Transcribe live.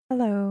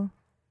Hello,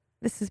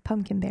 this is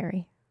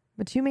Pumpkinberry,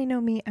 but you may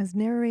know me as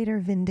narrator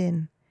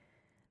Vindin.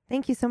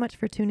 Thank you so much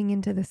for tuning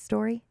into this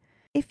story.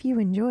 If you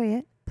enjoy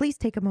it, please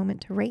take a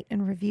moment to rate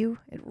and review.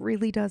 It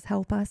really does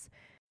help us.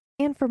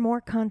 And for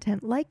more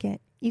content like it,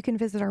 you can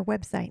visit our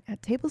website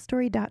at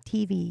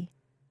tablestory.tv.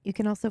 You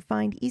can also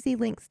find easy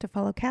links to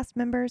follow cast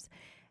members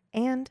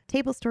and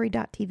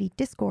tablestory.tv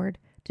Discord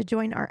to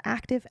join our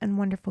active and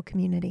wonderful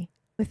community.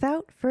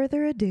 Without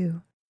further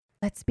ado,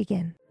 let's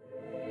begin.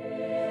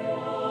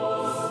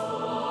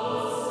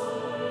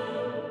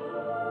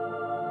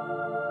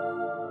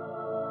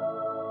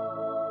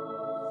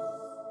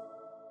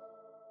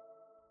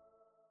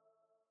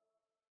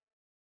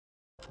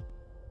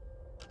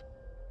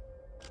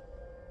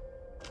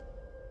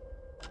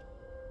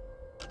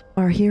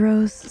 Our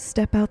heroes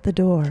step out the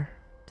door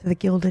to the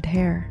Gilded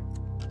Hare,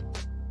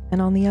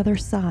 and on the other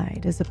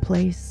side is a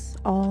place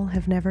all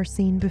have never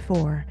seen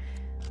before,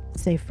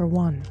 save for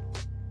one.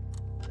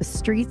 The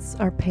streets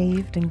are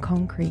paved in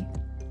concrete.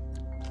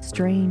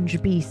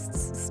 Strange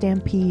beasts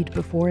stampede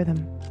before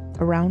them,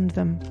 around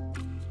them.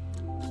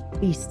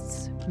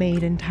 Beasts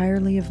made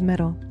entirely of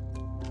metal.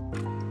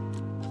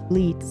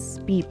 Bleats,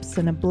 beeps,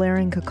 and a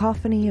blaring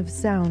cacophony of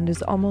sound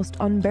is almost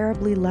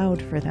unbearably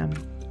loud for them.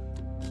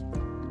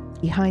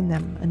 Behind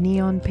them, a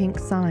neon pink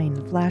sign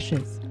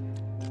flashes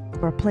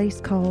for a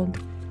place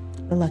called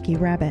the Lucky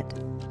Rabbit.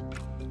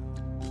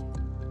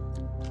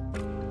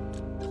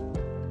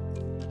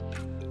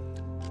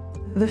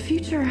 The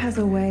future has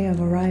a way of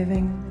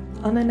arriving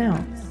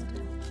unannounced.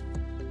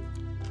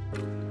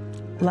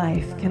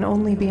 Life can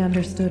only be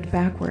understood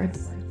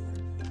backwards,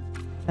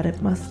 but it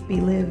must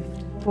be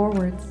lived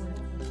forwards.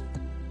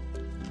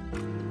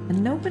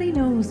 And nobody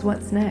knows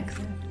what's next.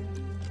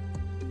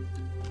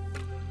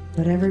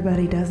 But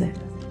everybody does it.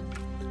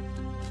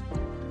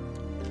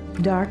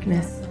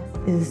 Darkness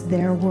is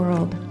their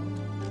world,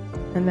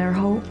 and their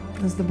hope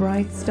is the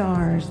bright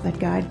stars that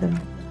guide them.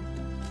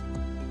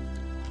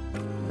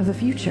 The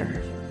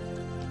future,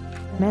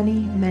 many,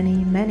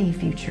 many, many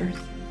futures,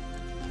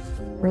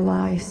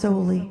 rely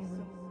solely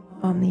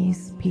on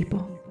these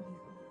people.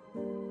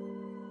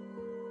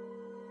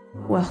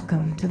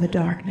 Welcome to the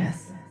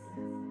darkness.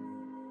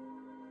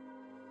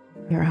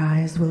 Your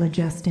eyes will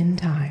adjust in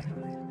time.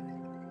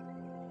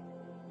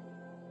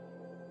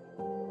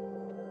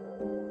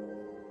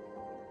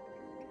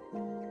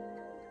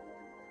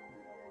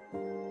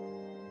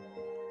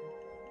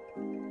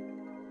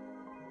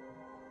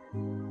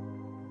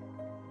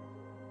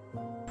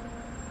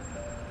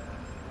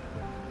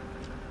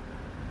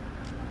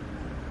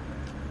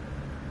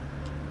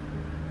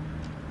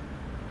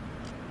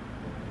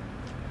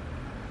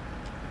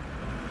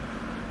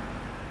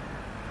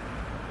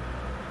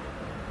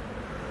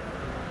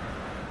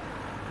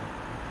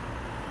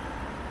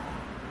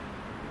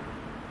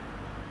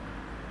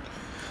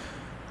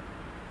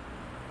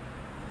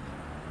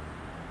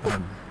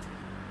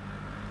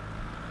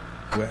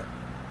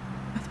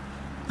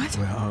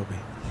 Where are we?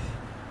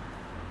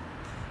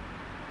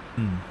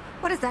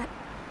 What is that?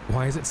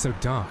 Why is it so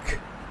dark?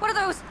 What are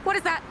those? What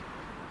is that?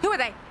 Who are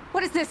they?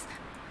 What is this?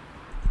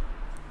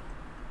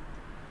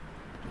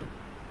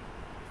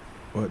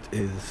 What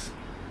is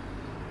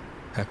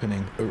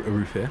happening?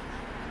 Arufia?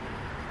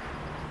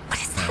 What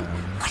is that?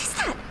 What is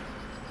that?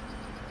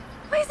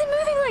 Why is it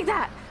moving like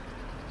that?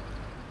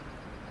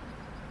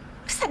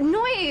 What is that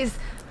noise?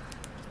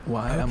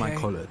 Why am I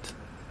Okay. collared?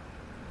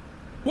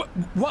 What?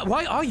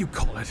 Why are you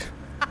collared?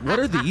 What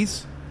are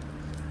these?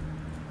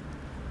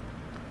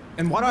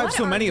 And why do I have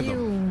so many of them?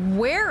 What are you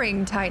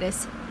wearing,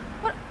 Titus?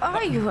 What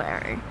are you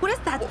wearing? What is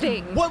that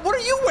thing? What are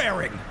you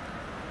wearing?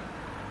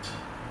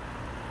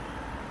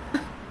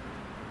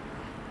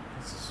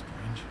 This is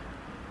strange.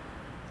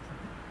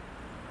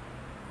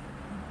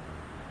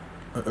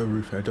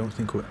 Arufia, I don't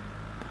think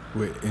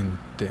we're in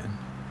Den.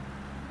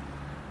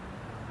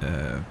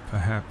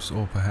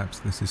 Perhaps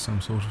this is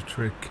some sort of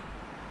trick.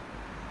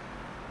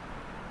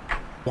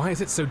 Why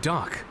is it so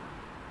dark?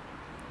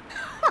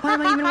 Why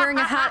am I even wearing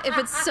a hat if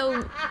it's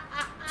so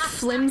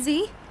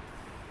flimsy?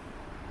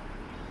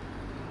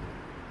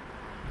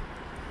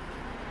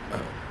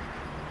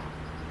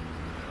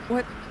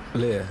 What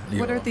Leah,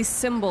 what are you're these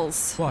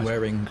symbols? What?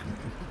 wearing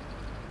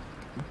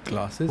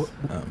glasses,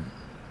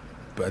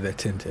 but they're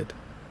tinted.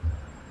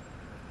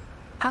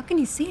 How can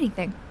you see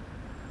anything?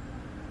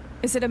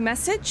 Is it a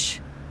message?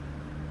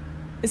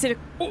 Is it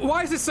a...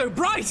 Why is it so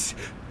bright?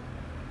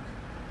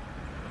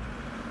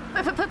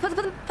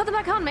 Put them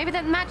back on. Maybe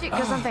they're magic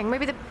or something.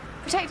 Maybe they're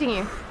protecting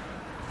you.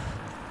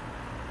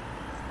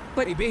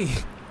 Maybe.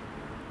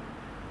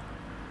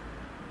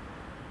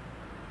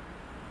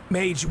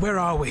 Mage, where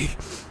are we?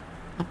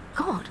 Oh,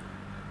 God.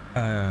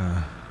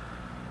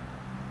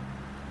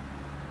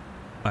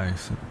 I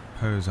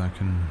suppose I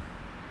can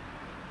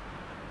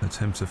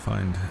attempt to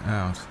find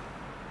out,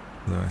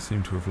 though I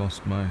seem to have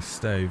lost my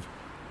stave.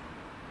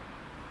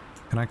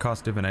 Can I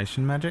cast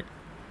divination magic?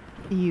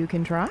 You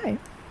can try.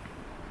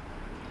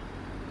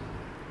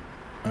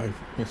 I've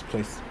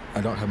misplaced. I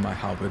don't have my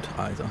halberd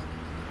either.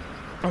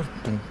 Oh,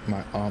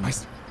 my arm.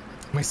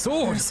 My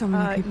sword! There's so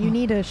many people. You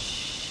need a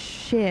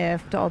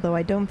shift, although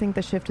I don't think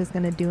the shift is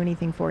going to do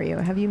anything for you.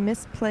 Have you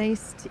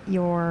misplaced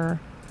your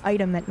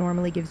item that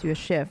normally gives you a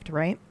shift,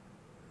 right?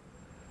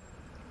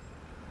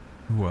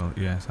 Well,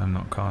 yes, I'm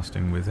not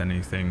casting with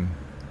anything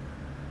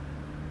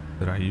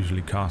that I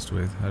usually cast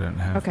with. I don't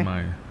have Okay.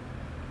 my...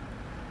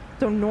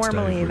 So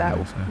normally Stave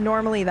with me, so-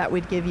 normally that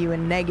would give you a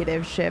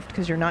negative shift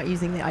because you're not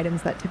using the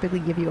items that typically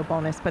give you a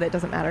bonus, but it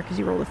doesn't matter because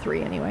you roll a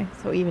 3 anyway.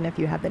 So even if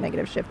you had the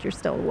negative shift, you're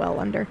still well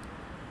under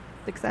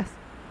success.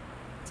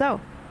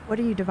 So, what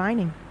are you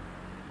divining?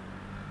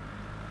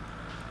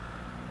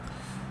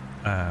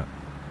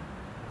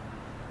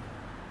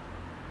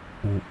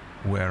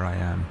 Where I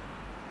am.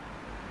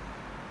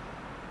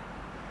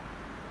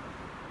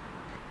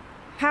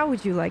 How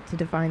would you like to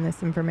divine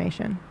this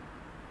information?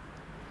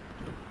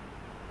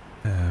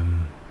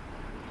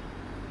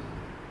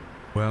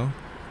 Well,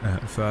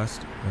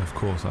 first, of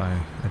course, I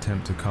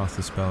attempt to cast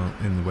the spell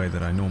in the way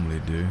that I normally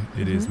do.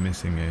 It is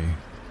missing a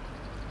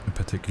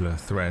particular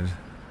thread,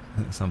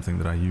 something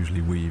that I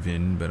usually weave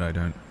in, but I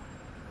don't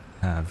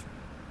have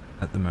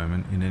at the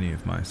moment in any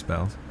of my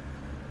spells.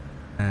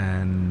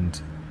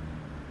 And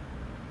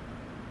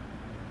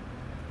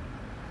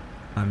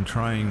I'm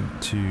trying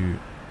to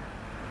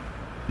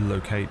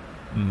locate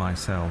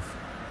myself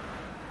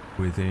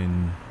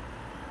within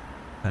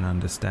an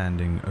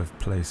understanding of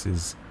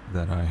places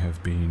that I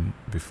have been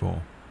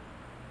before.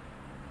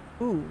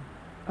 Ooh.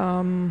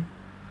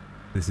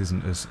 This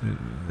isn't as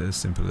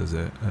simple as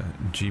a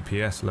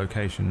GPS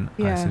location.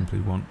 Yeah. I simply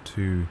want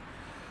to...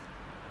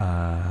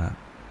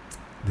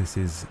 this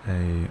is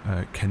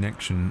a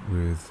connection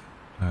with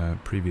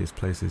previous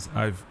places.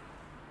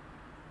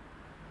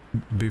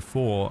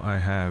 Before I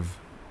have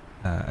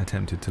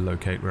attempted to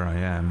locate where I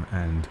am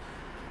and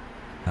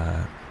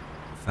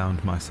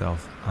found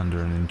myself under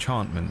an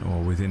enchantment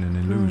or within an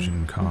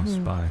illusion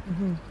cast by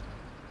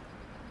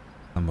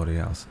somebody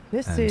else.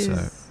 This And is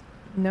so-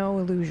 no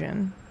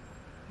illusion,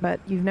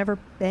 but you've never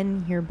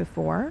been here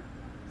before,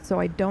 so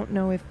I don't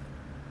know if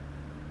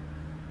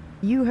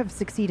you have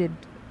succeeded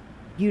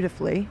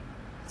beautifully.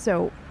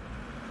 So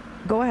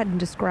go ahead and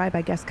describe,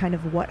 I guess, kind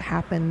of what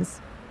happens,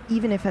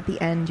 even if at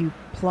the end you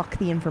pluck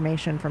the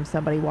information from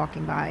somebody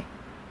walking by,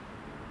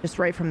 just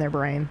right from their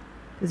brain,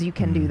 because you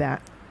can do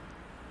that.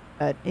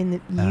 But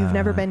you've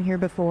never been here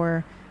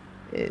before.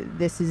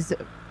 This is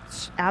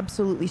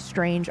absolutely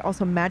strange.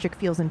 Also, magic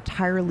feels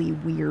entirely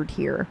weird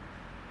here.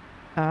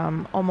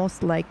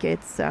 Almost like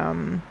it's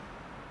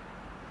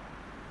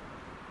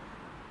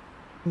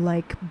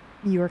like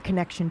your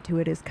connection to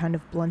it is kind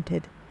of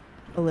blunted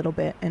a little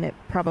bit, and it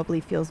probably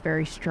feels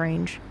very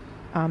strange.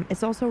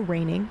 It's also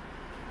raining,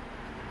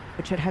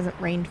 which it hasn't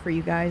rained for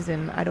you guys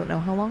in I don't know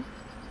how long.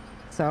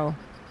 So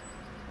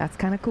that's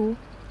kind of cool.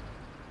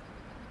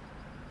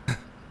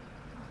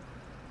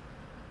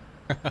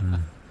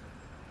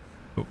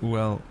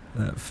 Well,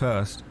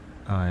 first,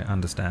 I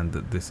understand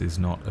that this is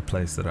not a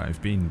place that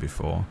I've been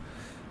before,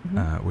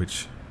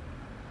 which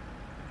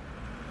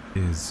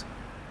is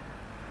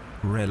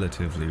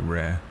relatively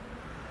rare.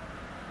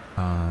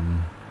 I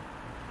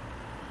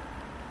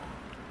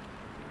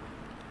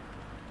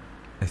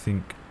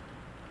think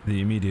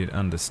the immediate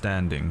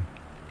understanding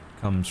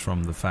comes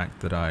from the fact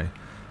that I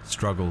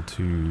struggle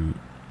to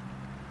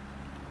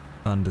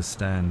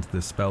understand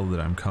the spell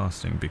that I'm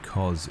casting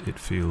because it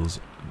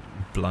feels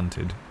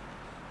blunted,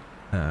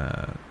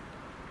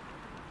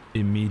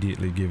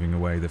 immediately giving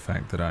away the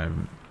fact that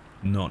I'm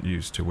not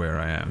used to where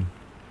I am.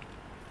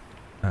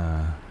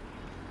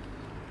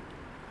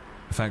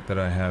 The fact that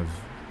I have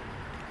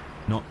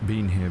not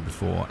been here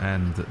before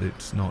and that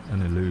it's not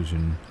an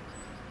illusion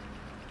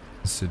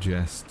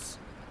suggests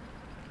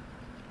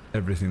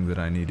everything that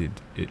I needed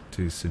it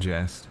to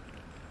suggest.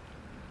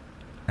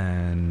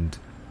 And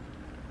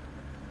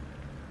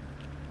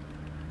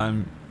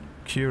I'm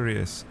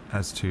curious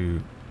as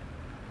to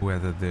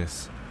whether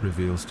this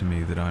reveals to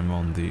me that I'm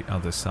on the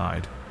other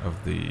side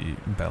of the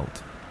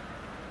belt.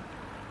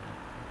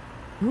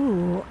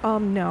 Ooh,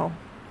 no.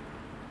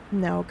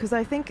 No, because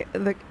I think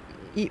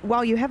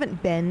while you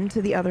haven't been to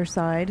the other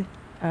side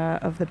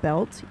of the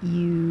belt,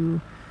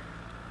 you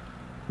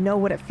know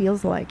what it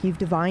feels like. You've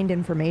divined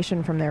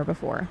information from there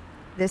before.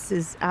 This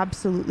is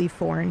absolutely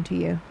foreign to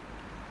you.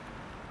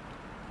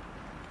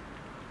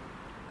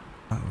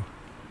 Oh,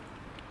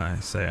 I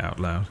say out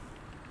loud.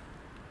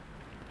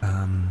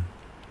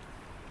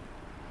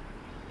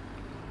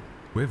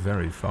 We're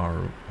very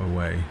far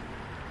away.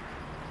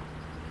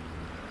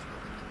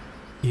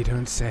 You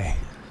don't say.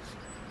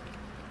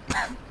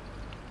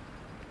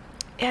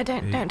 Yeah,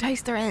 don't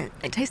taste it.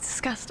 It tastes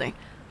disgusting.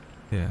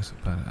 Yes,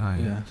 but I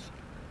Yes.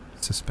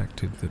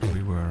 suspected that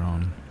we were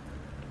on...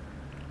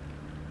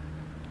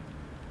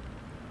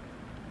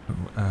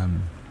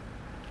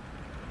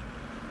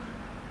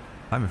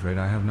 I'm afraid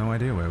I have no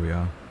idea where we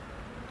are.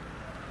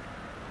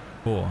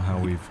 Or how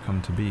we've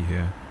come to be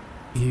here.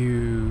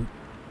 You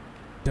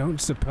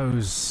don't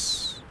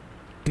suppose...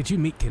 Did you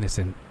meet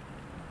Kinnison?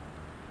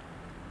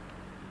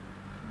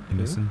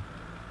 Listen.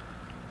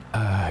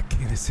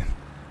 Kinnison.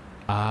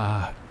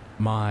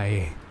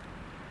 My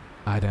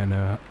I don't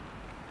know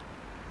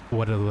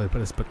what it'll put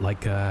this, but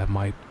like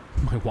my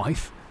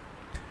wife,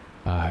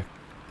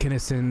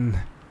 Kinnison,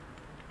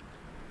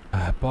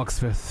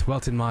 Boxforth,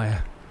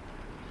 Weltonmeyer,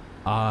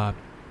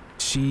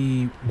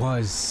 she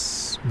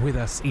was with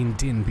us in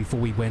Din before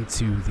we went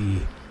to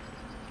the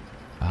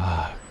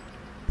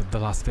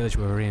last village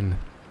we were in.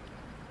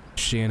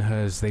 She and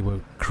hers, they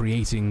were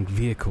creating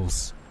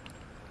vehicles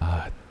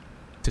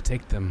to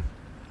take them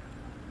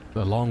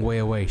a long way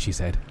away, she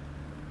said.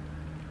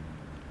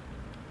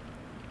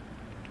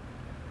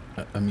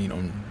 I mean,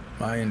 on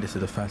my end, this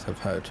is the first I've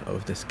heard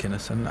of this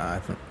Kinnison. I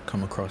haven't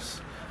come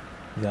across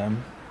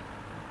them.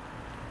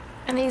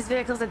 And these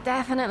vehicles are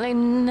definitely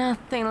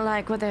nothing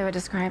like what they were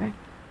describing.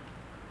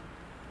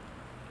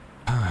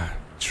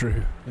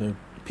 True.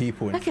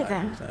 People Look at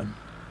inside them.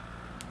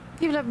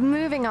 People are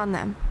moving on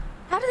them.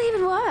 How do they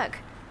even work?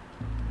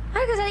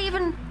 How is that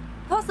even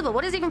possible?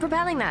 What is even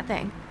propelling that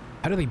thing?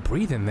 How do they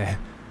breathe in there?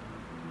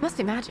 Must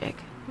be magic.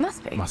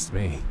 Must be. Must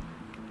be.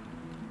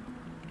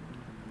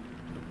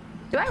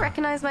 Do I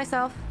recognize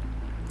myself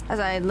as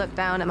I look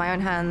down at my own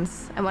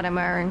hands and what I'm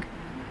wearing?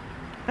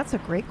 That's a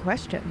great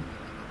question.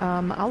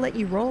 I'll let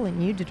you roll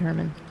and you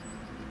determine.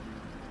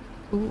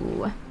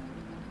 Ooh.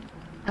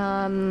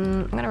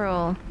 I'm gonna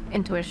roll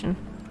intuition.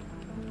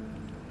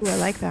 Ooh, I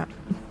like that.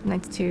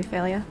 92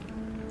 failure.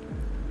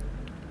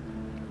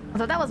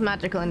 Although that was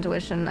magical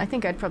intuition, I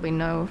think I'd probably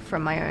know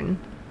from my own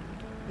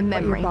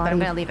memory, but I'm body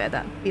gonna leave it at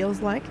that. Feels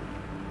like?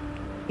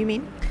 You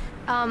mean?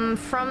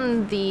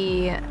 From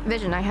the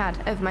vision I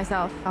had of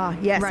myself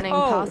Yes. running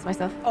past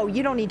myself. Oh,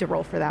 you don't need to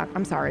roll for that.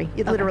 I'm sorry.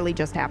 It literally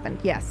just happened.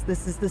 Yes,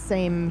 this is the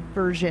same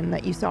version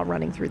that you saw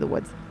running through the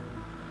woods.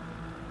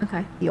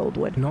 Okay. The old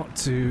wood. Not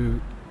to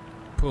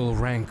pull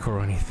rank or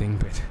anything,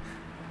 but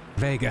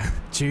Vega,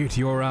 Jude,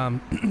 you're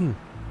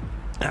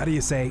how do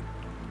you say,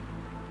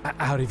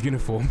 out of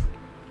uniform?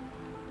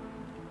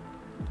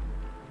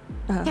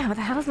 Yeah, what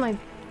the hell is my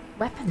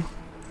weapon?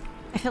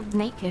 I feel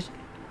naked.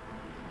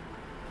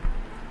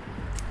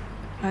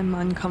 I'm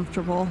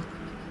uncomfortable.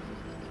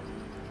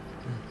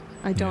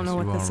 I don't know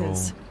Yes, what you this are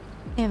is.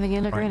 Yeah, but you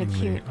look really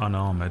frighteningly cute.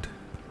 unarmored.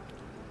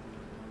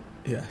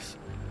 Yes.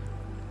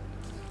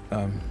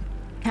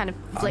 Kind of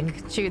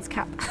flick Jude's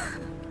cap.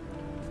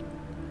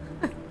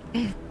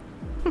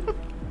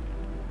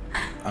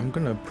 I'm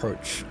gonna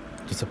approach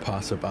just a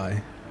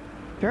passerby.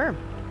 Sure.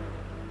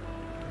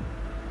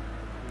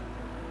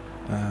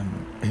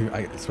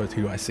 Who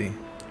do I see?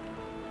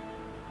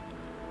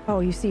 Oh,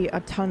 you see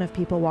a ton of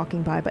people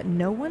walking by, but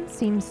no one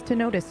seems to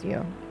notice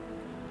you.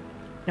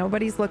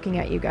 Nobody's looking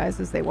at you guys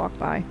as they walk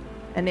by.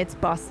 And it's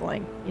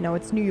bustling. You know,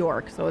 it's New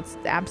York, so it's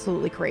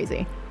absolutely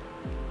crazy.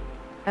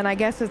 And I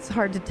guess it's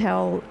hard to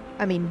tell.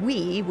 I mean,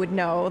 we would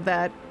know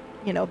that,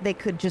 you know, it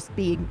could just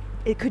be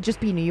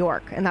New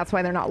York, and that's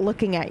why they're not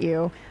looking at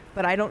you.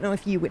 But I don't know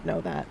if you would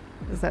know that,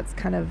 because that's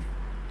kind of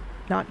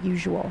not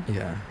usual.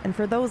 Yeah. And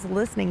for those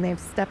listening, they've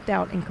stepped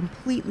out in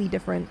completely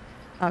different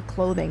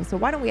clothing. So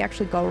why don't we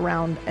actually go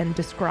around and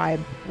describe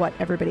what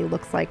everybody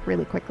looks like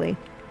really quickly,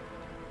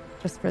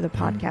 just for the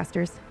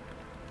podcasters.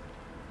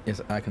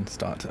 Yes, I can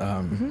start.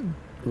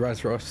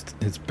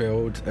 Razrost, his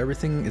build,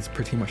 everything is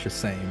pretty much the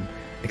same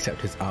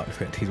except his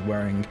outfit. He's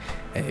wearing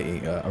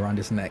around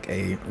his neck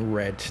a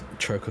red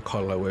choker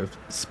collar with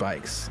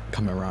spikes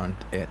coming around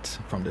it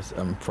from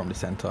the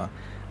center,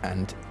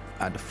 and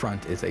at the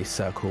front is a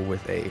circle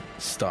with a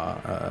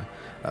star,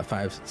 a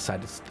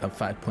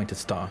five-pointed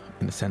star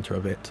in the center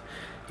of it.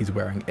 He's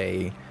wearing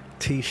a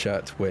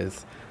t-shirt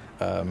with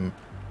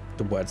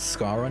the word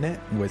Scar on it,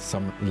 with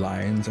some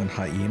lions and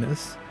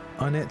hyenas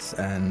on it,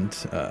 and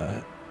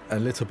a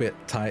little bit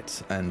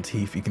tight, and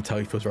you can tell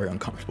he feels very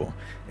uncomfortable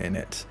in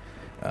it.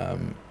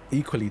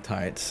 Equally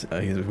tight,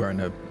 he's wearing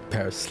a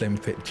pair of slim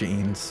fit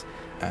jeans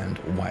and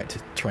white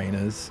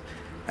trainers,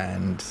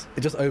 and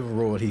just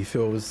overall he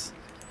feels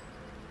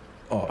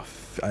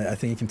off. I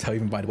think you can tell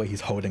even by the way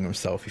he's holding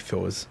himself, he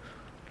feels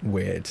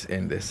weird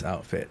in this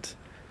outfit.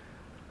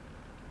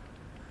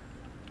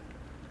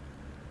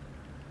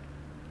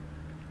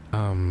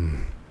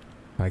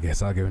 I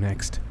guess I'll go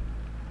next.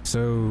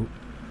 So,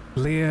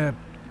 Lear,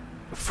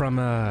 from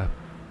a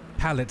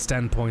palette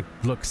standpoint,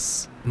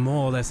 looks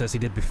more or less as he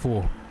did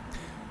before.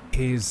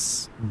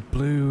 His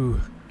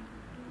blue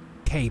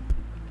cape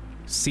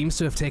seems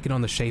to have taken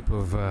on the shape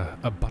of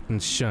a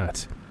buttoned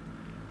shirt.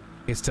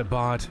 His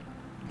tabard,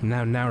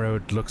 now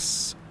narrowed,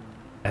 looks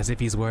as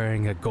if he's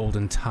wearing a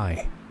golden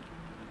tie.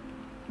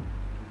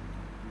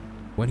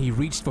 When he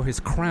reached for his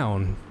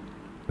crown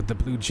with the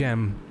blue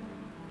gem,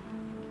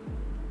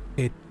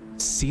 it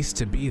ceased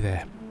to be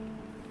there.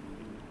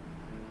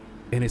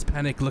 In his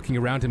panic looking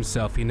around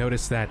himself, he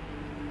noticed that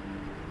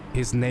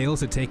his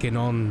nails had taken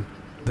on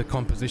the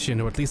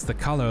composition, or at least the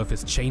color, of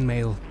his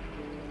chainmail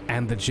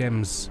and the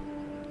gems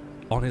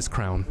on his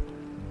crown.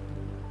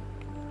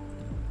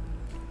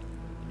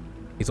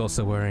 He's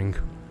also wearing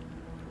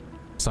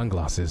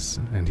sunglasses,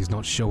 and he's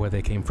not sure where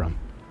they came from.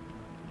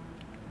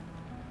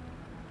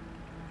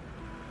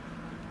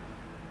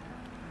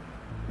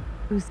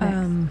 Who's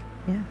next?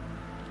 Yeah.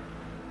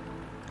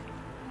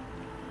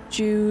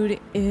 Jude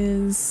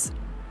is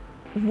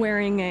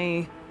wearing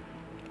a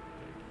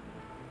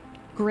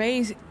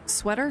gray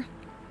sweater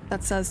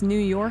that says New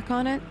York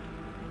on it.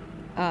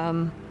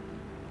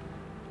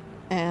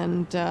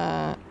 And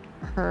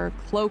her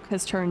cloak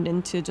has turned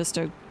into just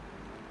a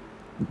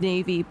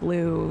navy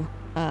blue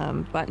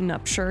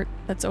button-up shirt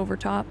that's over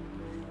top.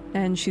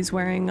 And she's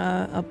wearing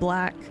a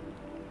black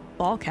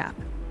ball cap.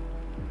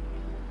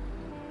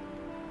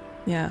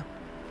 Yeah.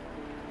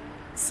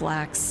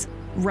 Slacks.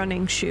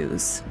 Running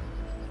shoes.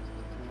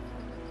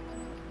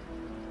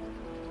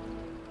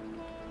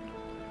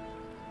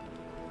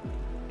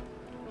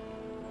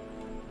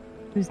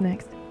 Who's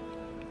next?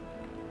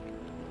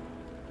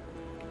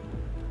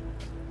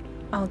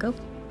 I'll go.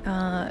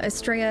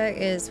 Estrella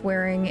is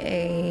wearing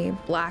a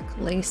black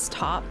lace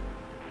top.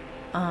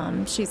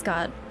 She's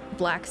got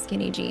black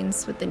skinny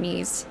jeans with the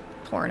knees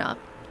torn up.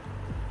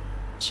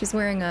 She's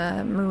wearing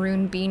a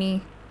maroon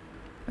beanie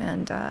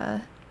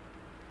and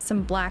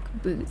some black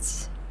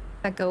boots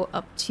that go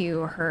up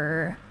to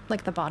her,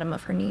 like the bottom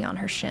of her knee on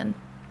her shin.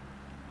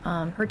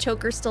 Her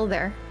choker's still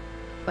there,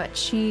 but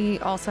she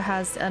also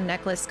has a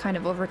necklace kind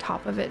of over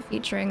top of it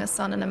featuring a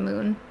sun and a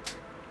moon.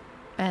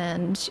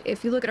 And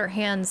if you look at her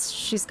hands,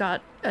 she's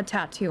got a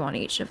tattoo on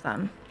each of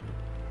them.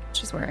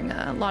 She's wearing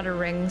a lot of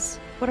rings.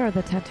 What are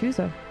the tattoos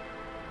of?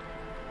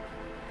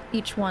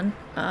 Each one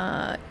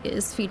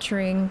is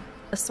featuring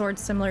a sword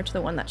similar to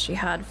the one that she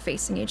had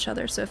facing each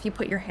other. So if you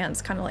put your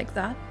hands kind of like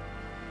that,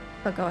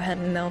 they'll go ahead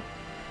and they'll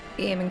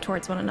be aiming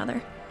towards one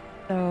another.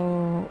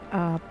 So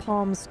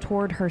palms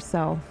toward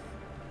herself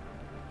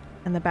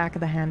and the back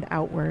of the hand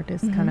outward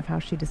is kind of how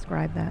she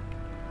described that.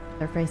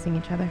 They're facing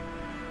each other.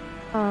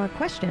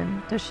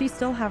 Question, does she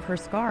still have her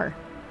scar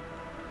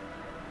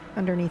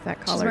underneath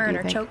that collar? She's wearing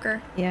her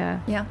choker.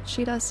 Yeah. Yeah,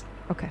 she does.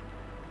 Okay.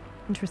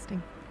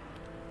 Interesting.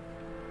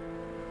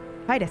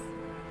 Titus.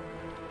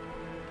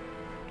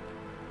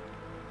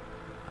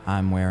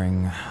 I'm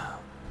wearing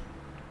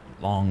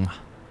long,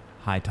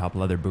 high-top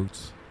leather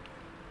boots.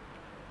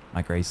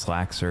 My gray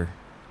slacks are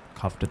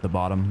cuffed at the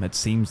bottom. It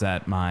seems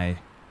that my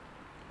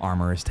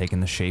armor has taken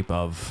the shape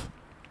of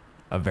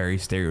a very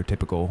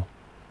stereotypical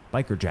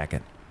biker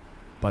jacket.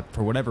 But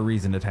for whatever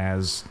reason, it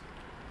has,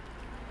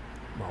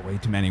 well, way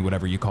too many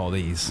whatever you call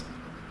these.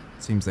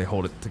 Seems they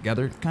hold it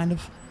together, kind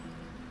of.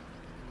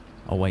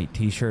 A white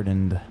t-shirt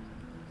and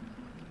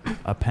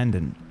a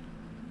pendant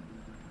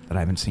that I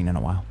haven't seen in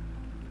a while.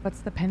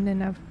 What's the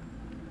pendant of?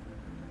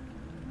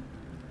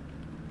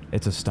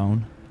 It's a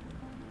stone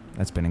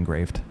that's been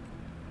engraved.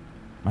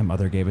 My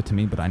mother gave it to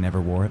me, but I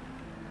never wore it.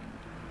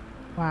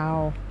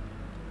 Wow.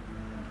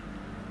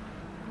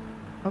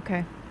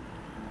 Okay.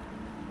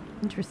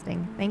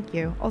 Interesting. Thank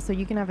you. Also,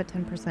 you can have a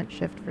 10%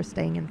 shift for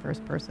staying in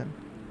first person.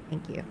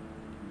 Thank you.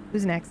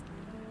 Who's next?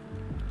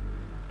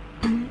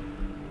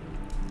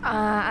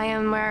 I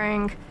am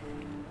wearing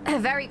a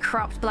very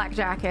cropped black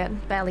jacket,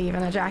 barely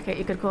even a jacket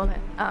you could call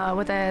it,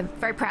 with a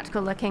very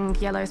practical looking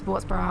yellow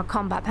sports bra,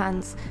 combat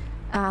pants,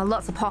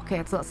 lots of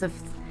pockets,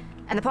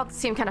 and the pockets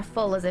seem kind of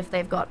full as if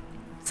they've got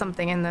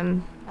something in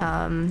them.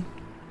 I'm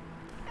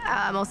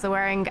also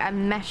wearing a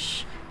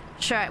mesh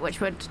shirt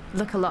which would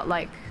look a lot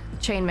like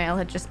chainmail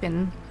had just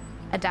been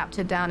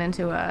adapted down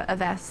into a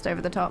vest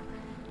over the top.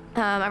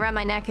 Around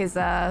my neck is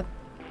a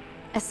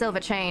silver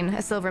chain,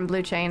 a silver and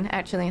blue chain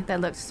actually,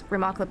 that looks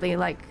remarkably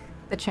like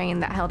the chain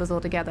that held us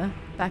all together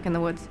back in the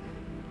woods.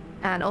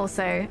 And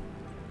also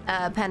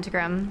a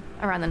pentagram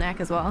around the neck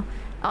as well.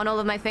 On all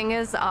of my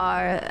fingers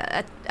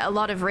are a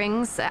lot of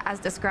rings, as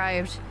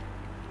described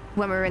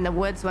when we were in the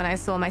woods when I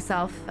saw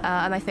myself.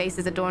 My face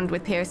is adorned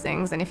with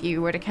piercings, and if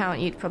you were to count,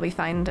 you'd probably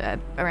find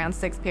around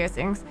 6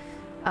 piercings.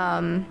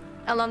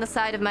 Along the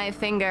side of my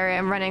finger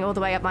and running all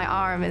the way up my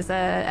arm is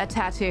a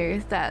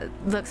tattoo that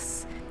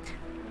looks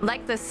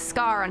like the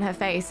scar on her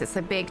face. It's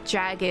a big,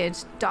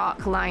 jagged,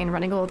 dark line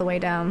running all the way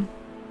down.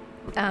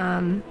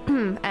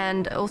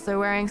 And also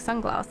wearing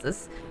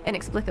sunglasses,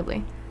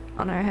 inexplicably,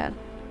 on her head.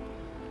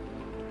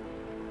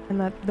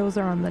 And those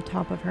are on the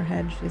top of her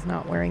head. She's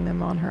not wearing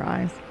them on her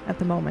eyes, at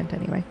the moment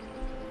anyway.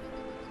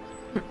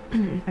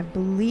 I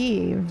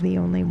believe the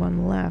only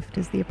one left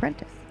is the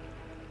apprentice.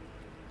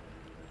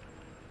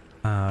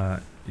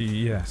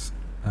 Yes.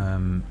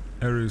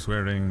 Eru's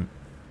wearing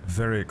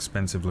very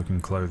expensive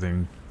looking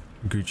clothing,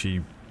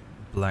 Gucci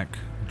black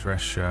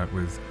dress shirt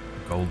with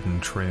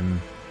golden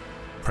trim,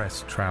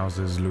 pressed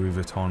trousers, Louis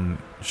Vuitton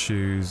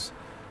shoes,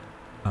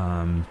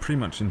 pretty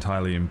much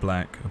entirely in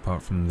black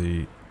apart from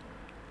the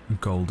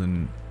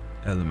golden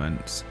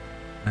elements.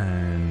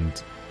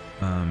 And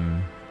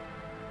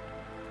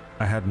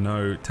I had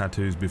no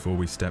tattoos before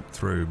we stepped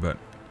through, but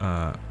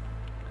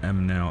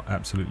am now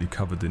absolutely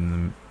covered in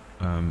them.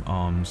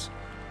 Arms,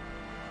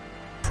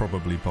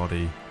 probably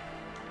body,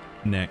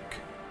 neck,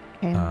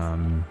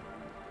 and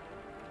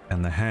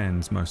the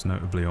hands, most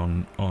notably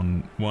on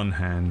one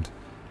hand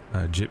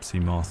a gypsy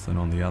moth and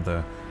on the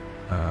other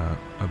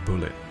a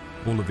bullet.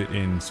 All of it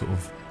in sort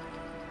of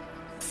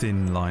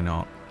thin line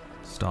art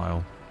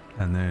style,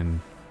 and then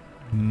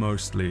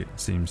mostly it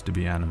seems to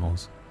be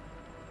animals.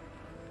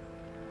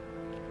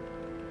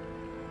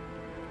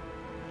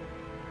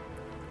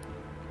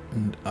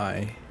 and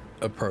I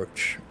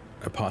approach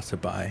a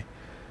passerby.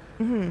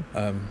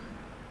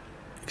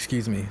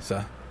 Excuse me,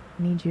 sir.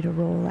 I need you to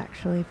roll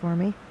actually for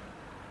me.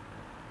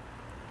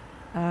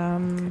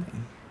 Okay.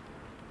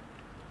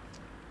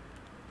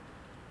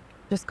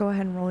 Just go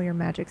ahead and roll your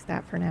magic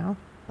stat for now,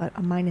 but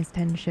a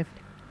 -10 shift.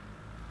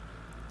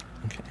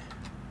 Okay.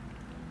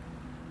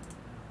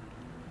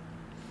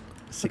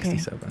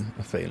 67,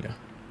 a failure.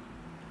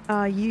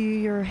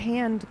 Your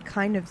hand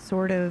kind of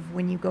sort of,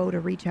 when you go to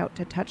reach out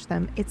to touch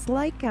them, it's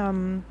like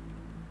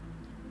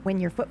when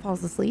your foot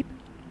falls asleep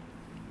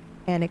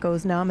and it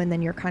goes numb, and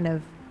then you're kind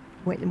of,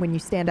 when you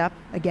stand up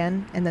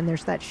again and then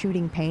there's that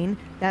shooting pain.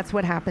 That's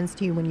what happens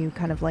to you when you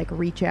kind of like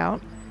reach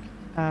out.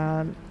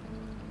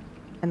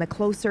 And the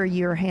closer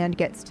your hand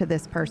gets to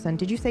this person,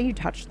 did you say you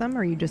touched them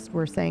or you just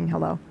were saying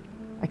hello?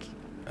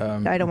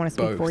 I don't want to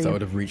speak both, for you. So I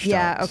would have reached out.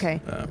 Yeah, okay.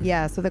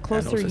 Yeah, so the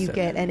closer also you said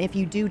get, that. and if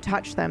you do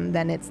touch them,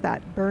 then it's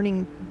that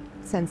burning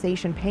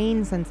sensation,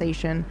 pain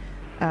sensation.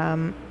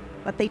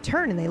 But they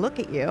turn and they look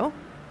at you.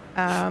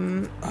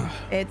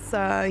 It's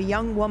a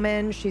young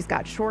woman. She's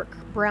got short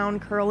brown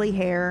curly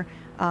hair,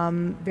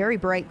 very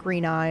bright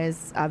green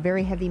eyes,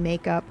 very heavy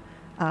makeup.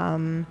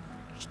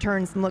 She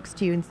turns and looks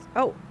to you and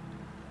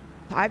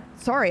I'm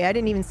sorry, I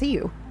didn't even see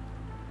you.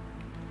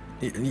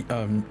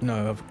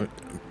 No,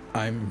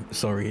 I'm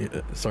sorry.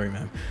 Sorry,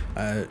 ma'am.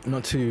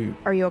 Not to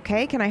Are you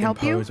okay? Can I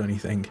help you? impose or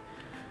anything.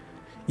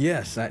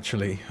 Yes,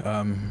 actually.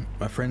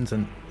 My friends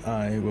and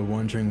I were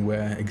wondering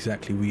where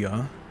exactly we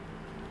are.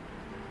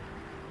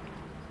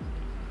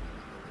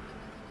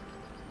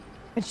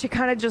 And she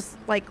kind of just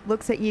like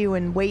looks at you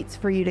and waits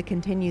for you to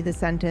continue the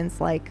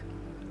sentence, like,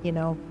 you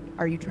know,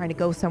 are you trying to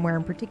go somewhere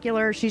in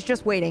particular? She's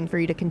just waiting for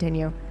you to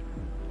continue.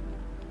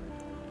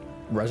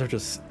 Razor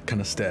just kind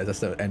of stares.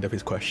 That's the end of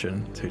his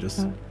question. So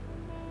just...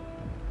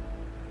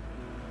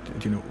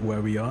 Do you know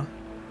where we are?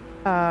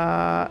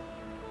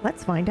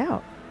 Let's find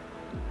out.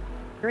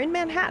 You're in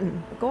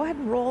Manhattan. Go ahead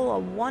and roll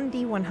a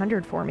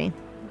 1d100 for me.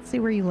 Let's see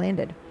where you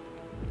landed.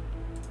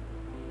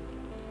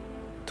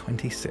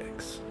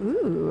 26.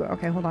 Ooh,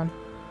 okay, hold on.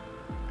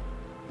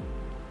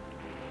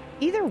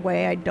 Either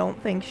way, I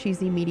don't think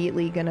she's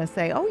immediately gonna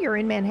say, oh, you're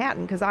in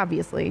Manhattan, because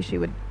obviously she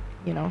would,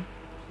 you know,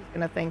 she's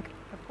gonna think,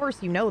 of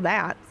course you know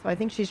that. So I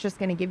think she's just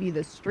gonna give you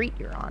the street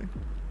you're on.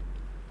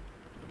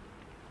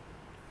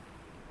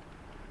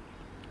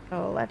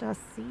 So let us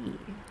see.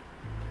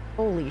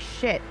 Holy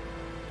shit.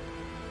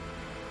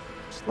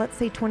 Let's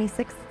say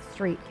 26th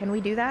Street. Can we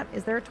do that?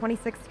 Is there a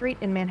 26th Street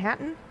in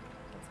Manhattan?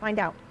 Let's find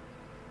out.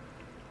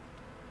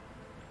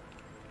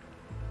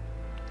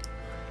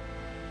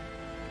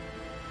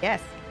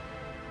 Yes.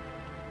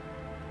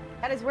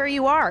 That is where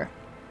you are.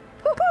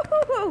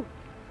 Woo-hoo-hoo-hoo.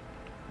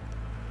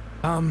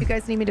 You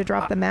guys need me to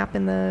drop the map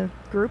in the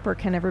group, or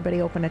can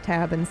everybody open a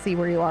tab and see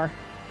where you are?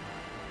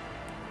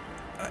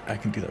 I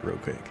can do that real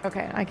quick.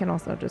 Okay, I can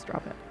also just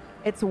drop it.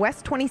 It's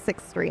West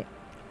 26th Street.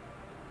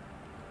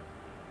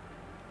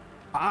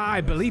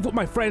 I believe what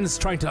my friend's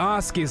trying to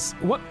ask is,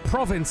 what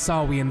province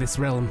are we in this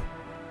realm?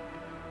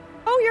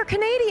 Oh, you're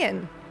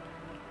Canadian.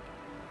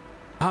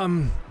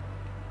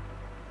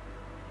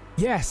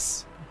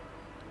 Yes.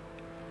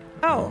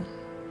 Oh.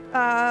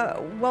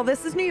 Well,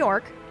 this is New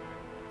York.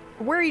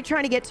 Where are you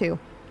trying to get to?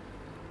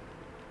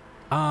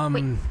 What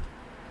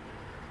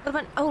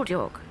about Old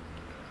York?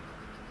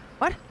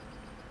 What?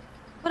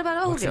 What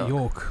about Old What's in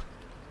York?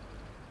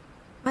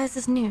 Where's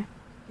this New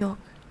York?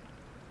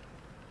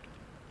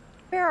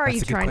 Where are That's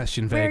you a good trying?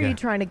 question, Where are Vega. you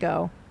trying to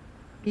go?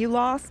 You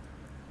lost?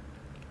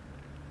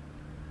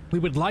 We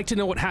would like to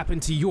know what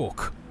happened to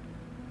York.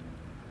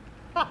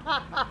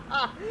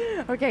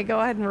 Okay,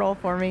 go ahead and roll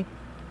for me.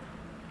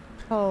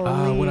 Holy.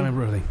 What am I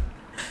rolling?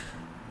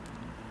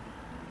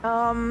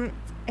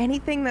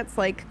 Anything that's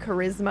like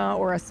charisma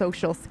or a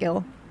social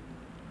skill.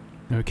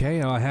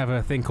 Okay, I have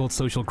a thing called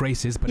social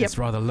graces, but Yep. it's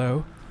rather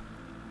low.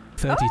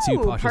 32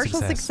 partial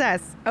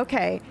success.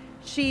 Okay.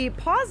 She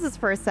pauses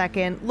for a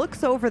second,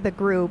 looks over the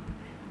group,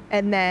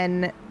 and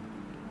then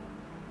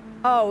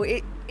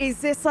is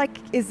this like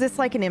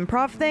an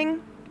improv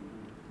thing?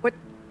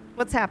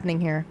 What's happening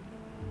here?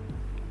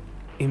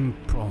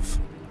 Improv.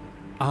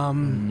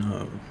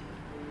 No.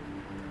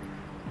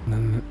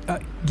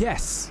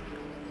 Yes.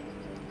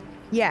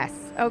 Yes.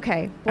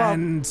 Okay. Well,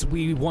 And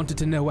we wanted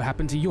to know what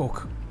happened to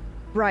York.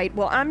 right.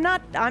 Well, I'm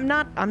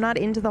not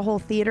into the whole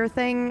theater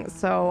thing,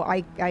 so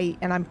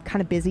I'm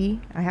kind of busy.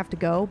 I have to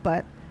go,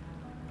 but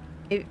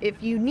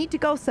if you need to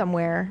go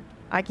somewhere,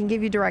 I can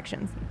give you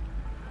directions.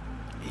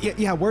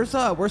 Yeah. Where's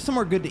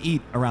somewhere good to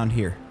eat around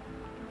here,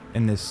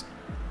 in this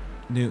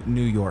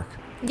New York?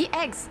 The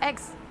eggs.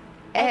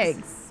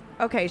 Eggs.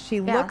 Okay, she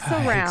looks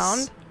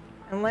around,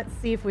 and let's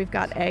see if we've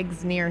got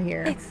eggs near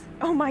here. Eggs.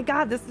 Oh my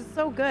god, this is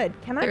so good.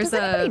 There's Does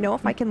anybody a know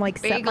if I can like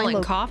set my Bagel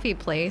and coffee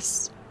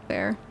place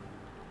there.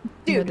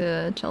 Near Dude.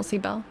 the Chelsea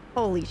Bell.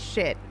 Holy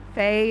shit.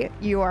 Faye,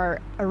 you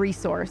are a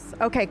resource.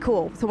 Okay,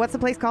 cool. So what's the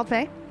place called,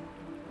 Faye?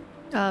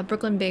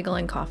 Brooklyn Bagel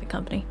and Coffee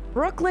Company.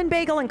 Brooklyn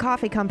Bagel and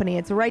Coffee Company.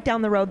 It's right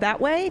down the road that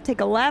way. Take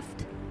a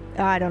left.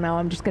 I don't know.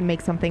 I'm just going to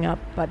make something up.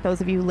 But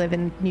those of you who live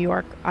in New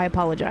York, I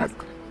apologize.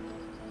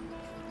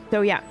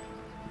 So, yeah.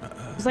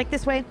 It's like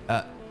this way.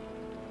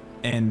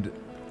 And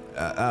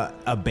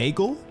a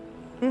bagel?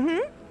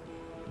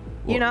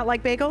 Mm-hmm. You not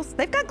like bagels?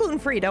 They've got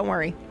gluten-free, don't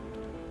worry.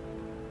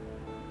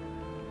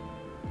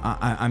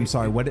 I'm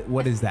sorry,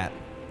 what is that?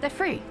 They're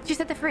free. She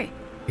said they're free.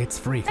 It's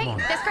free. Come on.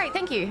 That's great.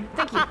 Thank you.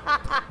 Thank you.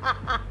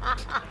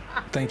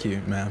 Thank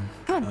you,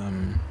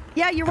 ma'am.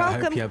 Yeah, you're I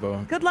hope welcome. you have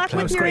a Good luck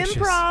with pleasant- your gracious.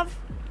 improv.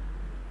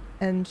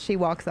 And she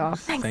walks off.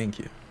 Thank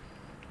you.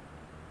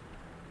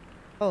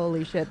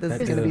 Holy shit, this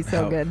That is going to be didn't so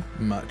help good.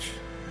 much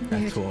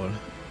at all.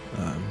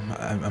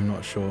 I'm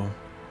not sure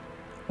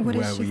What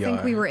where does she we think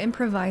are. we were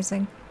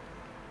improvising?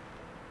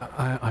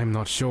 I'm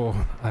not sure.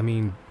 I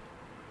mean,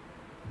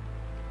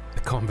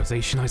 the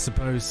conversation, I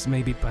suppose.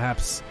 Maybe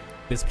perhaps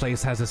this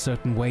place has a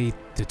certain way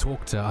to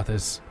talk to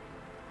others.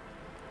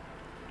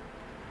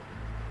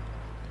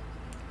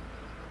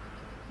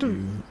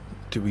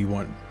 Do we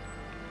want?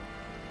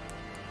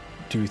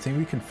 Do you think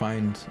we can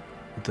find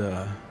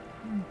the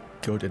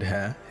gilded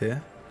hair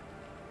here?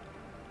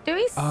 Do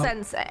we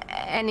sense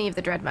any of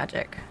the dread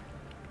magic?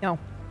 No.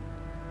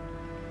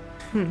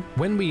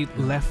 When we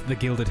left the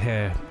Gilded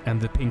Hair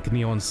and the pink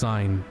neon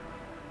sign,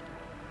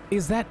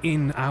 is that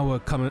in our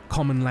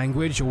common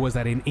language, or was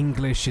that in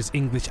English? Is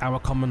English our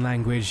common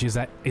language? Is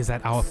that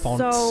our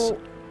fonts?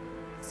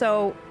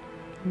 So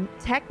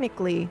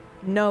technically,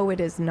 no, it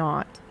is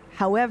not.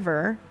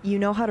 However, you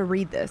know how to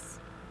read this.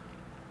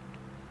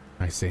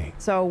 I see.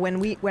 So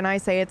when I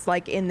say it's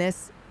like in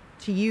this,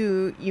 to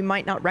you, you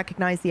might not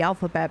recognize the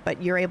alphabet,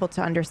 but you're able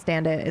to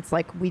understand it. It's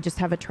like we just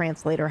have a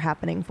translator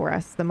happening for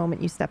us the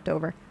moment you stepped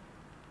over.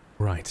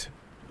 Right.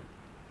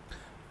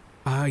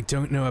 I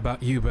don't know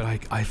about you, but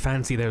I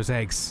fancy those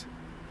eggs.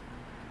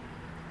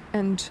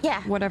 And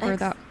Yeah, whatever thanks.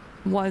 that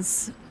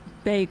was,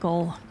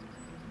 bagel.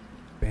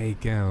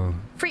 Bagel.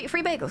 Free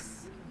bagels.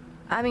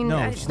 I mean, No,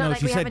 it's not no, like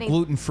she we have said any.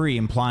 gluten-free,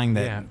 implying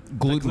that Yeah,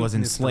 gluten was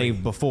gluten is enslaved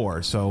free.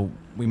 before, so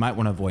we might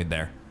want to avoid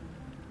there.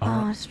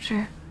 Oh, that's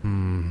true.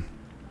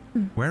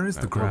 Where is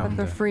the But ground?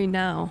 they're free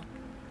now.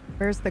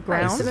 Where's the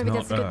Right, ground? so maybe not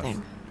that's a good Earth.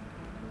 thing.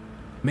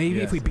 Maybe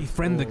Yes, if we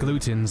befriend the or-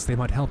 glutens, they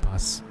might help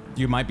us.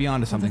 You might be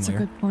onto Oh, something that's a there.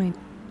 good point.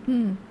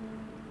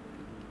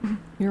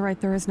 You're right,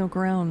 there is no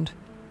ground.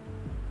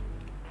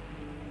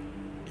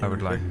 I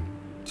would like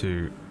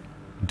to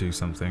do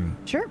something.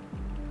 Sure.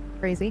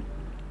 Crazy.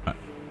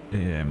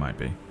 Yeah, it might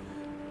be.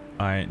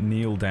 I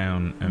kneel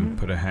down and Mhm.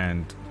 put a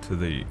hand to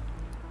the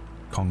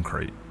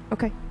concrete.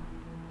 Okay.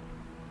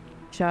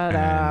 Shut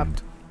up.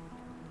 and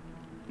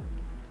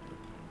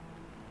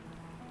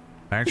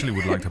I actually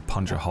would like to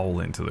punch a hole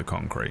into the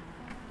concrete.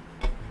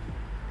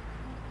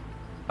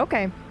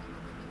 Okay.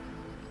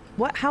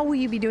 How will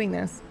you be doing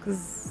this?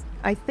 Because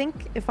I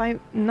think, if I'm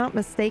not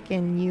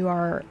mistaken, you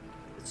are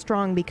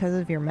strong because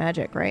of your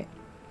magic, right?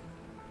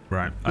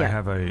 Right. I Yeah.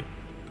 have a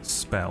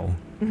spell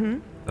Mm-hmm.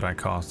 that I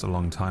cast a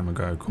long time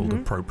ago called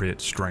Mhm. Appropriate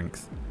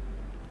Strength,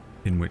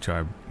 in which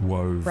I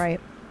wove Right.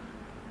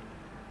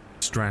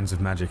 strands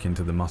of magic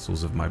into the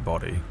muscles of my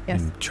body,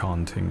 Yes.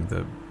 enchanting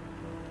the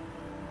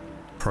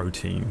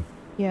protein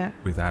Yeah.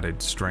 with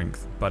added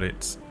strength. But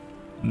it's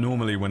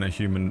normally when a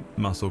human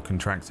muscle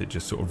contracts, it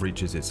just sort of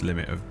reaches its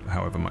limit of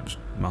however much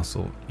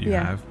muscle you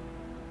Yeah. have.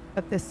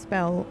 But this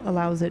spell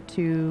allows it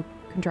to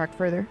contract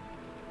further.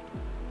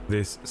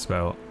 This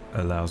spell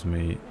allows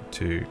me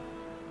to,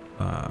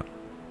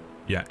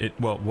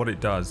 what it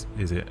does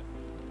is it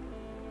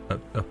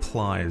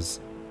applies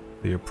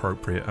the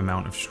appropriate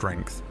amount of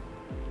strength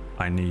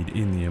I need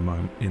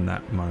in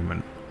that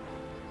moment.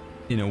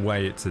 In a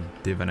way, it's a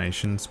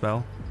divination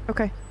spell.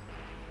 Okay.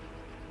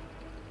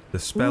 The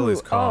spell is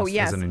Ooh, cast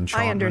yes, as an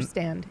enchantment. I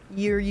understand.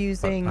 You're But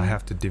using. I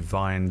have to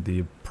divine the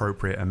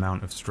appropriate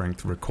amount of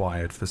strength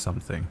required for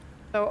something.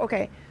 Oh,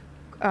 okay.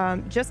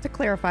 Just to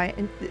clarify,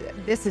 and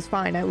this is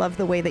fine. I love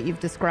the way that you've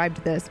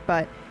described this,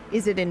 but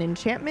is it an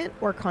enchantment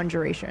or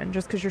conjuration?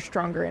 Just because you're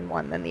stronger in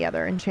one than the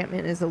other.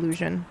 Enchantment is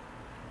illusion.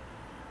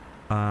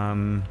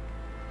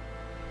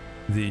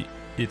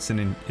 It's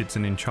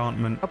an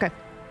enchantment. Okay.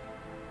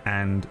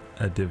 And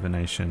a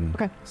divination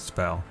Okay.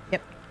 spell.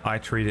 Yep. I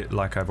treat it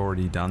like I've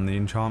already done the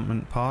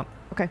enchantment part.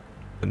 Okay.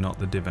 But not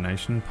the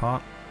divination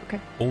part. Okay.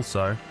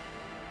 Also,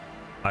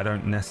 I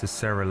don't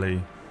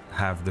necessarily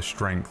have the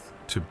strength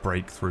to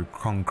break through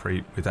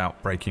concrete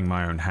without breaking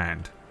my own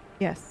hand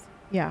Yes.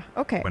 Yeah.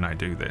 Okay. when I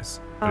do this.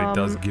 But it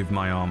does give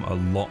my arm a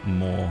lot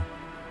more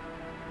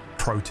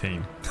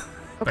protein,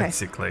 Okay.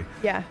 basically.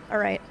 Yeah. All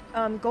right.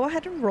 Go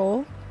ahead and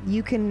roll.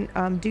 You can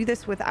do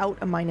this without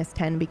a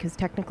 -10 because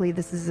technically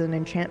this is an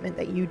enchantment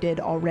that you did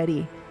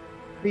already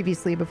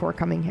previously before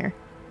coming here.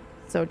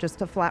 So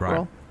just a flat Right.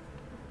 roll.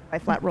 By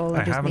flat roll,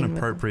 I I just have mean an with-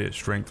 appropriate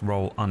strength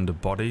roll under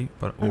body,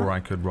 but or Uh-huh. I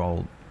could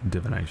roll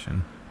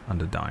divination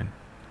under dine.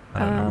 I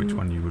don't know which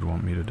one you would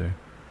want me to do.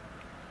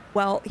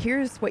 Well,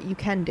 here's what you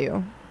can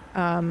do.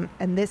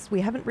 And this,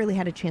 we haven't really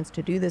had a chance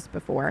to do this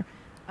before.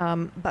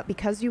 But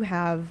because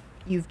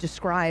you've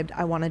described,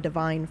 I want to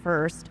divine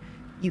first,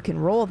 You can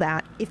roll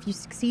that. If you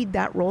succeed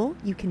that roll,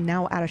 you can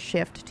now add a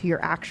shift to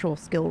your actual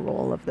skill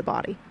roll of the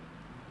body.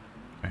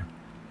 Okay.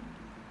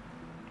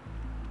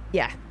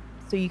 Yeah.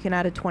 So you can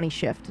add a 20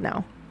 shift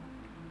now.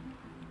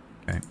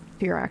 Okay.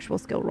 To your actual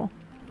skill roll.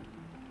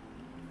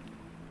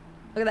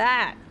 Look at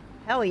that.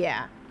 Hell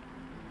yeah.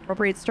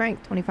 Appropriate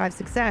strength, 25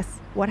 success.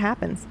 What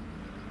happens?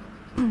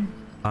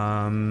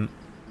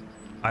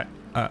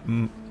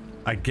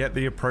 I get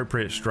the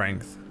appropriate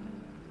strength.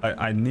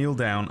 I kneel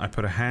down, I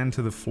put a hand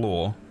to the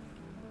floor.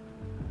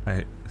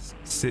 I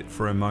sit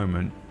for a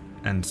moment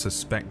and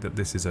suspect that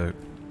this is a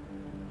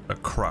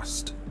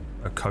crust,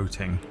 a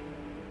coating,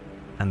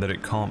 and that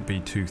it can't be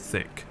too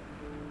thick.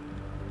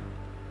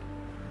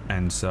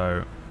 And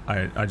so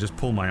I just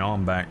pull my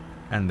arm back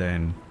and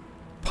then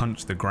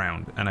punch the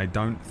ground. And I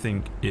don't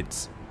think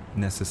it's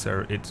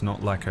necessary. It's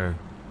not like an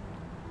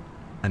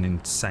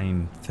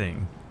insane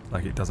thing.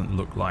 Like, it doesn't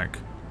look like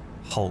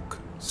Hulk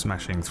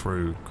smashing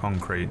through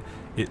concrete.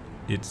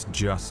 It's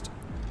just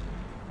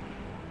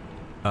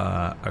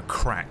a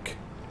crack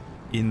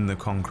in the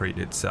concrete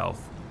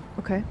itself.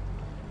 Okay.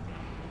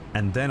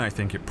 And then I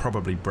think it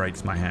probably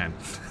breaks my hand.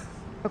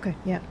 Okay,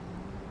 yeah.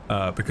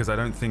 Because I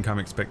don't think I'm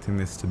expecting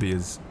this to be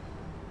as...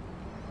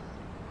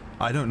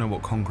 I don't know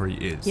what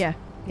concrete is. Yeah,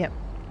 yep.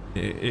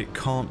 It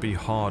can't be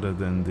harder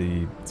than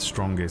the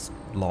strongest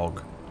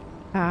log.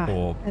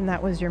 Or and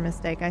that was your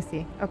mistake, I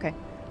see. Okay.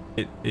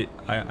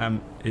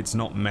 It's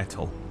not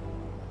metal.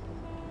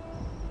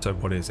 So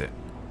what is it?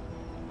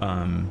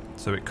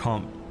 So it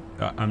can't...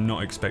 I'm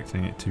not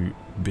expecting it to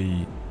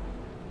be...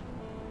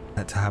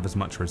 to have as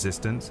much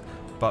resistance,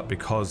 but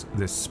because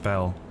this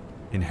spell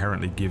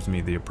inherently gives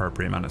me the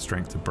appropriate amount of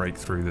strength to break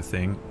through the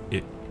thing,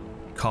 it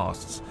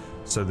casts.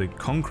 So the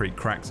concrete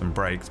cracks and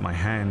breaks, my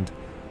hand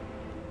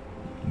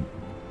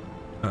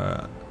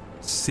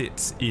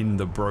sits in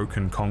the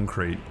broken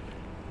concrete,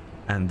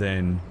 and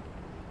then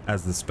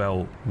as the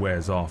spell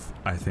wears off,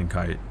 I think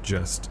I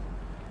just...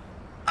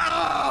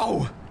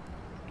 Ow!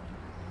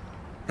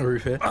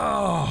 Arufis?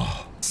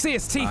 Oh! See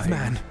his teeth,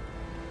 man!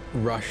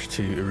 Rush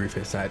to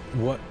Arufis' side.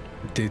 What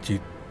did you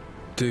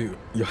do?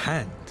 Your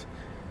hand?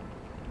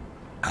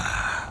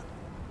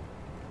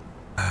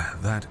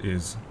 That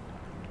is...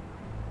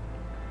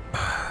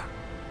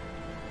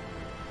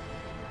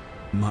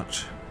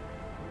 much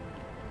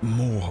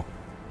more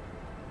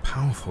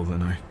powerful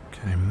than I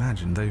can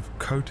imagine. They've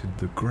coated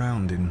the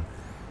ground in...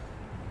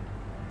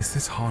 Is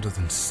this harder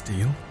than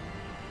steel?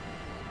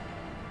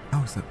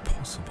 How is that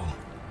possible?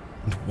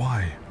 And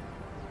why?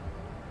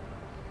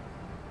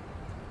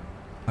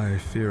 I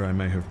fear I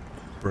may have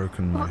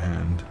broken my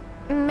hand.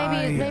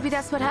 Maybe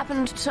that's what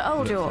happened to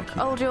Old York.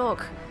 Old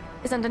York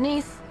is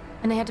underneath,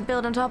 and they had to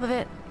build on top of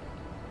it.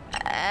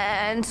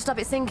 And to stop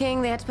it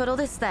sinking, they had to put all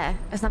this there,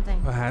 or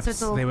something. Perhaps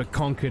they were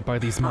conquered by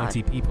these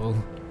mighty people.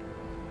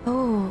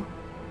 Oh.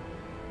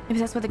 Maybe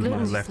that's where the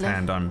gluten With my left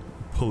hand, I'm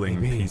pulling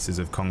Maybe. pieces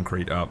of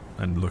concrete up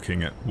and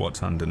looking at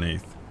what's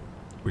underneath,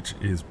 which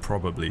is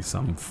probably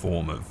some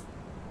form of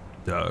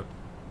dirt,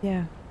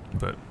 Yeah.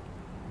 but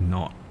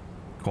not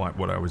quite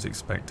what I was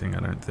expecting,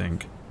 I don't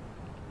think.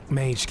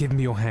 Mage, give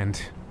me your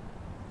hand.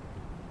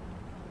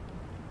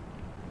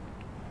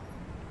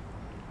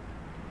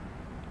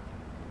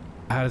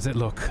 How does it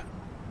look?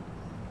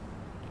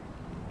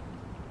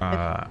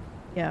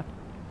 Yeah.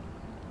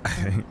 I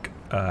think,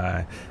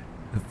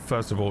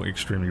 first of all,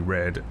 extremely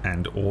red,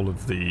 and all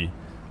of the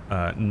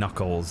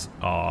knuckles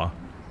are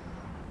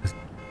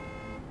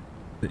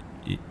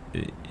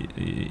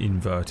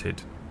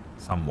inverted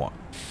somewhat.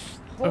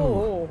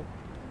 Oh.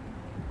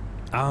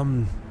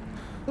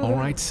 All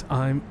right,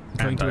 I'm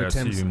going And to I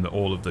attempt... assume that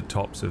all of the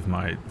tops of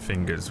my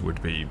fingers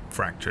would be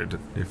fractured,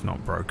 if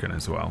not broken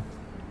as well.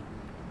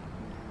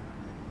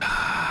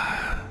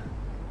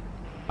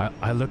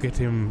 I look at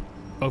him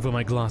over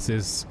my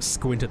glasses,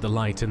 squint at the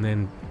light, and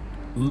then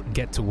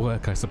get to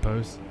work, I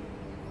suppose.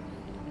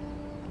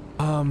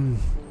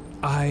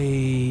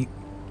 I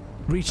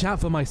reach out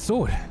for my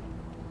sword.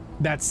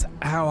 That's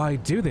how I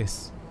do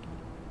this.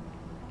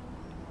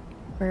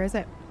 Where is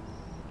it?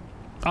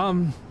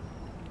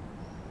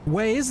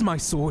 Where is my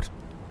sword?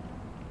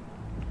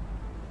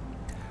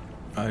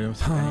 I don't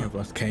think any of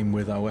us came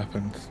with our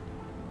weapons.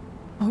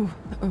 Oh,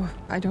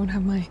 I don't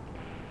have my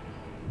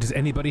Does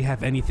anybody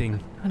have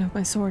anything?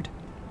 sword.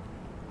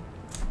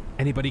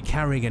 Anybody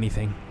carrying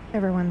anything?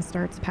 Everyone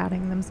starts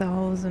patting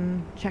themselves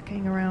and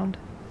checking around.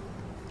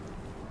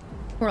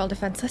 We're all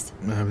defenseless.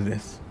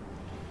 This.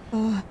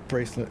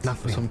 Bracelets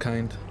Nothing. of some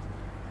kind.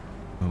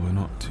 Well, we're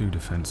not too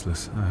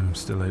defenseless. I'm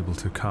still able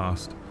to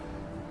cast.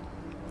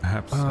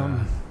 Perhaps,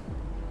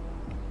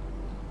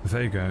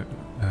 Vega,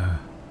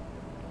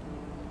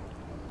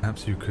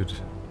 perhaps you could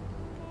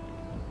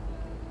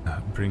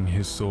bring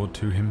his sword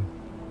to him.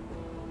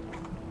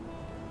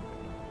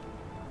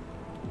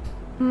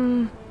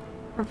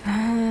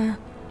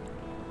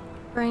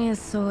 Bring his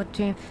sword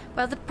to him.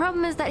 Well, the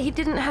problem is that he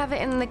didn't have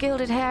it in the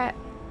gilded hair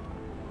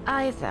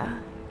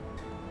either.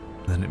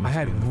 Then it must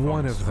had be in the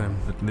one vaults, of them.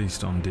 at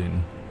least on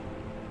Din.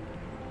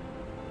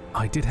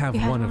 I did have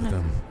You had one one of of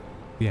them.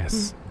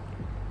 Yes.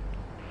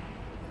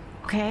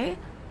 Okay.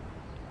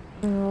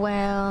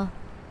 Well.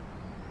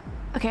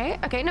 Okay.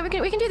 No,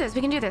 we can do this. We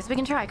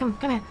can try. Come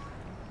here.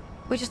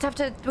 We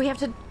have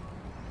to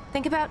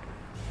think about.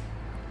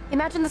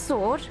 Imagine the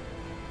sword.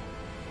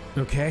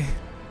 Okay.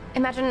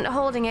 Imagine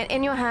holding it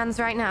in your hands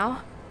right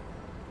now.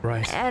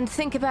 Right. And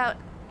think about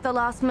the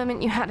last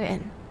moment you had it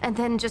in. And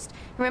then just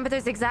remember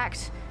those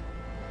exact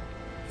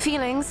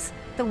feelings,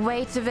 the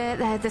weight of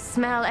it, the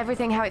smell,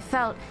 everything, how it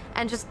felt,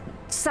 and just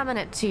summon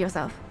it to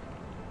yourself.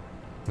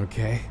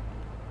 Okay.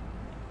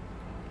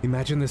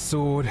 Imagine the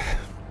sword.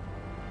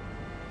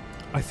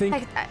 I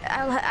think...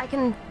 I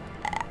can...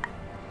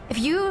 If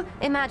you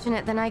imagine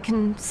it, then I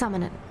can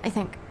summon it, I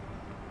think.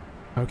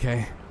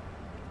 Okay.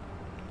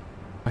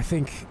 I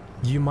think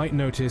you might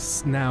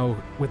notice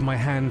now, with my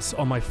hands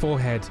on my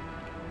forehead,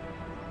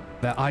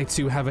 that I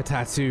too have a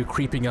tattoo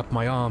creeping up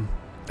my arm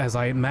as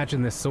I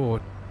imagine this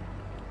sword.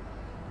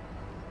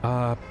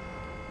 Lore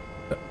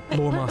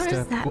Master. What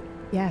is that?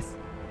 Yes.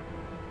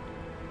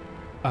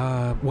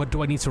 What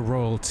do I need to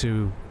roll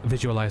to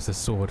visualize the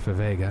sword for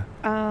Vega?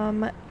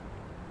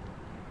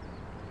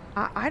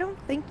 I don't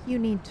think you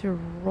need to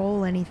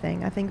roll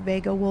anything. I think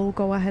Vega will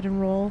go ahead and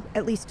roll,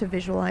 at least to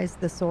visualize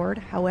the sword.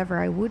 However,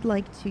 I would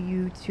like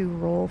you to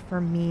roll for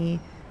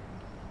me.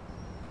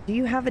 Do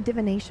you have a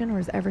divination, or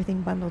is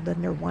everything bundled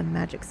under one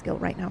magic skill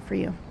right now for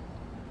you?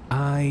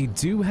 I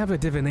do have a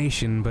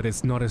divination, but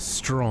it's not as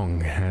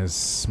strong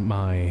as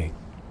my...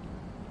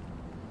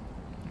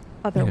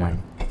 Other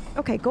one.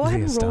 Okay, go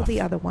ahead and roll stuff.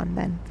 the other one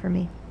then for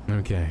me.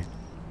 Okay.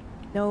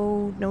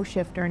 No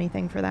shift or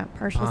anything for that.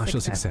 Partial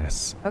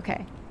success.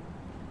 Okay.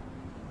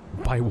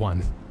 By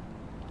 1.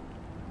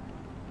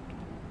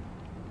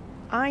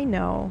 I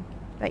know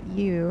that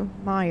you,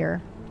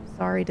 Meyer,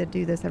 sorry to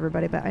do this,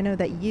 everybody, but I know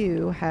that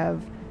you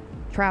have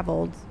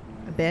traveled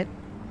a bit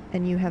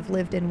and you have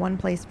lived in one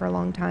place for a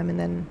long time and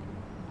then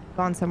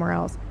gone somewhere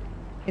else.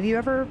 Have you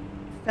ever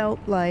felt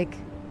like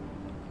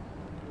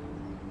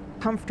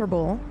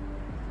comfortable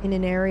in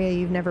an area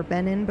you've never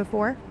been in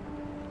before?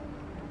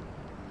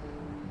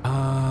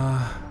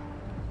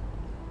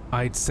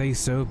 I'd say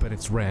so, but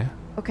it's rare.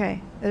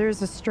 Okay,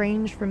 there's a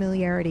strange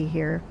familiarity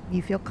here.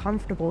 You feel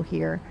comfortable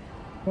here,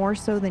 more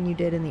so than you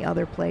did in the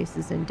other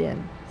places in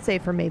Din.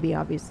 Save for maybe,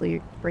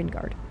 obviously,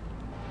 Brynguard.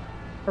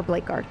 Or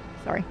Blakeguard,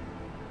 sorry.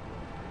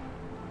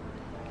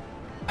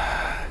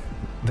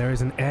 There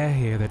is an air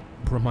here that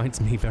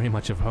reminds me very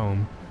much of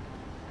home.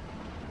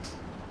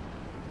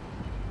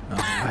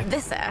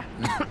 This air.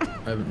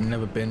 I've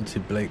never been to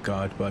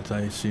Blakeguard, but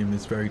I assume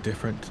it's very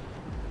different.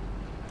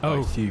 I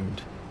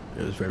assumed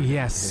it was very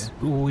yes,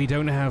 different here. We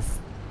don't have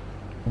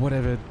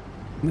whatever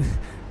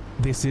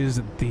this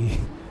is, the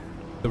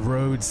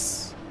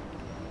roads.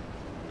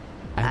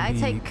 I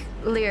take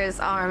Lear's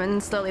arm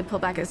and slowly pull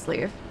back his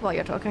sleeve while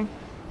you're talking.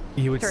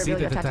 You would to see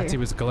reveal that the your tattoo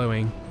was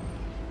glowing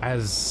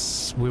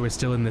as we were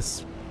still in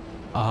this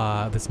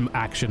this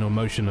action or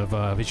motion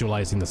of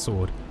visualizing the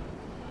sword.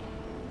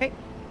 Okay.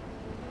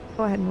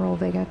 Go ahead and roll,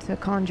 Vega, to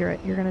conjure it.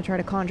 You're going to try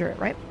to conjure it,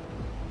 right?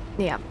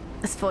 Yeah,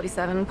 it's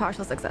 47,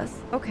 partial success.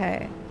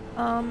 Okay.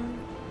 I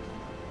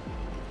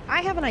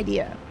have an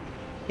idea.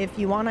 If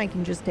you want, I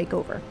can just take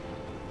over.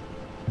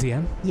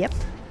 DM? Yep.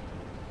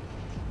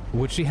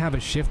 Would she have a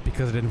shift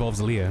because it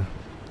involves Leah,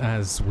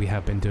 as we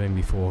have been doing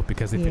before?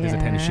 Because if it is a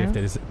 10 shift,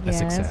 it is a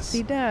success. Yes,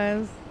 he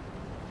does.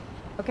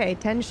 Okay,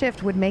 10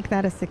 shift would make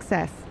that a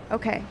success.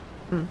 Okay.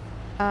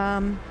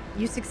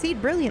 You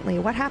succeed brilliantly.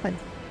 What happened?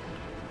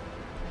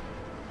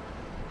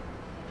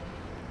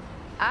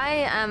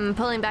 I am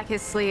pulling back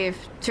his sleeve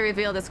to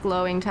reveal this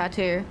glowing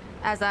tattoo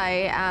as I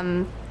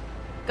am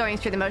going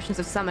through the motions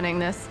of summoning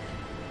this.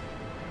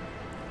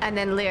 And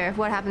then Lear,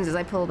 what happens is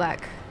I pull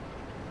back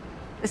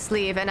the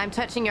sleeve and I'm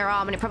touching your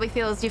arm and it probably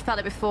feels, you felt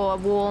it before,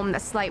 warm, a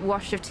slight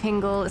wash of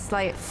tingle, a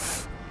slight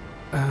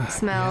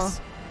smell.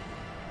 Yes.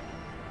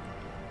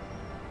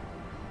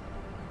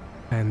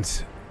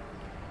 And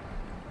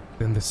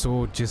then the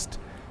sword just,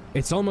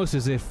 it's almost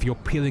as if you're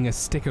peeling a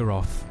sticker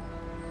off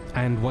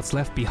and what's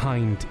left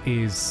behind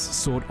is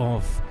sort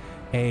of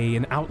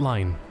an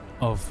outline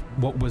of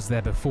what was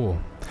there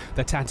before.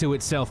 The tattoo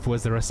itself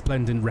was the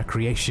resplendent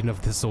recreation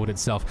of the sword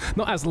itself.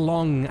 Not as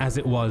long as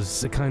it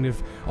was, it kind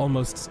of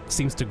almost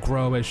seems to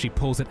grow as she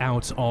pulls it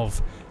out of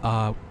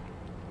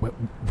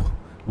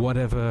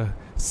whatever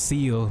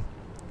seal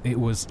it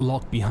was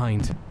locked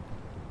behind.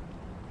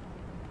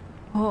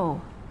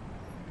 Oh.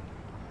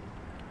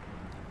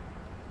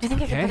 Do you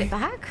think I can put it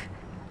back?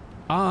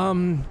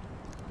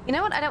 You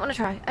know what? I don't want to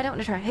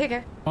try. Here you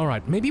go.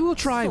 Alright, maybe we'll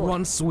try Sword.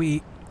 once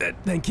we...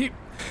 thank you.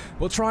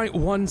 We'll try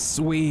once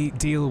we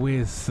deal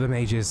with the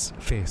mage's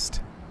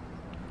fist.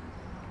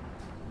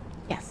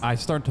 Yes. I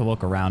start to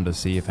look around to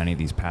see if any of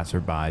these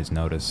passerbys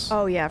notice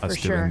Oh, yeah, for us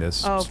sure. doing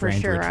this For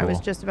strange sure. I ritual. was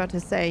just about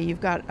to say,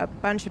 you've got a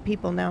bunch of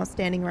people now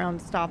standing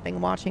around, stopping,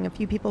 watching. A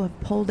few people have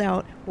pulled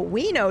out what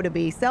we know to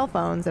be cell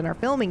phones and are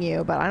filming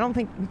you, but I don't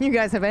think you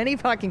guys have any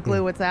fucking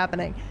clue what's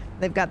happening.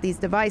 They've got these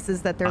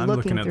devices that they're I'm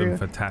looking looking at through. them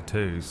for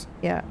tattoos.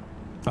 Yeah.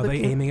 Are they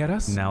Looking- aiming at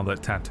us? Now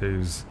that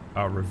tattoos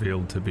are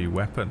revealed to be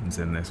weapons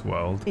in this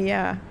world.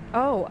 Yeah.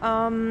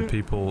 Oh,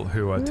 People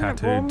who are roll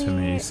tattooed to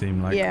me me-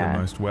 seem like yeah. the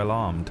most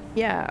well-armed.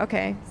 yeah,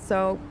 okay.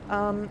 So,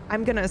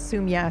 I'm gonna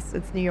assume yes,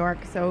 it's New York.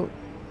 So,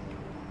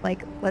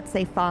 like, let's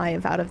say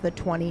 5 out of the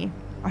 20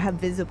 have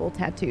visible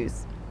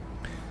tattoos.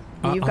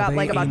 You've Are got they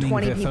like about aiming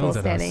 20 their people phones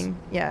at us? standing.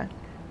 Yeah.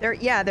 They're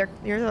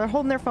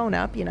holding their phone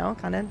up,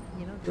 kind of,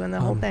 doing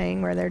the whole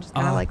thing where they're just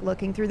kind of like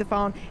looking through the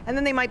phone, and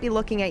then they might be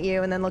looking at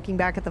you and then looking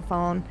back at the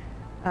phone.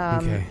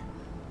 Okay.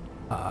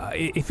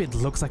 If it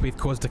looks like we've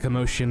caused a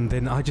commotion,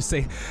 then I just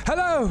say,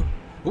 "Hello,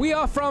 we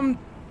are from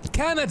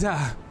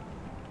Canada."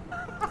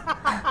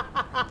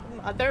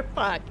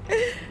 Motherfuck.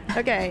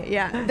 Okay,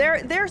 yeah.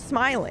 They're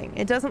smiling.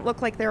 It doesn't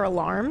look like they're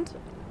alarmed.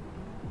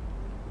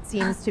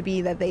 Seems to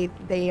be that they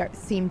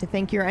seem to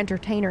think you're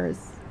entertainers,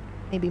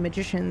 maybe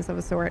magicians of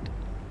a sort.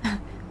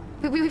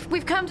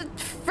 We've come to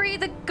free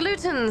the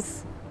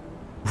glutens,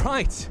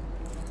 Right.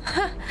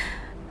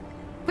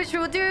 which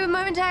we'll do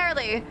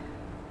momentarily.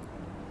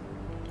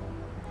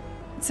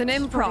 It's an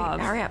Hurry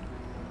improv. up.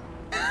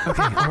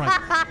 Okay. All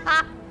right.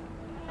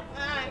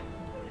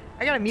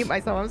 I gotta mute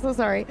myself. I'm so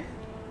sorry.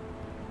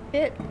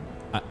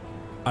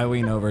 I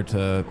lean over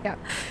to Yeah.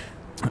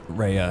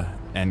 Rhea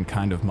and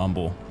kind of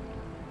mumble.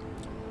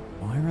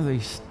 Why are they?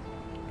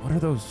 What are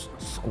those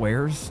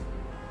squares?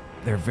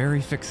 They're very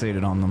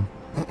fixated on them.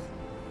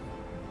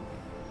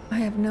 I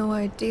have no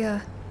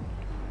idea.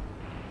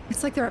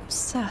 It's like they're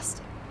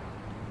obsessed.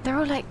 They're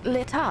all like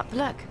lit up.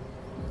 Look.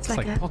 It's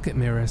like pocket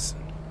mirrors.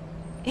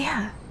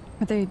 Yeah.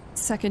 Are they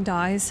second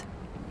eyes?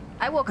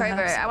 I walk over.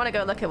 Perhaps. I want to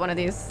go look at one of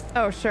these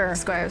Oh, sure.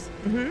 squares.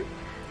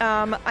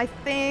 I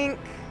think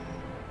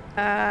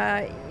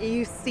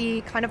you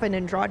see kind of an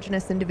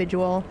androgynous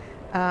individual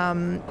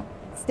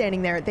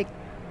standing there. They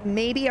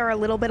maybe are a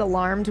little bit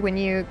alarmed when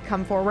you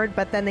come forward,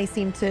 but then they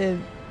seem to,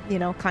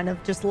 kind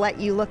of just let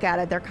you look at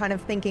it. They're kind of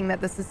thinking that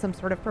this is some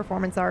sort of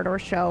performance art or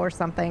show or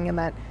something, and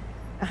that,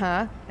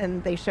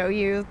 and they show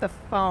you the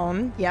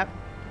phone. Yep.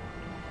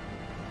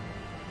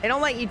 They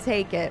don't let you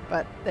take it,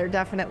 but they're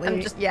definitely,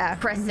 I'm just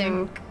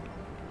pressing.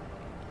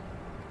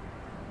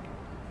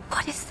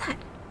 What is that?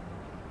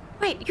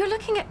 Wait, you're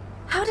looking at.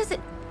 How does it?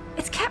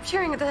 It's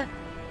capturing the.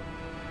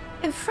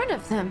 In front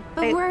of them.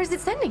 But They- where is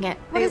it sending it?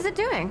 What they- is it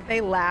doing?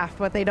 They laugh,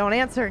 but they don't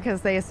answer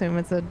because they assume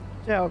it's a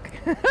joke.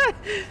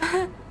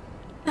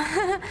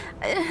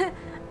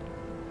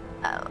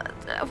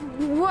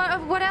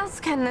 What else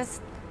can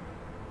this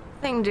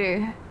thing do?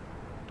 And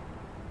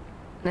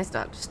they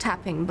start just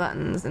tapping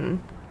buttons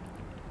and.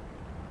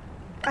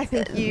 I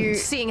think you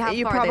Seeing how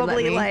you far they let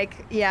probably me.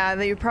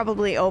 they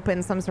probably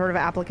open some sort of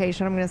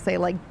application. I'm going to say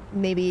like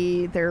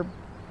maybe their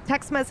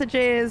text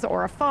messages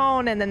or a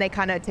phone, and then they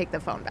kind of take the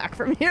phone back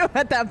from you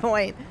at that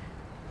point.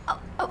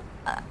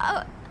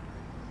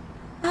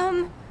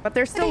 But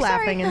they're still Okay, sorry.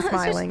 laughing and It's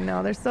just- smiling.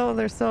 No,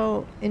 they're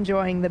still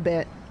enjoying the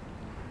bit.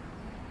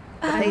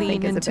 I they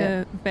lean think is a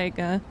into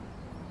Vega.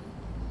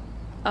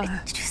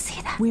 Did you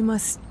see that? We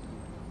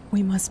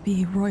must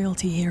be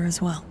royalty here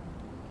as well.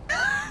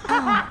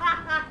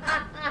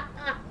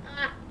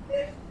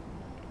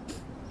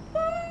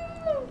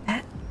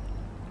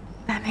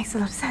 That makes a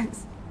lot of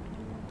sense.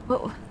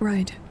 Whoa.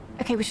 Right.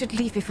 Okay, we should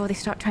leave before they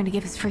start trying to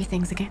give us free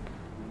things again.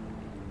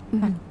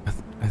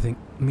 I think.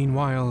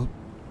 Meanwhile,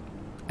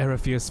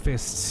 Erafir's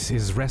fist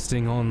is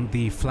resting on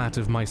the flat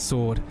of my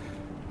sword.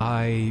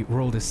 I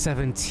rolled a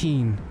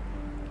 17,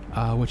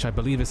 which I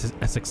believe is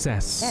a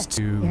success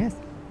Yes.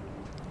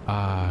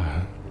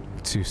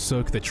 to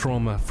soak the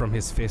trauma from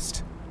his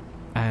fist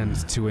and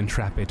to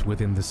entrap it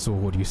within the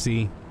sword. You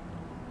see,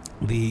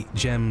 the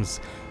gems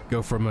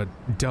go from a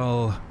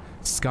dull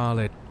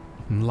scarlet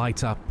and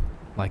light up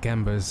like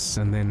embers,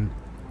 and then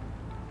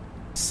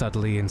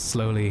subtly and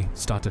slowly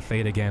start to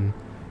fade again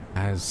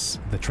as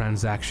the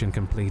transaction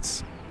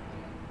completes.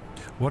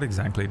 What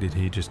exactly did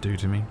he just do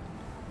to me?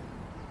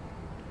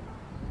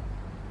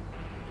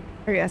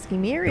 Are you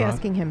asking me or are you No.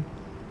 asking him?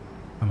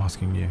 I'm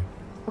asking you.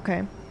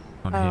 Okay.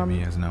 Not he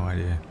has no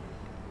idea.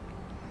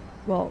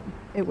 Well,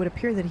 it would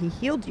appear that he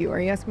healed you. Are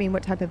you asking me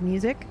what type of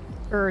magic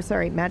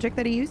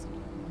that he used?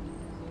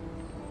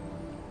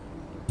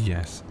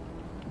 Yes.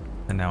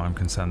 And now I'm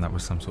concerned that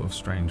was some sort of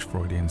strange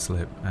Freudian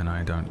slip, and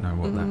I don't know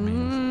what that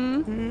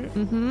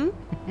means.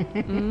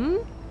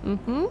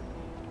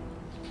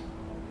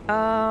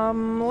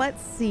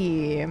 Let's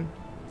see.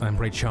 I'm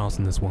Ray Charles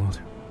in this world.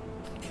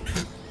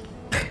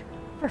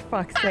 For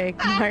fuck's sake,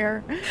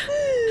 Meyer.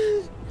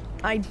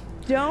 I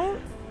don't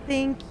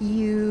think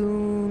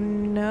you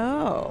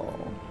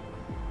know.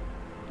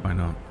 Why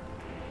not?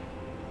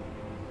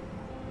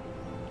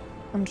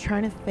 I'm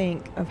trying to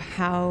think of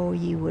how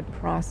you would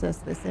process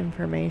this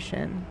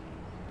information.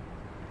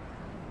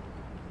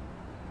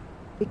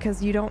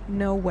 Because you don't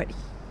know what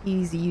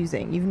he's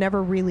using. You've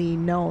never really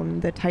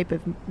known the type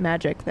of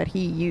magic that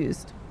he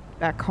used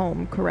back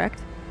home,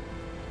 correct?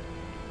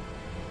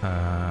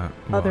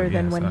 Other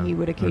than yes, when he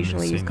would I've only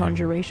occasionally use seen him.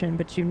 conjuration,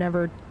 but you've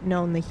never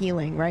known the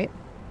healing, right?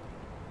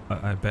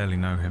 I barely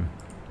know him.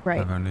 Right.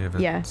 I've only ever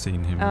Yeah.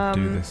 seen him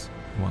do this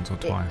once or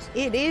twice.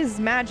 It is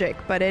magic,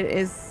 but it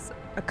is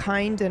a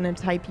kind and a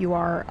type you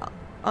are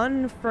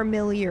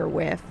unfamiliar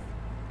with.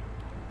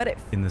 But it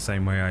In the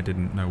same way I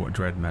didn't know what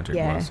dread magic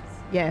was.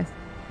 Yes.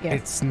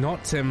 It's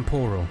not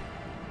temporal.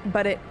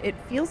 But it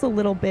feels a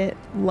little bit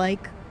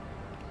like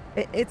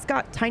it's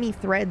got tiny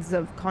threads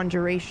of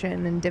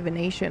conjuration and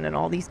divination and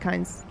all these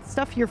kinds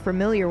stuff you're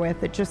familiar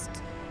with. It just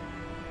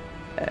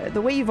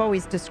the way you've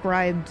always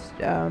described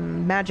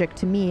magic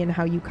to me and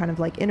how you kind of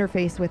like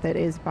interface with it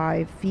is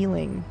by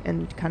feeling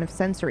and kind of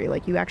sensory,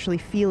 like you actually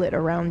feel it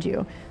around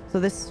you. So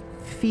this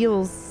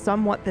feels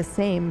somewhat the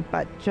same,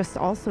 but just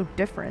also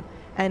different.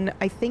 And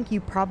I think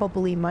you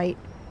probably might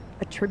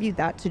attribute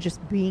that to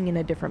just being in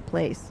a different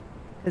place,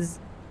 because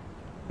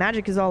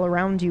magic is all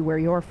around you where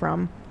you're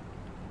from.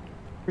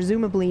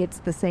 Presumably it's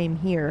the same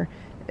here.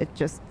 It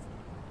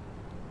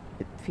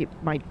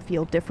might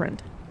feel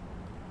different.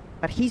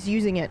 But he's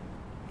using it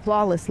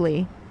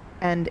flawlessly,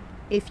 and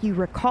if you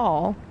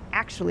recall,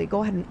 actually,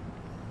 go ahead and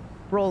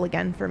roll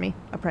again for me,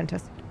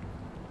 apprentice.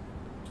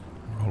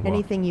 Roll what?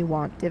 Anything you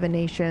want.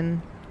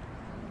 Divination.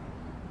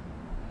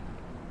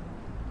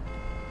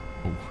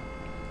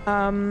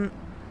 Ooh.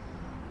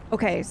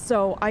 Okay,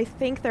 so I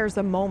think there's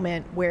a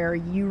moment where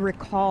you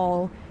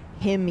recall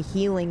him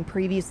healing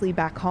previously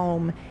back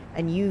home,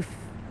 and you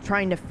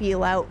trying to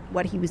feel out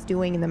what he was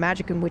doing and the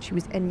magic in which he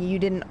was, and you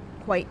didn't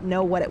quite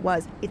know what it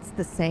was. It's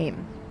the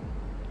same.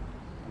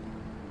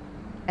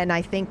 And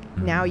I think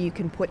now you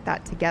can put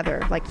that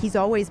together. Like, he's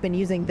always been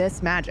using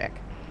this magic.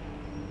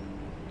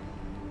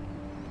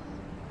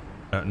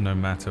 No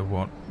matter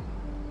what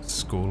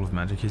school of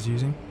magic he's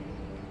using?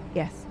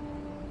 Yes.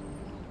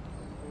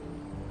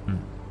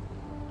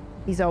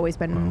 He's always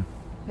been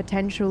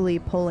potentially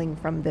pulling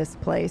from this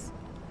place.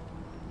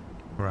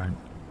 Right.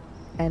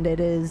 And it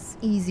is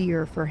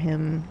easier for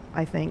him,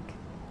 I think,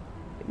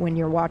 when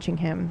you're watching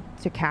him,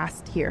 to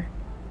cast here.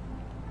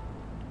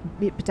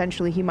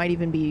 Potentially, he might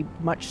even be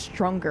much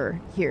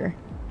stronger here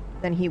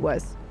than he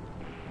was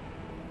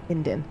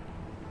in Din.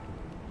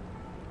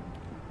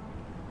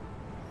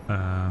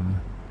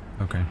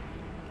 Okay.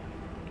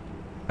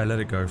 I let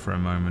it go for a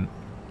moment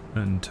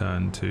and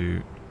turn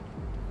to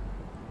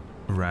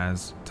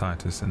Raz,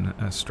 Titus, and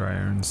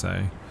Estrella and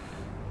say,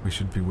 we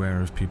should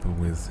beware of people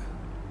with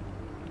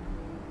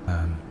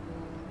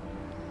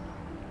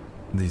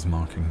these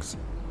markings,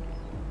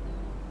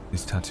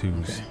 these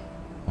tattoos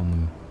on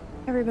them.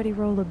 Everybody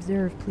roll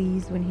observe,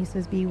 please, when he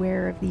says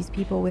beware of these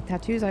people with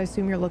tattoos. I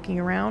assume you're looking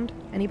around.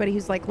 Anybody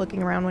who's like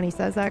looking around when he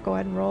says that, go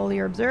ahead and roll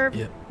your observe.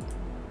 Yep.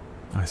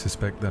 I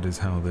suspect that is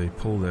how they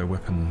pull their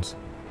weapons.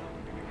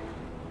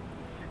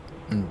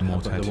 And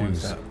More how about the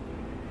ones tattoos. that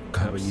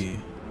cover Perhaps you?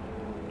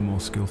 more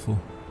skillful.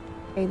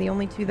 Okay, the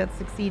only two that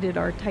succeeded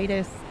are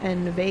Titus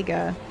and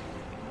Vega.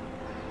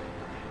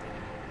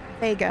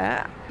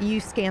 Vega, you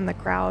scan the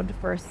crowd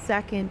for a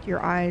second. Your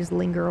eyes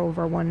linger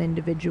over one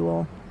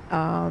individual.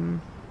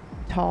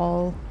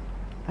 Tall,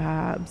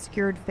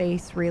 obscured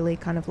face, really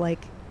kind of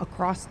like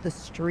across the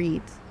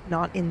street,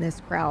 not in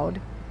this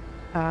crowd.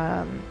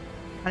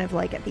 Kind of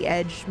like at the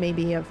edge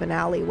maybe of an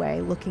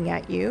alleyway looking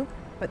at you,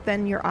 but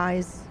then your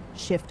eyes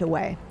shift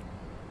away.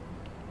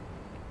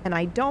 And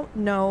I don't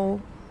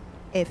know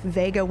if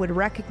Vega would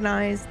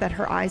recognize that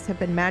her eyes have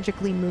been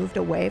magically moved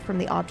away from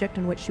the object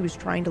in which she was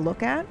trying to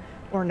look at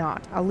or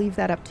not. I'll leave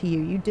that up to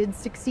you. You did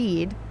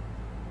succeed.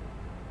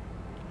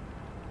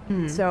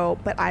 So,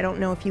 but I don't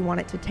know if you want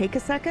it to take a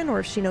second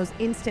or if she knows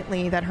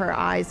instantly that her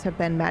eyes have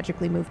been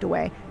magically moved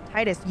away.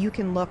 Titus, you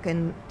can look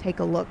and take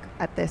a look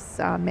at this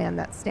man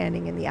that's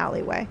standing in the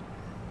alleyway.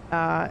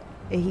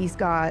 He's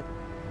got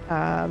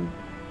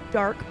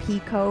dark pea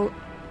coat,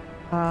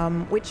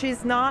 which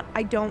is not,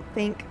 I don't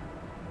think,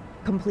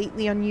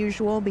 completely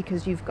unusual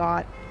because you've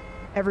got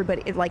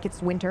everybody, like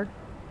it's winter,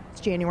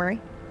 it's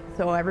January,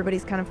 so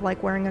everybody's kind of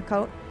like wearing a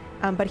coat.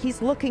 But he's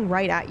looking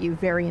right at you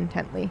very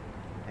intently.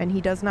 And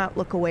he does not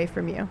look away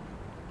from you.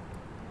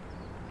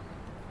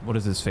 What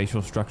does his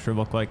facial structure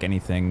look like?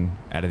 Anything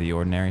out of the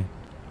ordinary?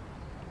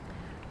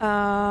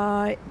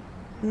 I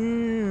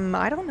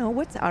don't know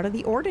what's out of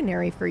the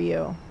ordinary for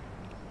you.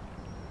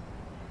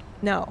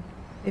 No.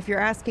 If you're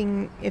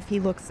asking if he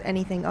looks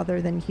anything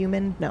other than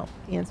human, no.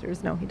 The answer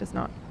is no, he does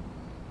not.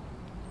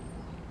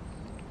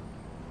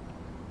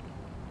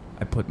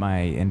 I put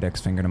my index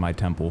finger to my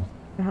temple,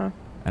 and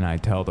I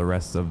tell the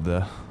rest of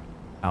the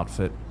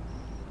outfit,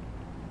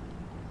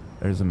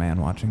 there's a man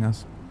watching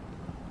us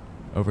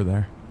over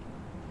there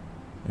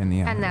in the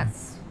alleyway. And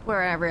that's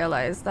where I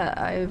realized that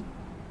I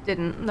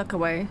didn't look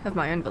away of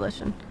my own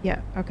volition.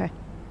 Yeah, okay.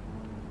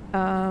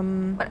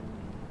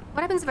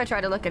 What happens if I try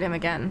to look at him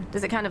again?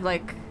 Does it kind of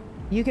like...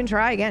 You can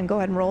try again. Go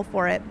ahead and roll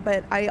for it.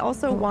 But I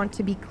also want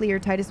to be clear,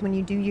 Titus, when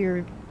you do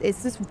your...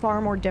 It's just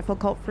far more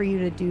difficult for you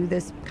to do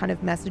this kind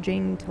of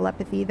messaging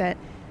telepathy that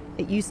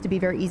it used to be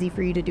very easy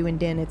for you to do in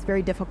Din. It's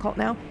very difficult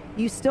now.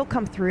 You still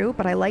come through,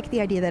 but I like the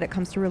idea that it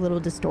comes through a little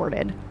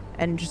distorted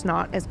and just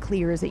not as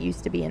clear as it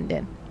used to be in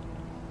Din.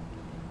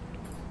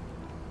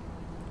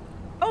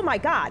 Oh my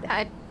god!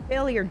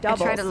 Failure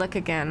doubles. I try to look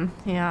again.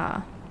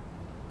 Yeah.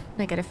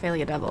 Negative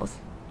failure doubles.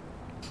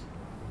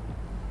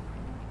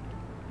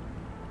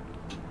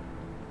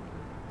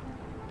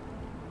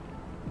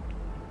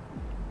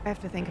 I have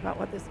to think about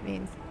what this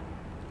means.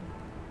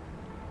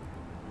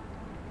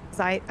 'Cause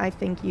I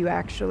think you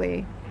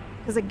actually...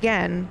 Because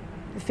again,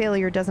 the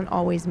failure doesn't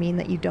always mean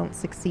that you don't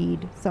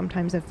succeed.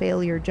 Sometimes a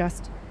failure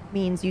just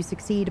means you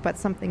succeed, but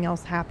something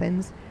else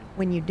happens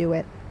when you do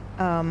it.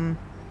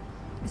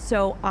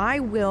 So I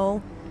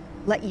will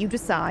let you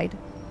decide.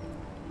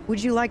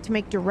 Would you like to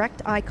make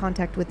direct eye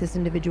contact with this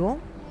individual,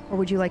 or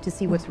would you like to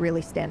see what's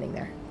really standing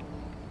there?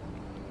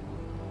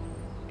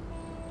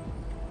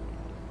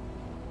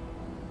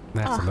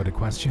 That's a loaded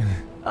question.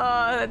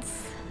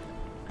 That's...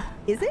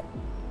 Is it?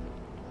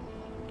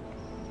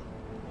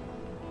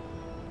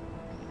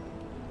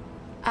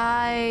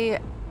 I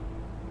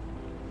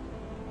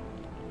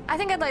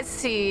think I'd like to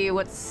see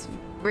what's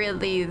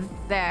really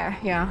there.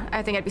 Yeah,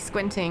 I think I'd be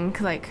squinting,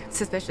 like,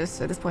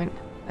 suspicious at this point.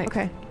 Like,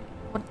 Okay.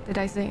 what did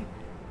I say?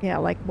 Yeah,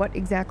 like what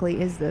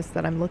exactly is this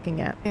that I'm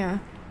looking at? Yeah.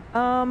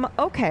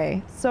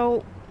 Okay.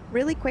 So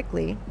really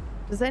quickly,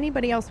 does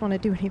anybody else want to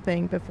do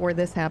anything before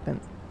this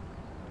happens?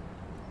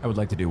 I would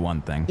like to do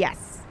one thing.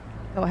 Yes.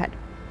 Go ahead.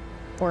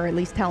 Or at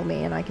least tell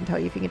me and I can tell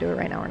you if you can do it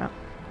right now or not.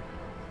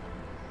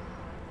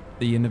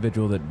 The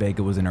individual that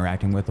Vega was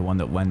interacting with, the one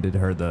that lended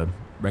her the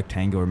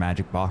rectangular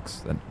magic box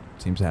that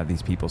seems to have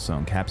these people so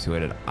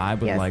encapsulated, I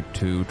would Yes. like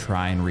to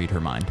try and read her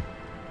mind.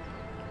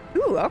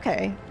 Ooh,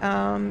 okay.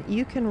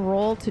 You can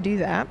roll to do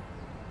that.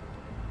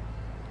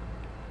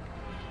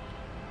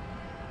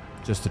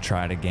 Just to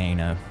try to gain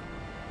a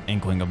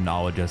inkling of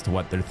knowledge as to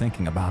what they're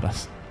thinking about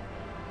us.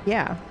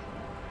 Yeah.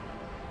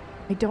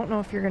 I don't know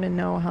if you're going to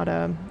know how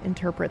to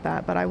interpret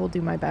that, but I will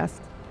do my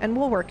best. And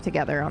we'll work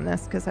together on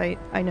this because I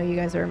know you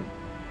guys are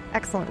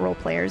excellent role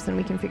players and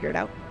we can figure it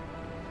out.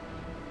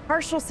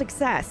 Partial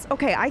success.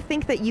 Okay, I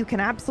think that you can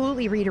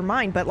absolutely read her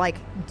mind, but like,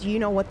 do you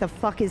know what the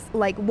fuck is,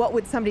 like, what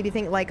would somebody be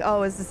thinking? Like,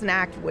 oh, is this an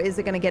act? Is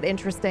it going to get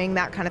interesting?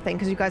 That kind of thing.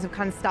 Because you guys have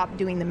kind of stopped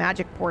doing the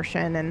magic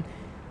portion and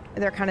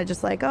they're kind of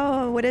just like,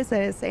 oh, what is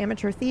this?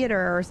 Amateur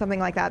theater or something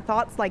like that.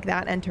 Thoughts like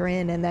that enter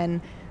in, and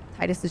then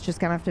Titus is just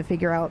going to have to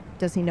figure out,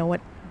 does he know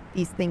what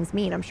these things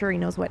mean? I'm sure he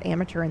knows what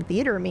amateur and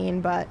theater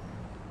mean, but,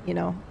 you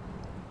know,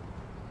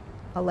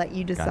 I'll let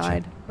you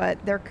decide. Gotcha.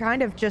 But they're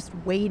kind of just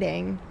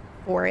waiting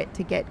for it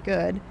to get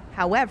good.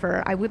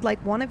 However, I would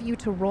like one of you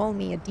to roll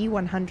me a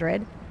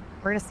D100.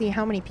 We're going to see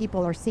how many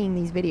people are seeing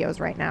these videos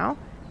right now.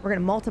 We're going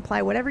to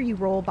multiply whatever you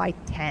roll by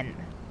 10.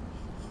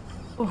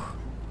 Oh.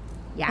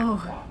 Yeah.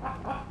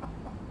 Oh.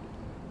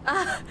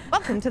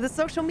 Welcome to the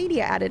social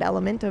media added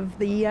element of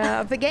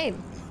the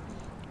game.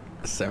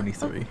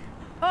 73.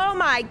 Oh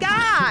my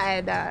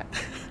God!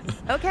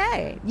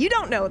 Okay, you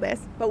don't know this,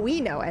 but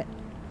we know it.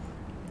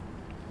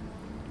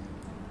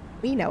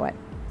 We know it.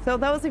 So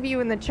those of you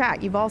in the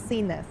chat, you've all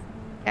seen this,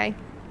 okay?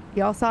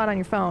 You all saw it on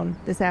your phone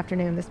this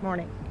afternoon, this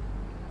morning,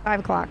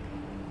 5 o'clock.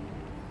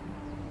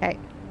 Okay.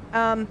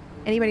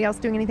 Anybody else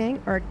doing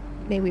anything, or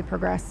may we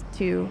progress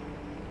to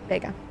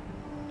Vega?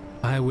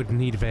 I would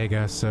need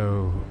Vega,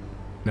 so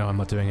no, I'm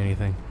not doing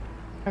anything.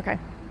 Okay.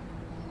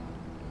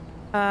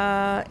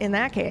 In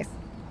that case,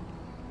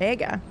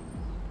 Vega.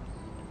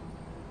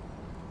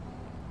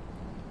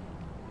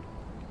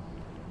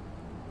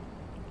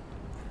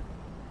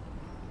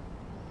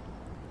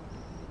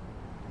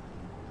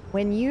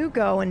 When you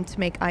go and to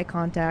make eye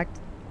contact,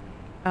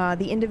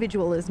 the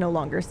individual is no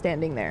longer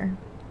standing there.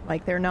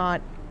 Like, they're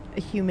not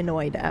a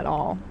humanoid at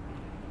all.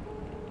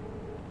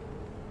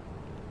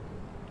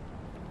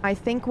 I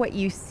think what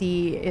you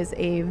see is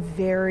a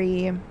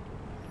very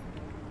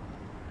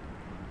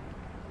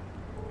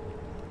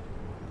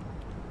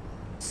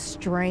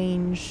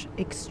strange,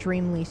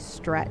 extremely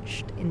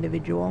stretched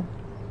individual.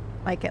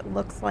 Like, it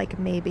looks like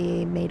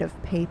maybe made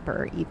of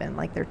paper even,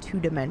 like they're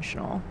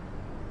two-dimensional.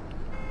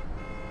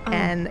 Oh.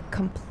 And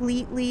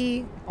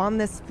completely on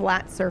this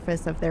flat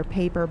surface of their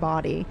paper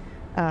body,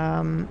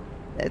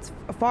 it's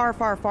far,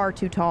 far, far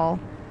too tall.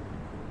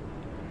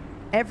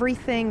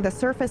 Everything, the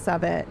surface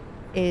of it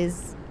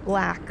is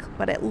black,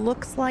 but it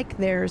looks like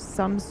there's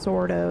some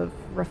sort of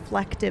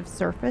reflective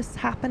surface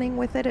happening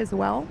with it as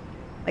well.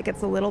 Like,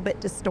 it's a little bit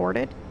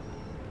distorted.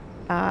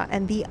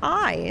 And the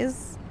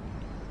eyes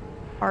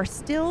are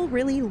still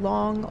really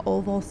long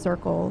oval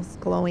circles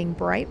glowing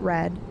bright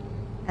red,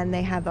 and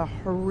they have a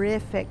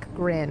horrific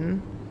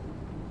grin,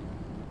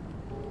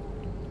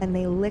 and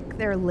they lick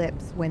their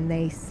lips when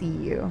they see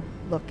you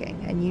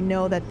looking, and you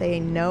know that they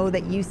know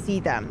that you see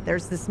them.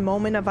 There's this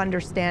moment of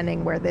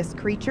understanding where this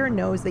creature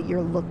knows that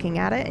you're looking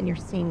at it and you're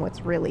seeing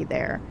what's really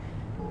there.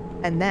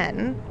 And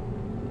then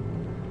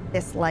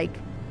this like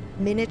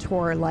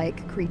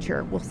minotaur-like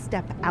creature will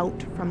step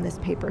out from this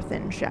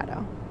paper-thin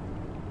shadow.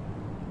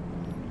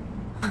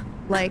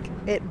 Like,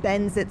 it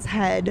bends its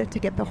head to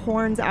get the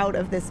horns out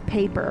of this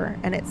paper,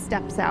 and it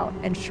steps out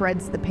and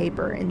shreds the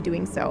paper in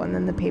doing so, and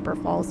then the paper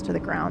falls to the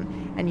ground,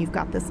 and you've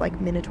got this like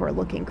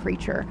minotaur-looking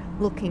creature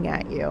looking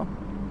at you.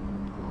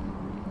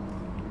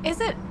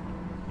 Is it?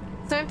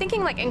 So I'm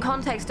thinking, like, in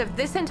context of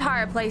this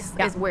entire place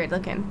is weird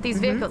looking. These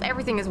vehicles,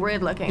 everything is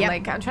weird looking. Yep.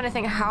 Like, I'm trying to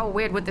think, how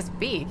weird would this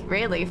be,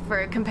 really,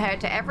 for compared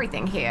to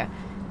everything here?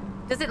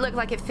 Does it look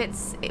like it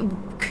fits? It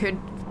could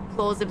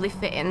plausibly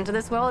fit into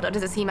this world, or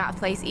does it seem out of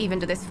place even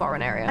to this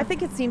foreign area? I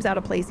think it seems out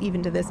of place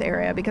even to this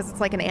area because it's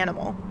like an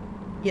animal,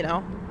 you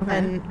know? Okay.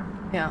 And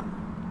Yeah.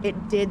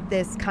 it did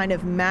this kind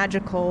of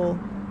magical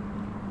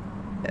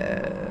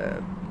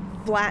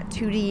flat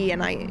 2D,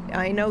 and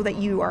I know that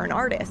you are an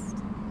artist,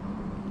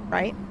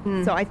 right?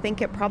 So I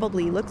think it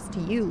probably looks to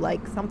you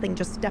like something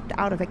just stepped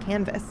out of a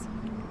canvas.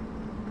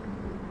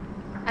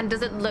 And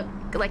does it look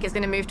like it's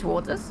going to move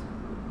towards us?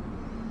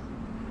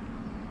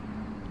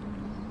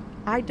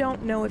 I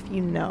don't know if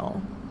you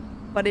know,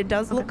 but it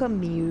does look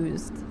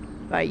amused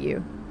by you.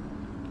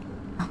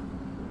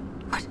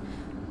 What?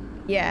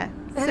 Yeah,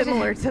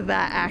 similar to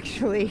that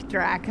actually,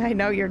 Drac. I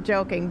know you're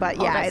joking, but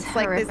Oh, yeah, that's it's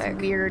like this horrific.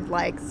 weird,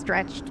 like,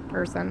 stretched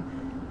person.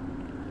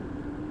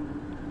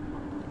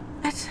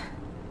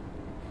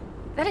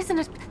 That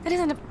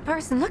isn't a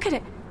person. Look at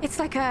it. It's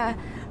like a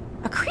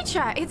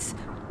creature. It's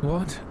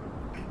What?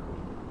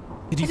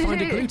 Did you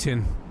find a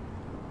gluten?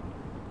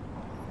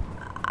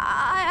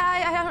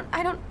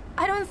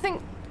 I don't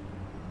think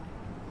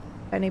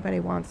If anybody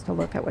wants to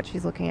look at what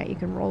she's looking at, you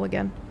can roll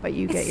again, but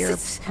you get your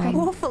it's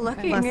awful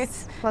looking.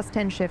 It's plus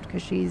 10 shift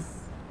because she's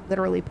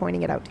literally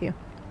pointing it out to you.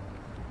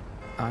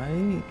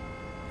 And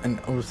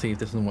obviously if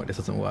this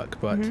doesn't work,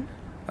 but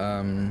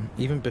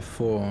even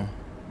before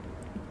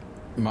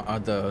my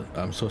other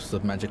sources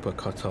of magic were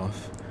cut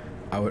off,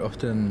 I would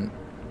often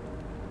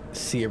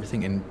see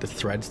everything in the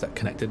threads that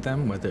connected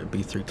them, whether it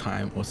be through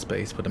time or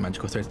space, but the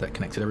magical threads that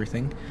connected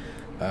everything.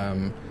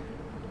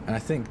 And I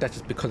think that's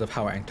just because of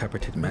how I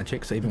interpreted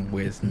magic. So even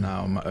with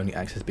now my only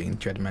access being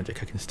dread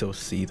magic, I can still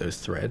see those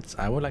threads.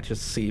 I would like to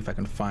just see if I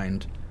can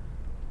find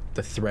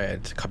the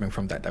thread coming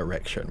from that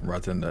direction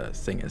rather than the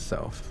thing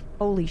itself.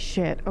 Holy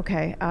shit.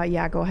 Okay.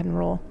 Yeah, go ahead and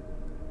roll.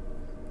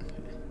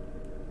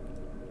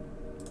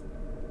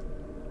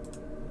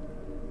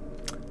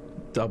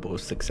 Double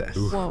success.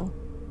 Whoa.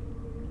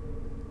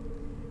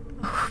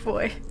 oh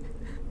boy.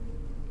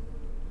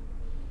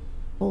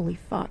 Holy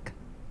fuck.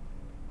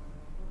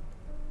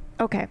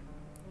 Okay.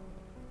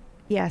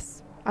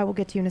 Yes, I will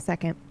get to you in a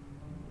second.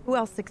 Who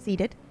else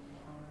succeeded?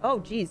 Oh,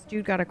 geez,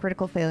 Jude got a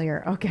critical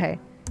failure. Okay.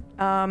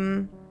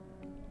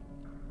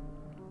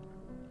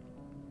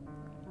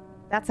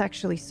 That's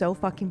actually so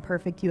fucking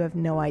perfect, you have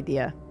no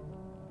idea.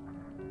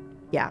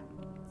 Yeah.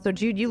 So,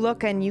 Jude, you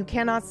look and you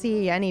cannot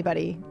see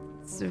anybody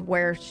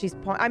where she's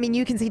I mean,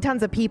 you can see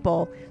tons of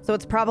people, so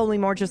it's probably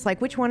more just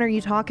like, which one are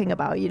you talking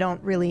about? You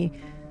don't really,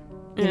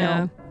 you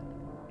know,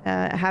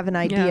 have an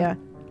idea.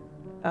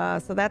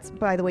 So that's,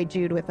 by the way,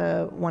 Jude with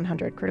a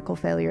 100 critical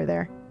failure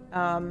there.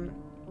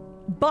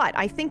 But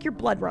I think your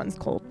blood runs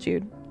cold,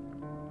 Jude.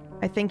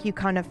 I think you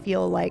kind of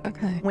feel like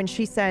when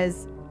she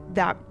says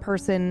that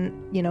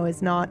person, you know,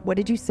 is not, what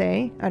did you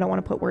say? I don't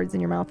want to put words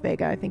in your mouth,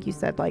 Vega. I think you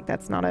said like,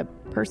 that's not a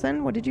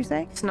person. What did you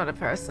say? It's not a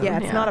person. Yeah,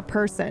 it's not a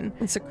person.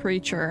 It's a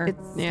creature.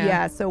 It's,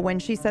 yeah, so when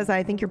she says,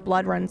 I think your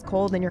blood runs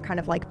cold, and you're kind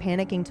of like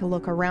panicking to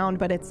look around,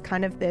 but it's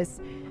kind of this,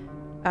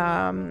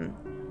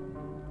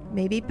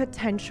 maybe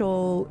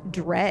potential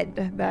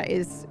dread that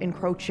is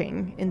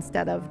encroaching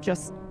instead of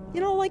just,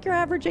 you know, like your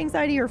average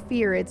anxiety or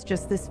fear. It's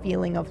just this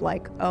feeling of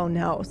like, oh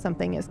no,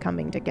 something is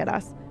coming to get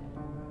us.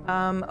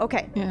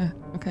 Okay. Yeah,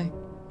 okay.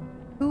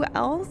 Who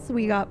else?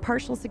 We got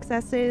partial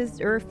successes,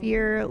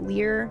 Urfir,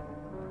 Lear.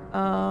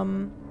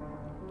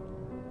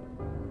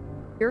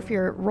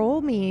 Urfir, roll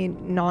me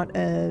not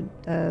a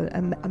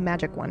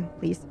magic one,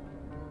 please.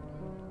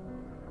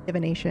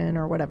 Divination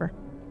or whatever.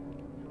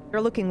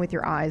 You're looking with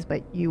your eyes,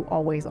 but you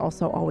always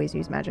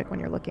use magic when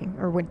you're looking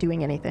or when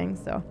doing anything,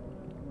 so.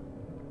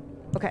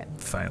 Okay.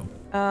 Fail.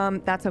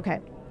 That's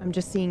okay. I'm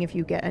just seeing if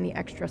you get any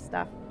extra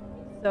stuff.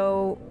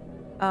 So,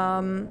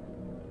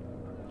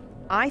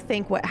 I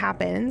think what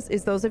happens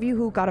is those of you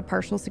who got a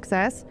partial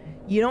success,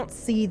 you don't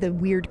see the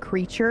weird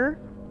creature,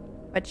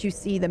 but you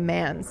see the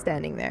man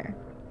standing there.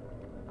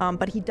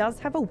 But he does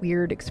have a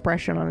weird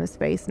expression on his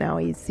face now.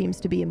 He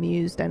seems to be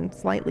amused and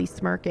slightly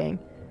smirking.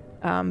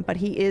 But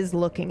he is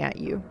looking at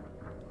you.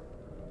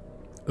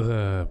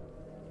 The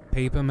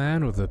paper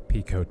man or the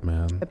peacoat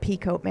man? The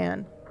peacoat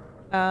man.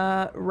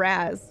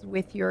 Raz,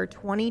 with your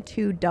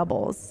 22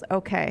 doubles.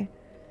 Okay.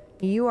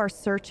 You are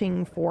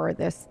searching for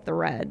this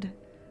thread,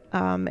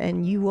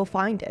 and you will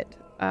find it.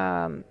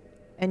 And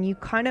you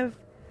kind of,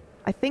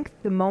 I think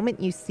the moment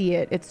you see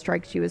it, it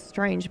strikes you as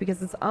strange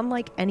because it's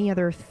unlike any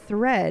other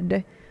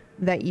thread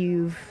that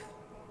you've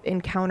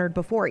encountered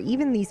before.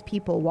 Even these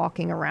people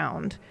walking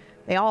around,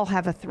 they all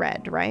have a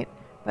thread, right?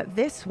 But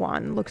this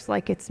one looks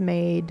like it's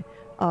made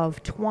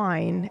of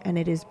twine and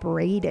it is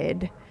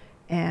braided,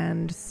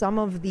 and some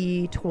of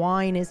the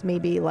twine is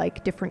maybe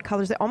like different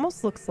colors. It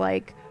almost looks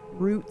like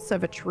roots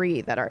of a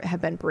tree that have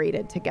been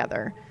braided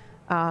together,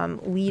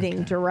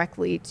 leading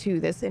directly to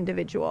this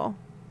individual.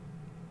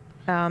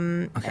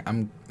 And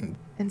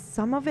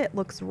some of it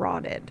looks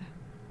rotted.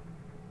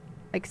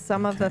 Like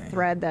some of the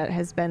thread that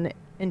has been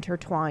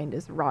intertwined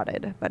is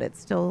rotted, but it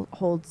still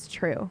holds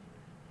true.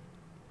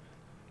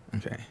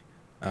 Okay.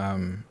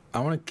 I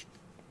want to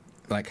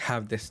like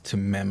have this to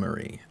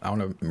memory. I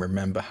want to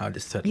remember how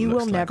this thread You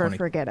looks will like never on a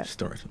forget it.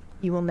 story.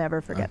 You will never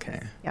forget. Okay.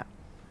 This. Yeah.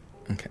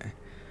 Okay.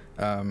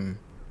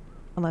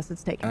 Unless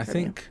it's taken I from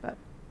think- you, but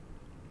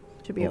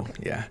should be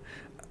okay. Yeah.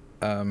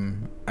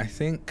 I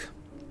think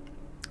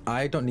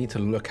I don't need to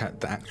look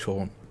at the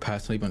actual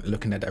person, even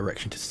look in their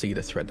direction to see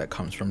the thread that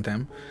comes from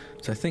them.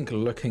 So I think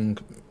looking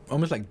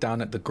almost like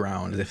down at the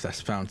ground, as if that's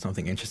found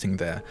something interesting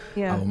there,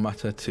 Yeah. I will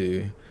mutter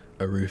to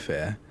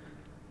Arufir,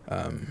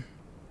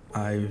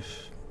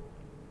 I've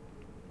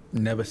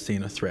never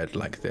seen a thread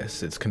like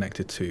this. It's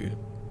connected to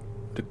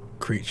the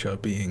creature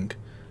being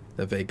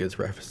that Vega's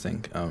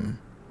referencing,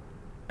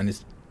 and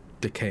it's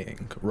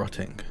decaying,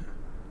 rotting.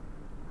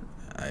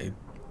 I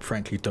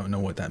frankly don't know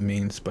what that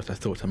means, but I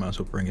thought I might as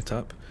well bring it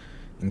up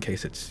in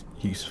case it's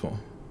useful.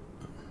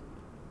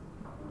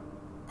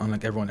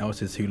 Unlike everyone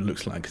else's who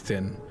looks like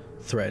thin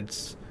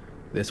threads,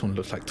 this one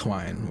looks like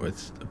twine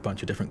with a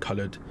bunch of different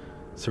coloured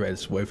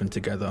threads woven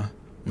together,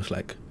 almost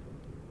like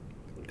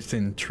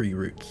thin tree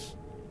roots.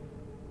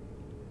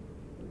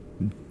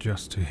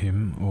 Just to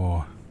him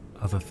or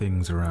other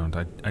things around?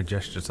 I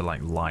gesture to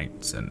like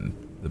lights and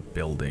the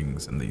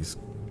buildings and these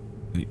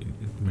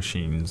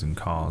machines and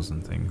cars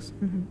and things.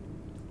 Mm-hmm.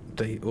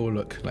 They all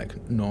look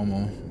like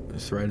normal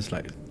threads,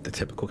 like the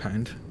typical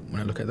kind when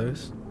I look at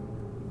those.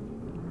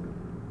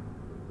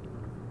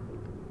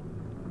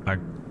 I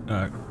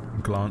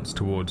glance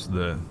towards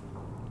the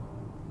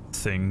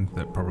thing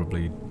that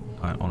probably,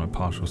 on a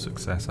partial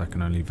success, I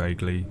can only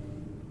vaguely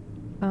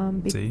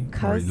see,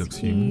 or he looks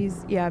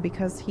human.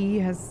 Because he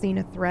has seen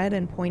a thread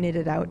and pointed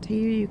it out to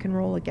you. You can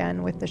roll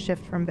again with the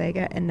shift from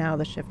Vega and now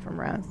the shift from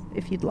Raz,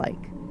 if you'd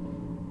like.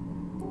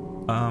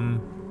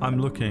 I'm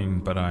looking,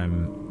 but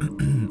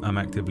I'm I'm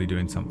actively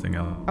doing something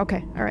else.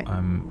 Okay, all right.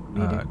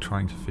 I'm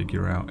trying to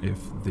figure out if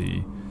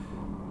the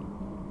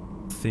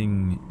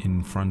thing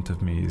in front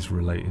of me is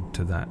related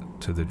to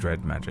the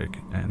dread magic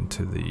and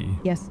to the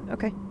Yes,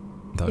 okay.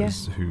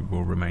 those who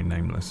will remain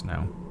nameless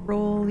now.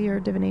 Roll your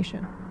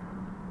divination.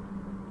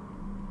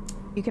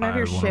 You can have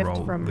your I wanna shift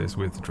roll from this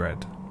with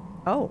dread.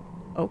 Oh,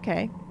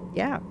 okay.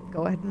 Yeah,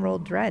 go ahead and roll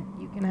dread.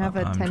 You can have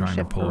a I'm 10 trying to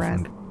shift pull for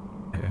Raz.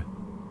 from here.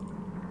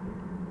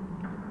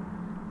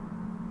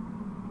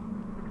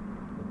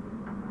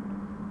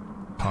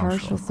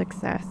 Partial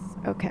success.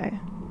 Okay.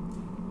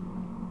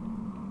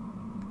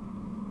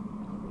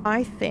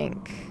 I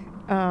think,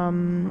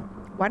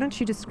 why don't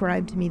you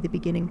describe to me the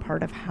beginning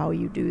part of how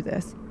you do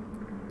this?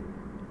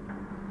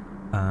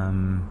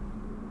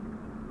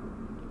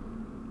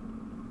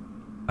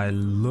 I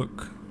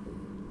look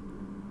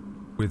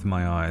with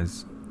my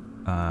eyes,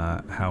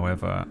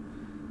 however,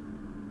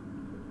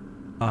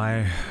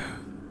 I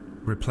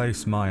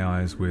replace my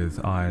eyes with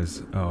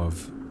eyes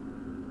of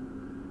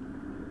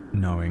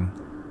knowing,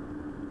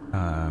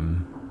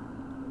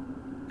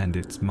 and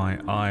it's my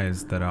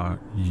eyes that are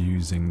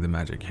using the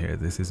magic here.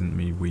 This isn't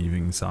me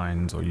weaving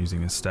signs or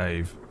using a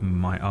stave.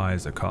 My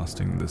eyes are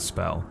casting the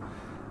spell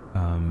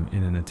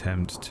in an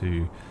attempt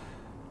to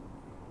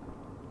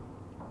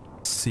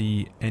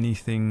see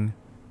anything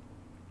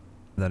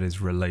that is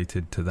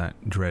related to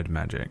that dread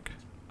magic.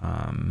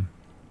 And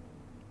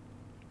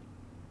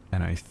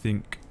I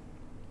think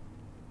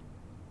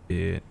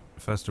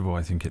first of all,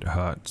 I think it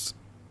hurts,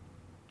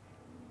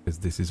 because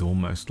this is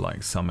almost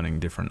like summoning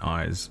different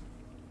eyes.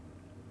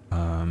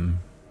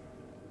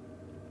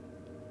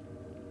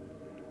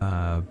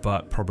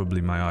 But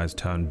probably my eyes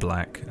turn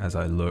black as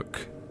I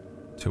look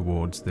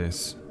towards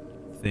this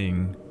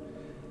thing,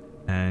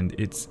 and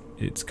it's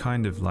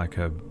kind of like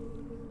I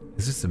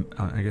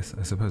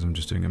suppose I'm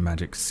just doing a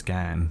magic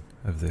scan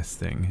of this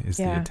thing, is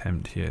the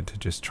attempt here to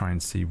just try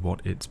and see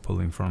what it's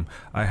pulling from.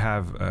 I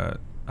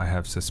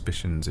have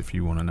suspicions, if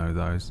you want to know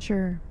those.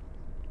 Sure.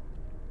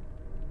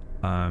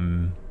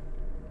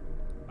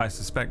 I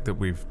suspect that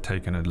we've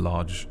taken a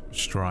large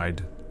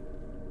stride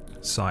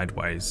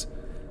sideways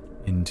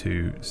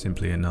into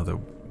simply another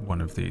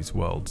one of these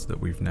worlds that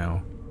we've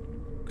now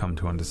come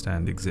to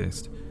understand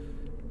exist.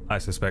 I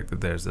suspect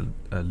that there's a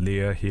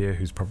Lear here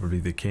who's probably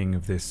the king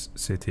of this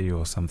city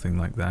or something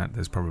like that.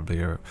 There's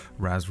probably a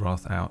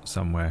Razroth out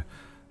somewhere,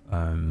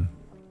 and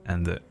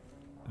that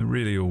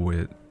really all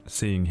we're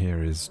seeing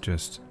here is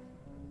just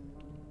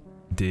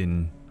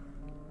Din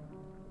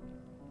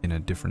in a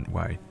different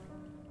way.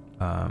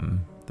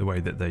 The way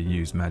that they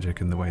use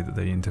magic and the way that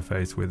they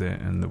interface with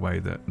it and the way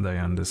that they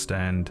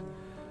understand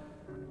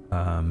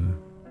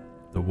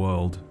the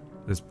world.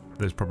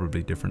 There's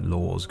probably different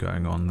laws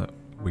going on that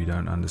we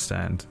don't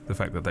understand. The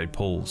fact that they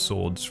pull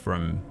swords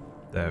from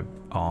their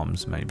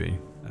arms, maybe,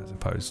 as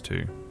opposed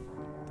to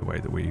the way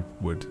that we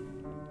would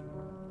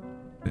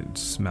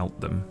smelt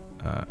them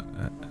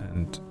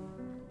and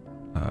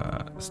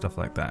stuff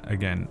like that.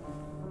 Again,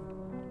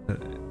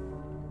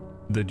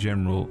 the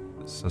general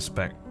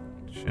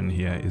suspicion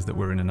here is that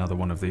we're in another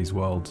one of these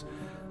worlds.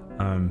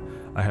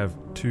 I have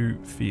two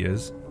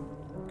fears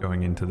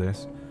going into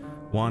this.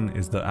 One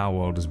is that our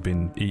world has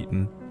been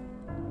eaten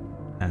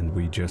and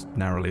we just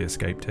narrowly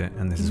escaped it,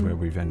 and this is where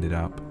we've ended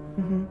up.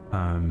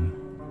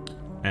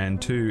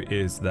 And two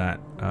is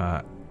that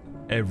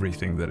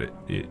everything that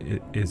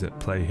it is at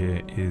play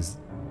here is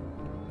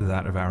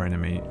that of our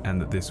enemy,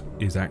 and that this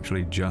is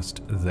actually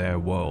just their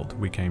world.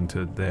 We came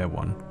to their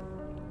one.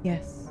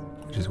 Yes.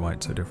 Which is why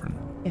it's so different.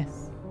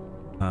 Yes.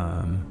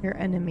 Your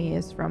enemy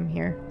is from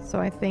here. So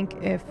I think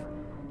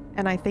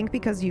I think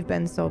because you've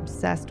been so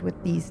obsessed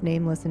with these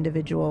nameless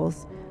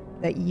individuals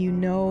that you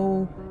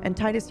know, and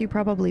Titus, you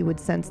probably would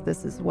sense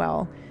this as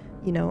well.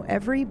 You know,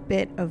 every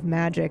bit of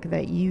magic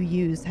that you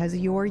use has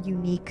your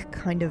unique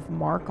kind of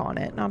mark on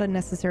it. Not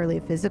necessarily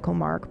a physical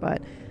mark,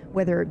 but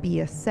whether it be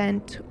a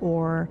scent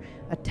or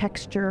a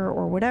texture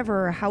or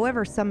whatever,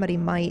 however somebody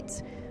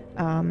might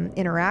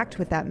interact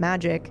with that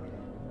magic.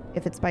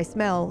 If it's by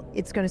smell,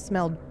 it's going to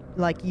smell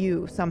like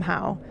you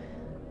somehow.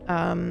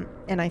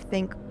 And I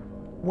think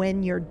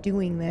when you're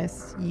doing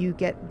this, you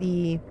get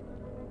the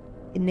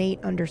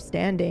innate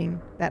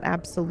understanding that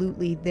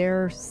absolutely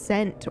their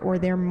scent or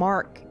their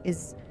mark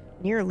is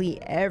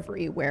nearly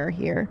everywhere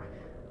here.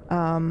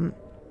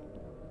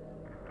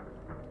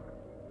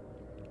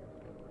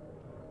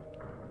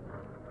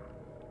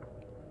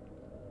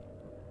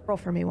 Roll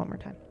for me one more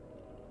time.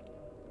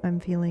 I'm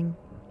feeling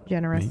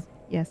generous. Me?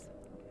 Yes.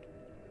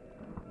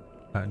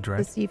 Dread.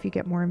 Let's see if you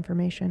get more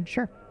information.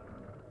 Sure.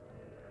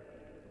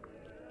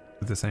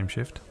 With the same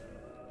shift?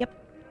 Yep.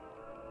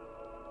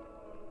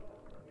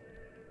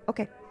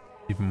 Okay.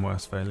 Even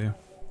worse failure.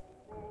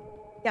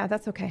 Yeah,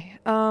 that's okay.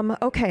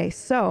 Okay,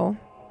 so...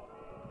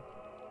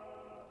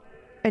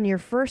 And your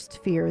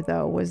first fear,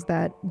 though, was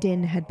that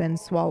Din had been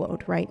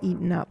swallowed, right?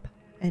 Eaten up,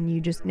 and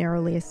you just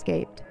narrowly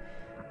escaped.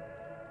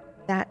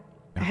 That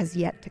has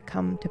yet to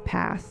come to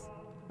pass,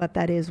 but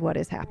that is what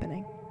is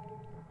happening.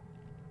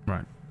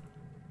 Right.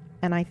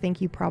 And I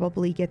think you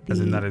probably get the... As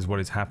in that is what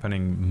is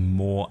happening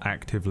more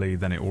actively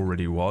than it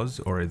already was,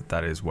 or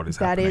that is what is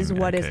happening? That is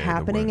what is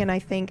happening, and I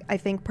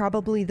think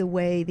probably the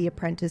way the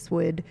apprentice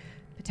would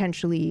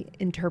potentially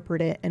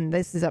interpret it, and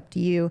this is up to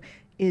you,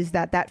 is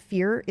that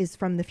fear is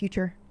from the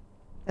future.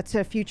 That's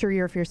a future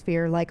your fear's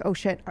fear, like, oh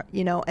shit,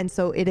 you know, and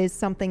so it is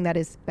something that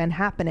has been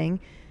happening,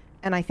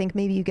 and I think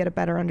maybe you get a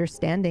better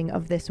understanding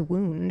of this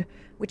wound,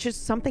 which is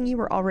something you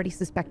were already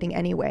suspecting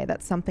anyway,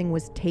 that something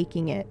was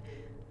taking it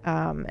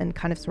and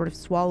kind of sort of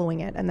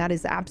swallowing it, and that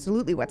is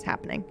absolutely what's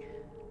happening.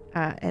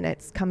 And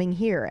it's coming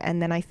here,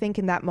 and then I think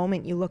in that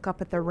moment you look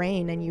up at the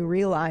rain and you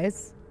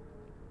realize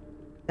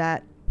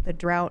that the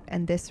drought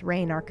and this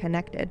rain are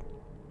connected.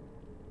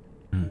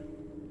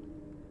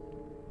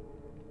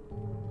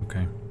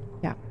 Okay.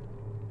 Yeah.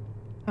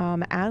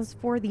 As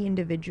for the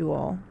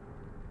individual,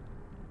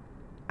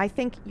 I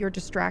think you're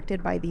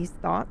distracted by these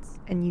thoughts,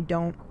 and you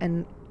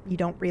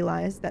don't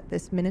realize that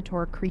this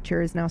Minotaur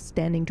creature is now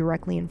standing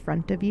directly in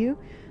front of you,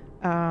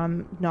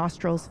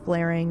 nostrils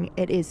flaring.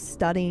 It is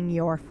studying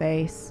your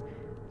face,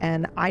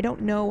 and I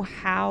don't know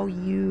how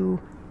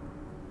you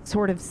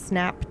sort of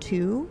snap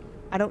to.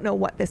 I don't know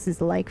what this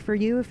is like for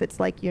you. If it's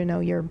like, you know,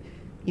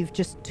 you've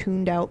just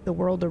tuned out the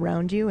world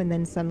around you, and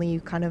then suddenly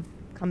you kind of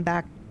come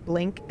back,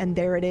 blink, and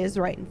there it is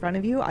right in front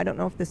of you. I don't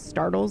know if this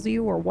startles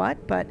you or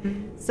what, but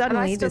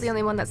suddenly... Am I still the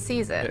only one that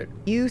sees it?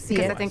 You see it.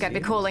 Because I think I'd be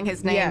calling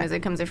his name as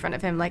it comes in front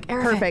of him, like,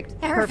 Erevin,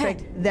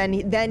 Perfect.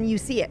 Then you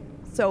see it.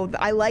 So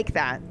I like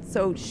that.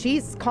 So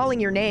she's calling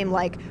your name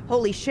like,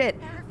 holy shit.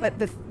 But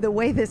the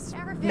way this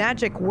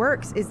magic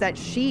works is that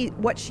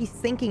what she's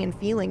thinking and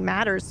feeling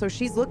matters. So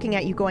she's looking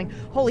at you going,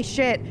 holy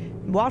shit.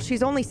 While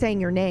she's only saying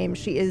your name,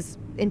 she is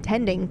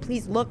intending,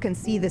 please look and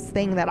see this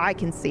thing that I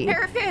can see.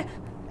 Erevin!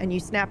 And you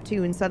snap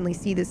to and suddenly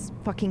see this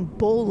fucking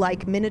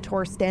bull-like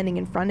Minotaur standing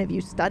in front of you,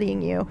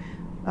 studying you.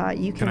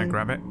 Can I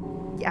grab it?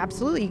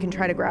 Absolutely, you can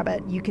try to grab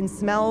it. You can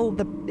smell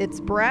its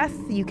breath.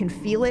 You can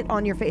feel it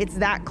on your face. It's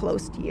that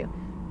close to you.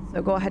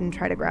 So go ahead and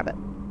try to grab it.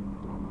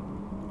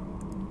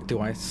 Do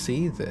I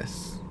see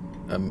this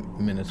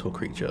Minotaur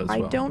creature as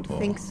well? I don't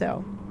think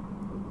so.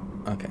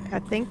 Okay. I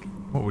think...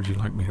 What would you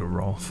like me to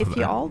roll for If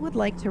you all would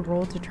like to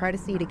roll to try to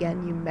see it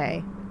again, you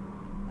may.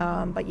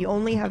 But you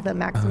only have the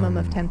maximum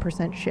of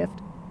 10% shift.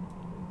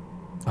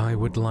 I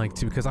would like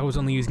to, because I was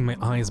only using my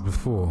eyes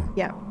before.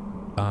 Yeah.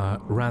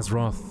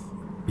 Razroth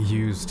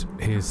used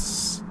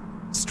his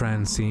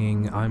strand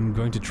seeing. I'm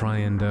going to try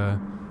and,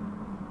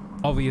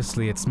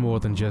 obviously it's more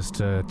than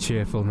just a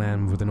cheerful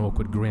man with an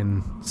awkward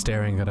grin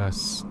staring at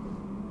us.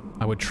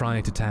 I would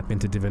try to tap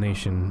into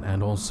divination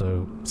and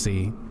also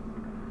see,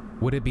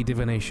 would it be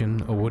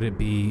divination or would it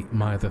be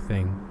my other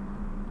thing?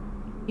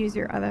 Use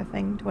your other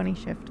thing, 20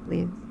 shift,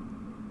 please.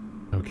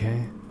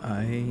 Okay.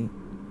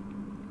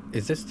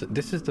 This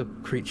is the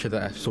creature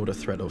that I saw the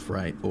thread of,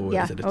 right? Or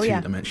yeah. is it a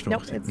two-dimensional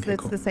Nope, thing?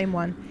 it's the same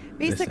one.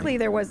 Basically,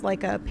 there was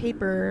like a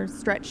paper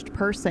stretched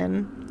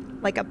person,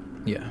 like a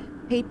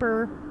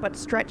paper but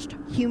stretched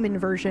human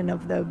version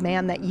of the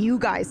man that you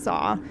guys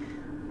saw,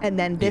 and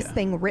then this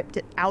thing ripped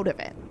it out of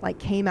it, like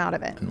came out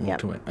of it. And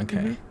walked away.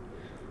 Okay.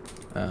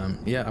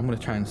 I'm gonna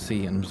try and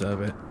see and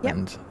observe it,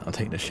 and I'll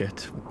take the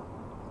shit.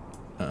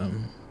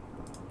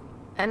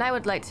 And I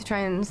would like to try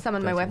and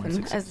summon my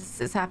weapon as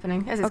this is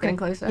happening, as it's getting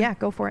closer. Yeah,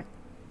 go for it.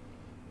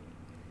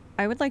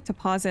 I would like to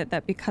posit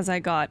that because I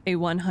got a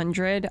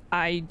 100,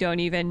 I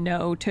don't even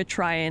know to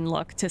try and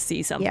look to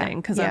see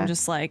something because I'm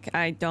just like,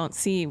 I don't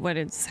see what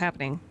is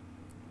happening.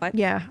 What?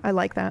 Yeah, I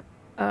like that.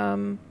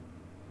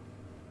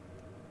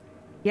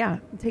 Yeah,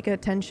 take a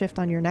 10 shift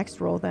on your next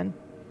roll then.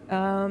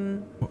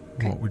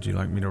 What would you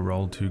like me to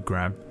roll to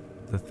grab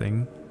the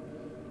thing?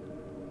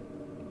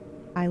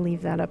 I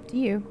leave that up to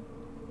you.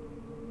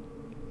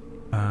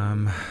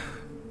 Well,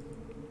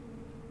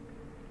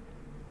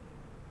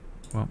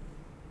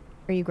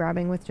 are you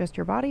grabbing with just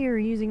your body or are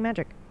you using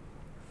magic?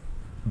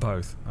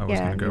 Both. I was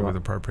going to go with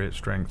appropriate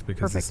strength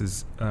because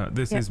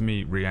this is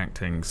me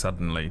reacting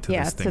suddenly to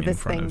this thing in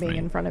front of me. being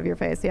in front of your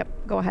face. Yep.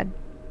 Go ahead.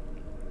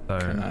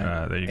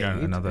 So there you go.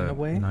 Another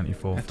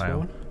 94 fail.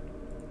 All?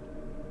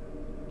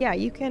 Yeah,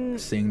 you can.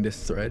 Seeing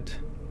this thread,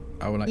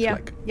 I would like to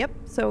like. Yep.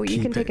 So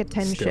you can take a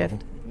 10 still.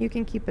 shift. You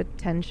can keep a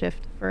 10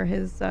 shift for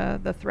his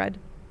the thread.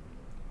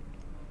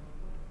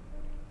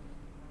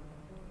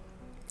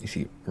 You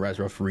see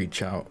Razroth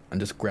reach out and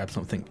just grab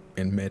something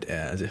in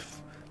mid-air as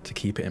if to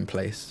keep it in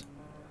place.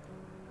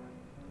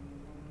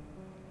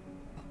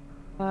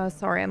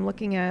 Sorry, I'm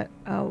looking at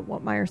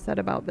what Meyer said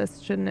about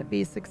this. Shouldn't it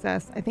be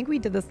success? I think we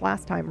did this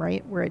last time,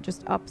 right? Where it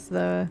just ups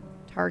the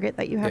target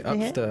that you have to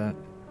hit?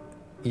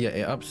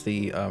 It ups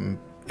the...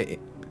 it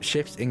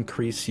shifts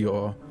increase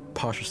your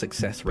partial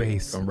success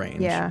rate from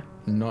range. Yeah.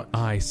 Not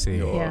I see.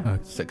 your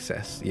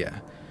success,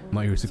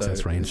 Not your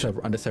success range.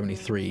 So under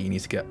 73, you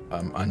need to get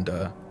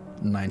under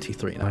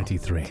 93 now.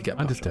 93. To get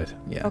Understood.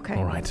 partial. Yeah. Okay.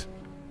 All right.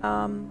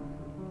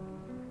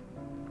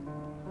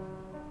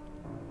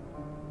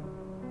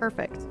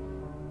 Perfect.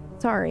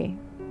 Sorry,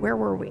 where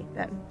were we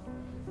then?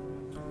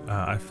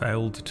 I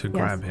failed to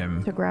grab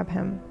him. To grab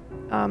him.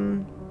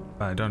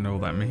 I don't know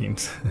what that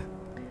means.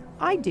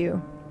 I do.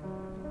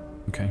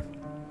 Okay.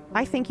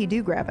 I think you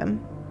do grab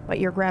him, but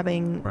you're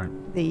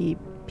grabbing the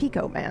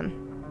Pico man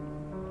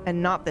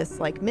and not this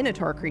like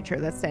Minotaur creature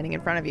that's standing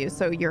in front of you.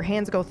 So your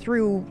hands go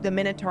through the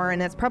Minotaur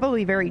and that's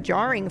probably very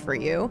jarring for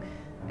you.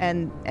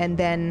 And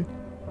then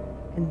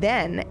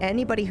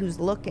anybody who's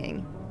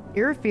looking,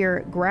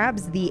 Irfir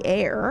grabs the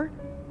air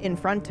in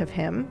front of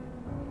him,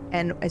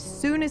 and as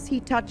soon as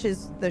he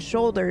touches the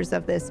shoulders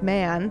of this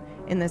man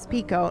in this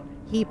peacoat,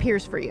 he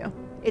appears for you.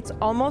 It's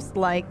almost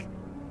like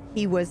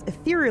he was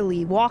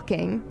ethereally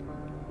walking,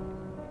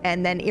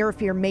 and then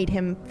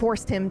Irfir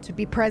forced him to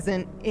be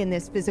present in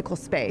this physical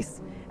space.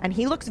 And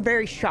he looks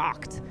very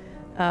shocked,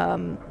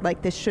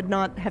 like this should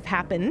not have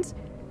happened.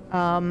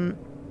 And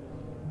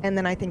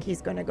then I think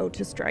he's going to go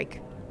to strike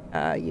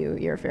you,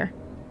 Irfir.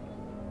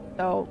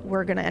 So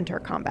we're going to enter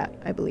combat,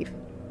 I believe.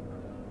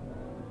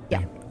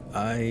 Yeah.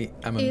 I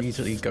am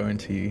immediately going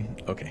to...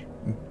 Okay.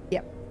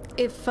 Yep.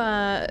 If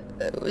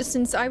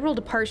since I rolled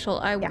a partial,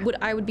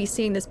 I would be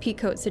seeing this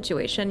peacoat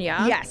situation,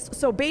 yeah? Yes.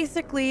 So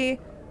basically,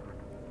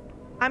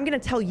 I'm going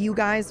to tell you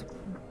guys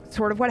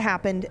sort of what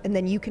happened, and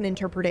then you can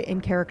interpret it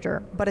in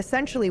character. But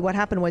essentially what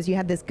happened was you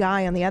had this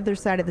guy on the other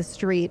side of the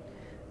street.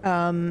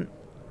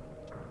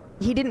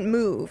 He didn't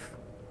move.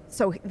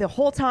 So the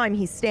whole time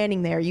he's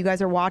standing there, you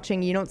guys are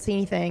watching, you don't see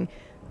anything,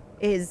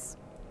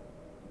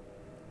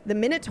 the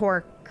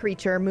Minotaur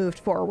creature moved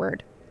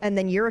forward. And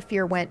then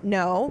Eurofear went,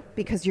 no,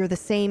 because you're the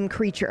same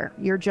creature.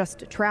 You're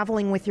just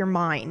traveling with your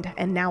mind.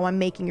 And now I'm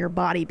making your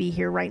body be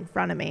here right in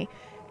front of me.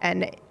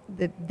 And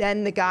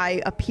then the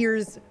guy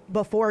appears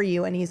before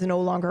you and he's no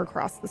longer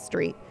across the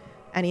street.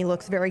 And he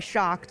looks very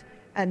shocked.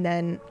 And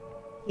then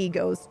he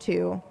goes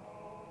to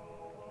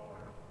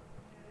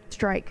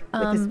strike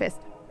with his fist.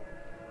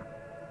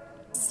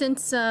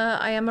 Since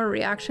I am a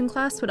reaction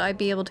class, would I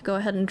be able to go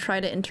ahead and try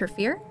to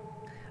interfere?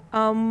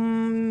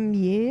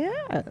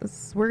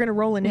 Yes. We're going to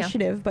roll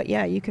initiative, but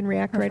yeah, you can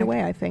react right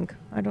away, I think.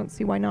 I don't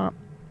see why not.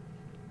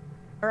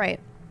 All right.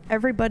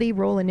 Everybody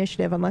roll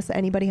initiative unless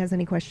anybody has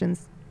any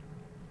questions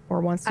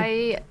or wants to.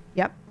 I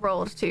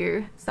rolled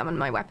to summon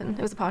my weapon.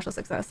 It was a partial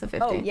success of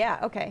 50. Oh, yeah.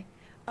 Okay.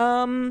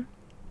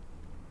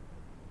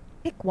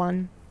 Pick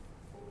one.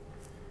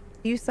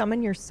 Do you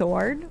summon your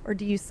sword or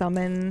do you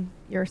summon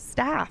your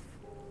staff?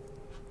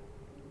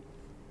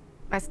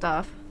 My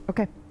staff.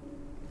 Okay.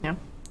 Yeah.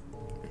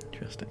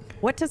 Interesting.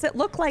 What does it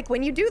look like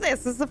when you do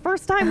this? This is the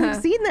first time we've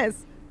seen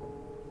this.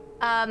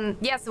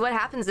 So what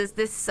happens is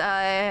this,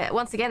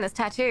 once again, this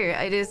tattoo,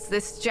 it is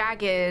this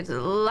jagged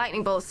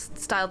lightning bolt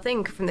style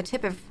thing from the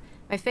tip of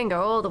my finger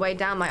all the way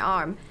down my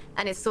arm.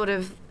 And it's sort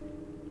of,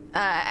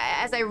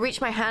 as I reach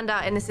my hand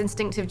out in this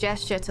instinctive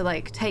gesture to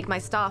like take my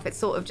staff, it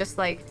sort of just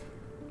like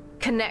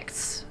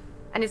connects.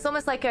 And it's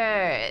almost like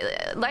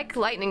like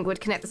lightning would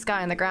connect the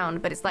sky and the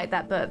ground, but it's like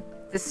that, but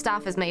the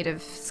staff is made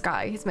of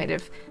sky. It's made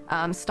of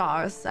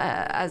stars,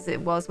 as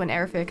it was when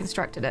Erifir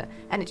constructed it.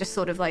 And it just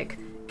sort of like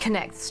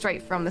connects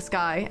straight from the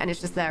sky, and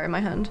it's just there in my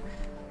hand.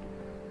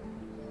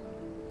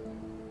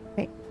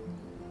 Okay.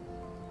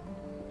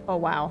 Oh,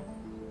 wow.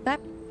 That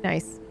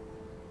nice.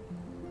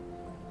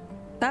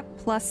 That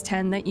plus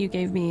 10 that you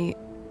gave me,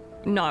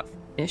 not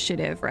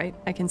initiative, right?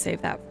 I can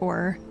save that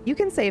for... You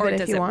can save it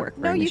if you want. Work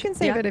No, you can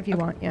save it if you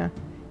want, yeah.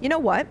 You know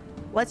what?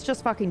 Let's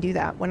just fucking do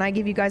that. When I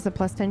give you guys a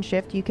plus 10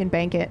 shift, you can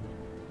bank it.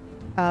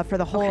 for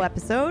the whole Okay.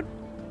 episode.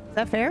 Is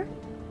that fair?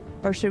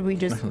 Or should we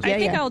just? I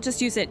think I'll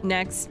just use it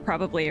next,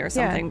 probably, or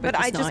something. Yeah, but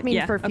I just not- mean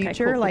yeah. for Okay,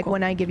 future, cool, cool, like cool.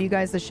 when I give you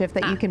guys the shift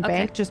that you can okay.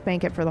 bank, just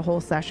bank it for the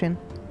whole session.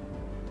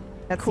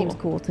 That seems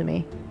cool to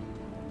me.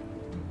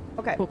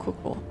 Okay.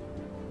 Cool.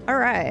 All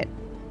right.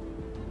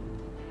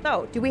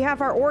 So, do we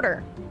have our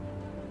order?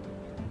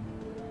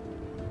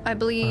 I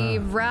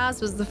believe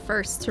Raz was the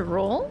first to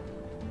roll.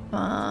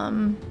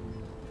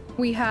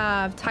 We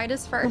have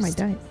Titus first. Oh, my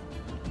dice.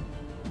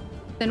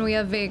 Then we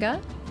have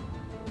Vega.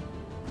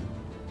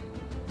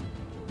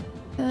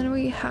 Then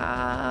we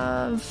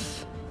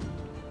have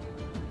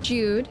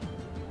Jude.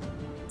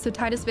 So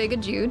Titus, Vega,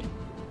 Jude.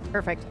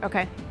 Perfect.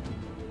 Okay.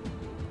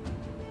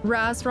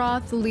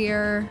 Razroth,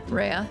 Lear,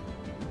 Rhea.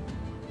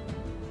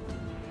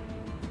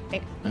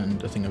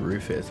 And I think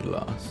Arufia is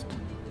last.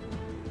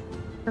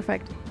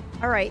 Perfect.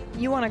 All right.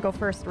 You want to go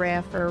first,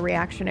 Rhea, for a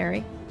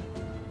reactionary?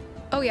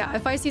 Oh yeah,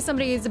 if I see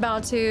somebody who's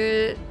about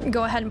to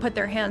go ahead and put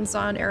their hands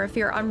on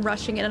Arafir, I'm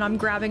rushing in and I'm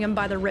grabbing him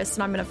by the wrist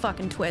and I'm gonna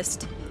fucking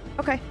twist.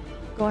 Okay.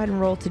 Go ahead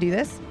and roll to do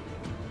this.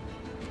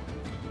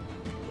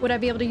 Would I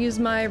be able to use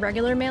my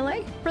regular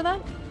melee for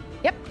that?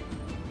 Yep.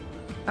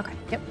 Okay.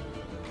 Yep.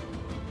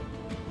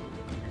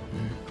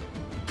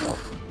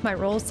 My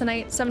rolls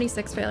tonight,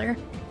 76 failure.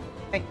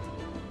 Okay.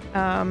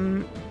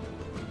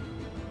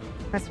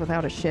 That's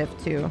without a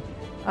shift too.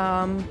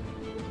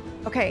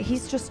 Okay,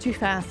 he's just too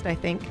fast, I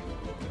think.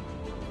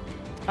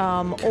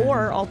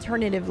 Or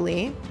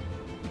alternatively,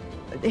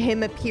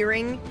 him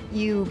appearing,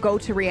 you go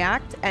to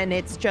react and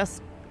it's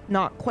just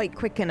not quite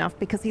quick enough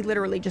because he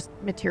literally just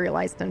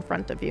materialized in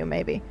front of you,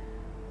 maybe.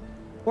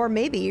 Or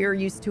maybe you're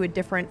used to a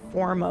different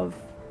form of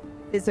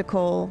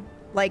physical,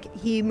 like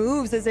he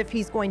moves as if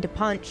he's going to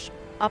punch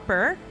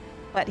upper,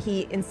 but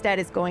he instead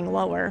is going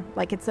lower.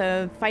 Like it's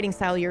a fighting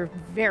style you're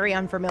very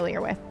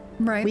unfamiliar with.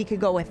 Right. We could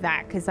go with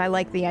that because I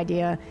like the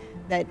idea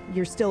that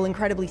you're still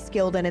incredibly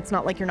skilled and it's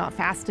not like you're not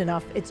fast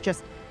enough. It's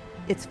just,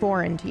 it's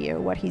foreign to you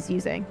what he's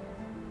using.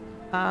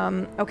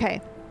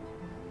 Okay.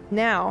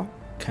 Now.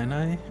 Can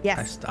I?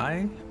 Yes.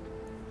 I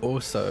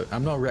also,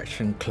 I'm not a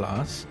reaction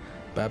class,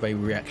 but I have a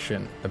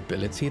reaction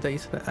ability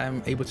that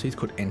I'm able to use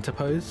called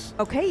Interpose.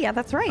 Okay, yeah,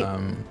 that's right.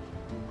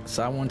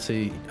 So I want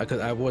to, because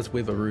I was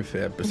with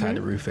Arufia, beside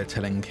Arufia,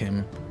 telling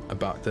him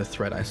about the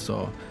threat I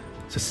saw.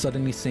 So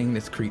suddenly seeing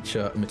this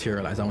creature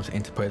materialize, I want to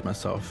interpose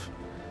myself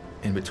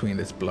in between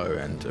this blow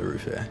and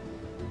Arufia.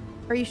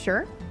 Are you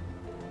sure?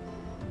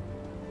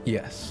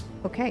 Yes.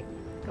 Okay.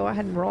 Go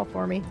ahead and roll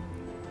for me.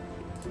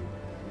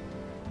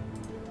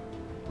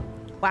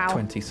 Wow.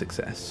 20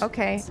 success.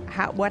 Okay.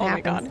 What Oh my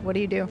happens? God. What do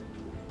you do?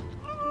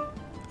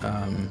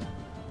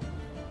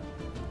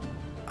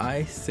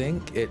 I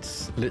think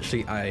it's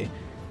literally I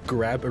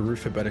grab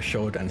Arufia by the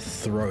shoulder and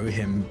throw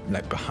him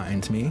like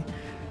behind me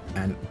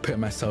and put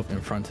myself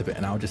in front of it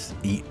and I'll just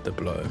eat the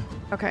blow.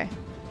 Okay.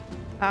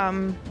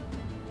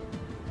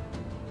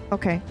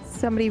 Okay.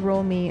 Somebody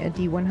roll me a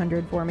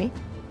D100 for me.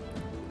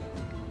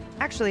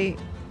 Actually,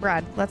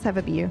 Brad, let's have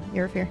it be you.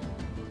 You're a fear.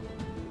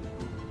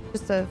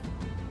 Just a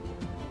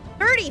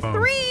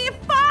 33.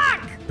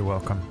 Fuck! You're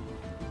welcome.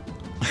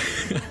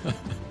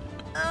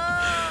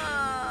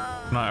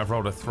 No, I've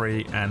rolled a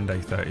 3 and a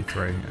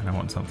 33, and I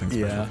want something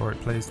special for it,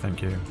 please.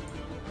 Thank you.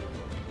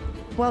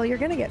 Well, you're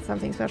gonna get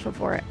something special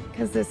for it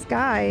because this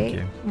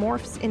guy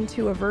morphs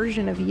into a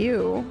version of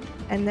you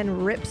and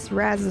then rips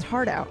Raz's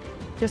heart out,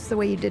 just the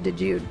way you did to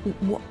Jude.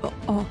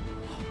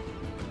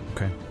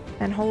 Okay.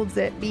 And holds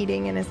it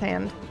beating in his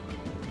hand.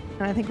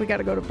 And I think we got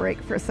to go to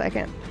break for a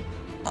second.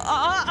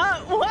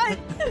 What?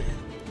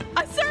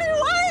 I'm sorry,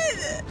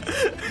 what?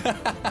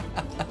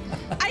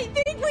 I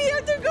think we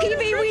have to go.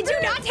 PB, we do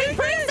not take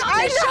breaks on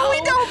this show. I know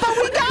we don't, but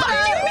we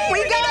gotta.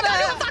 We gotta go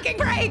to a fucking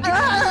break.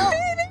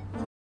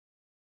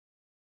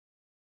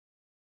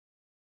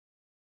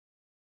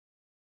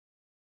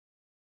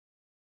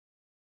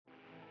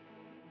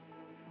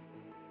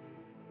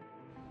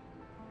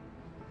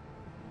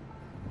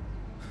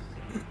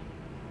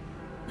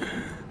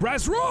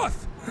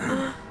 Razroth!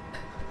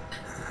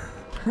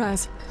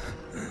 Raz.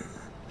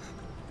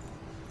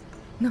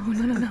 No.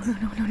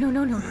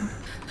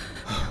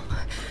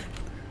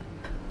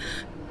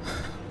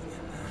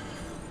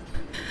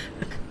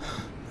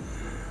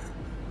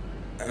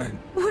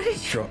 What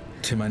did you drop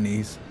to my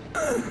knees?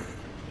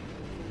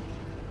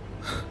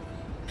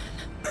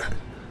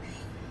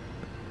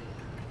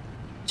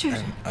 Jude.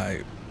 And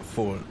I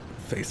fall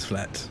face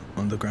flat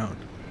on the ground.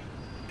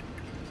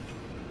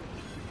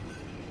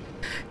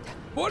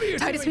 What are you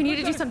Titus, doing? we need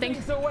to do something.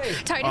 Titus,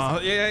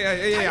 Titus, we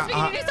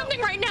need to do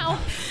something right now.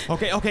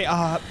 Okay.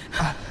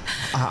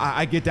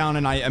 I get down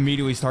and I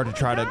immediately start to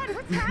try to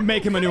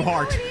make him a new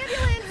heart.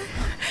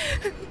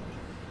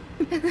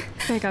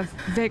 Vega,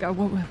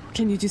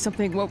 can you do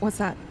something? What's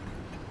that?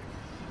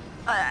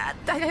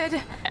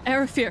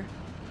 Arafir.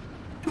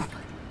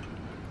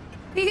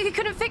 He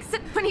couldn't fix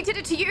it when he did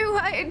it to you.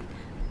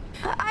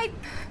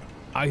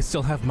 I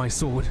still have my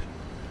sword.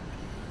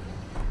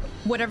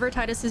 Whatever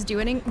Titus is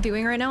doing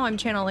right now, I'm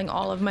channeling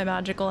all of my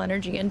magical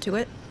energy into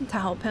it to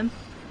help him.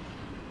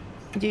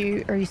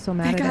 Are you still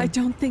mad at him? I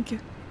don't think you...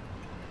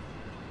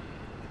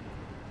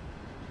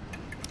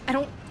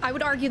 I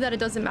would argue that it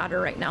doesn't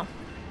matter right now.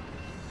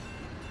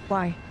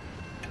 Why?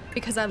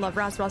 Because I love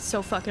Razroth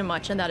so fucking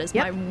much, and that is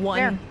Yep, my one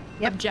there.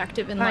 Yep.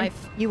 objective in Fine.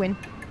 life. You win.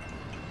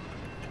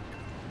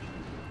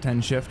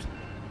 10 shift,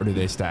 or do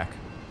they stack?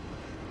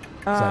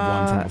 'Cause I have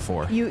one from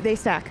before. They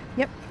stack.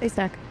 Yep, they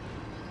stack.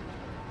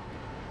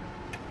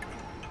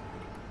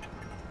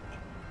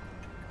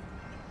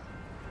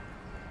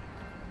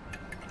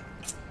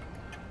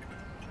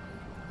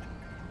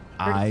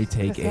 I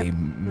take Yep. a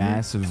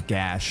massive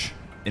gash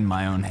in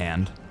my own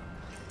hand.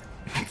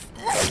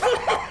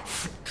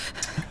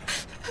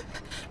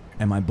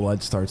 And my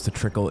blood starts to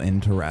trickle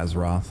into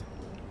Razroth.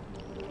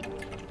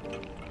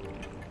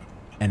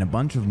 And a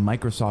bunch of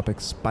microscopic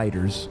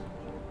spiders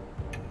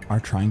are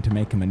trying to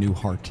make him a new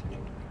heart.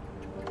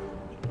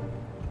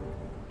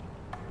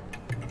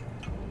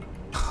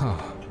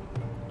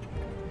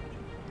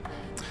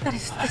 That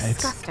is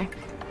disgusting.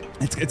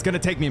 It's gonna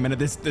take me a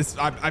minute.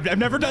 I've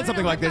never done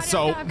something like this,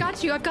 so I've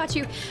got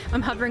you.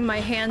 I'm hovering my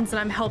hands and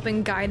I'm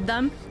helping guide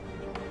them.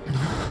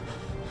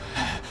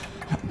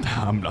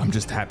 I'm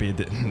just happy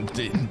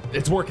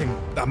it's working.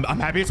 I'm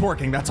happy it's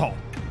working. That's all.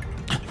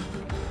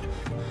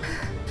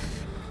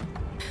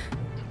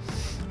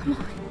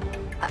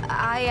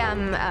 I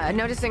am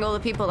noticing all the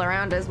people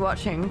around us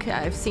watching.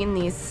 I've seen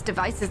these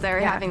devices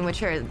they're having,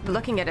 which are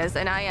looking at us,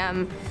 and I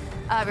am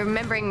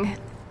remembering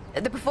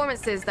the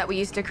performances that we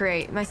used to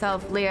create,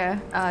 myself, Leah,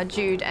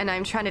 Jude, and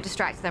I'm trying to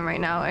distract them right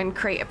now and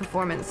create a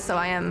performance. So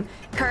I am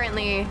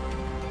currently...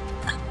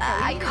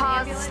 I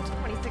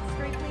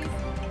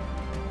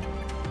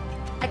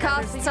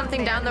cast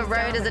something down the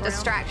road as a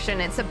distraction.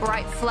 It's a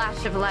bright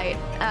flash of light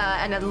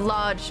and a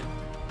large,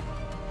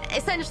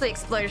 essentially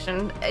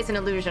explosion. It's an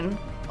illusion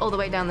all the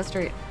way down the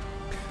street.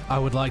 I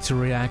would like to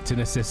react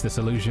and assist this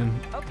illusion,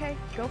 Okay,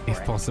 go for it.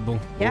 if possible.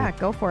 Yeah,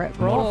 go for it.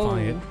 Roll.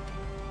 Modify it.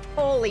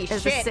 Holy It's a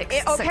shit. six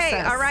Okay,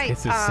 success. all right.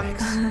 It's a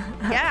 6.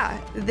 Yeah,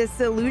 this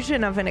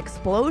illusion of an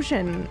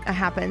explosion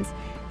happens.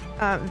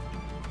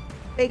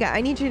 Vega,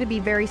 I need you to be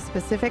very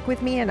specific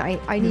with me, and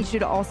I need you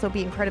to also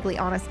be incredibly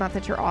honest. Not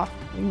that you're off,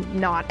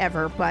 not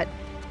ever, but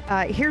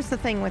here's the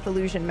thing with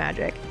illusion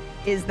magic,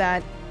 is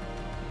that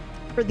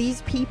for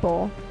these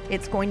people,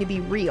 it's going to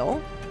be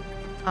real.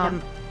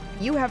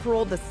 You have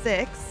rolled a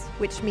 6,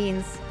 which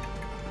means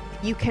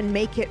you can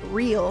make it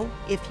real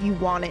if you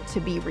want it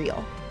to be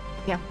real.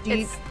 Yeah,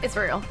 it's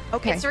real.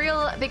 Okay. It's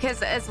real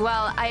because as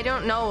well, I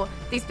don't know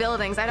these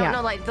buildings. I don't Yeah.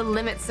 know like the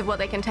limits of what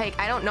they can take.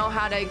 I don't know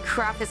how to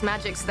craft this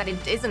magic so that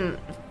it isn't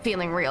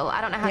feeling real.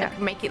 I don't know how Yeah.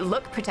 to make it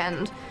look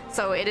pretend.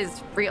 So it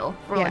is real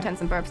for all Yeah.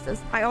 intents and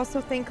purposes. I also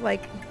think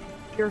like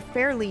you're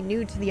fairly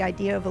new to the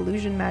idea of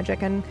illusion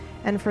magic, and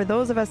for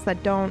those of us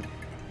that don't,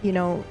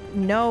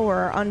 know or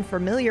are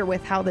unfamiliar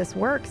with how this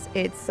works,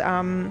 it's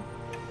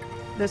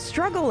the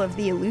struggle of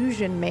the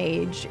illusion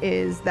mage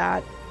is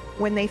that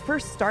when they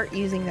first start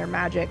using their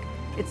magic,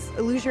 it's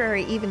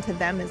illusory even to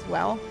them as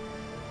well.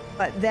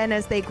 But then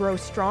as they grow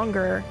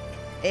stronger,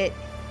 it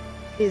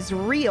is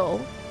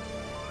real.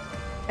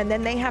 And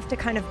then they have to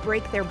kind of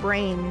break their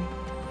brain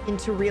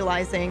into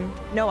realizing,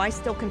 no, I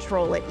still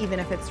control it, even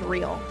if it's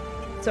real.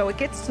 So it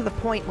gets to the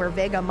point where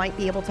Vega might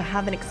be able to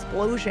have an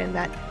explosion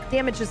that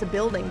damages a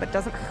building but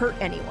doesn't hurt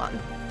anyone.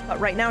 But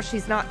right now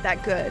she's not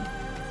that good.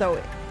 So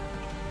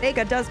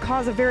Vega does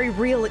cause a very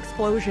real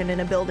explosion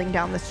in a building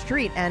down the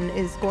street and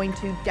is going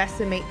to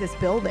decimate this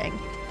building.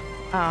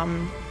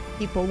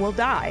 People will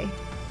die.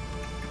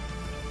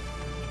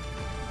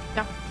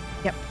 Yeah.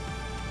 Yep.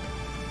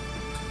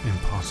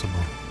 Impossible.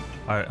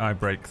 I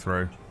break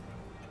through.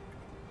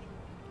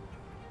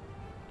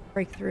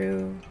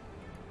 Breakthrough.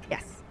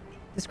 Yes.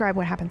 Describe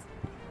what happens.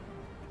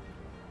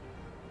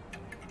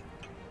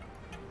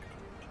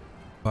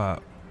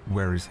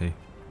 Where is he?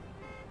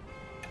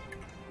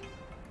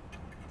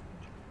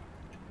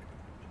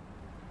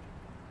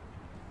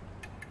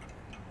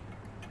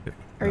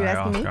 Are you I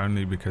asking ask me?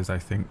 only because I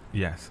think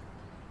yes.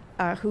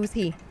 Who's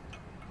he?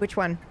 Which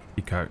one?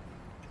 Eco.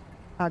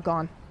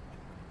 Gone.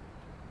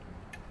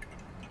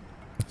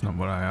 That's not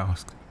what I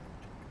asked.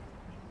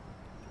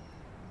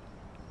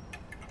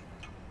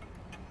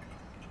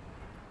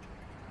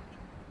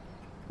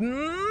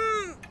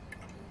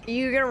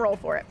 You're gonna roll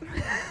for it.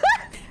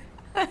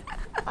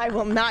 I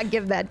will not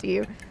give that to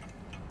you.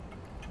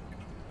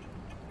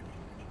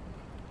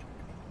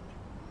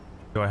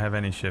 Do I have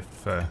any shift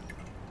for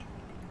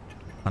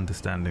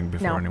understanding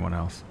before No. anyone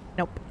else?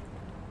 Nope.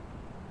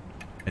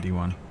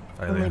 81.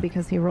 Failure. Only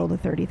because he rolled a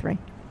 33.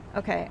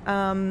 Okay,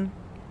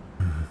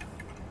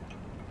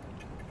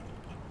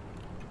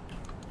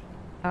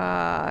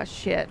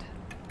 shit.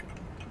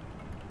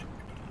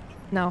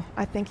 No,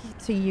 I think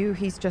to you,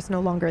 he's just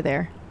no longer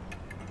there.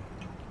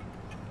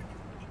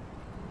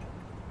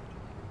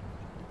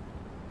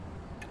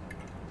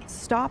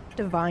 Stop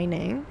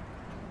divining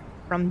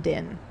from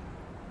Din.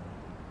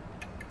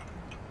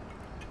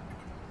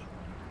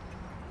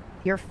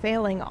 You're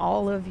failing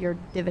all of your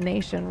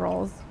divination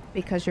rolls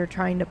because you're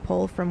trying to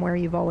pull from where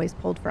you've always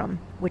pulled from,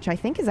 which I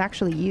think is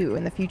actually you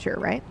in the future,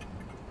 right?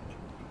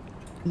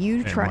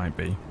 You It try. might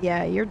be.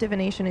 Yeah, your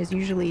divination is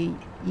usually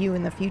you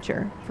in the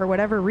future. For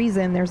whatever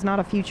reason, there's not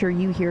a future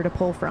you here to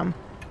pull from.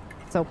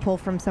 So pull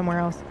from somewhere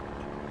else.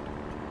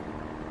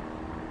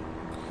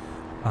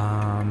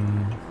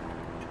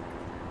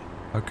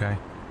 Okay.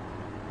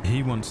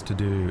 He wants to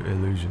do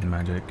illusion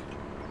magic.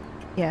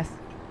 Yes.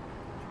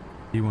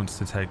 He wants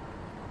to take...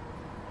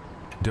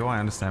 Do I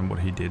understand what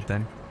he did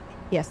then?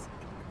 Yes.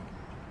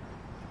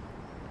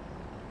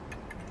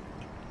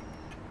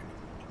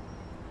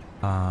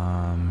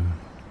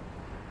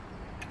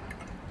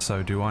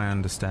 So do I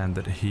understand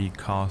that he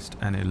cast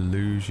an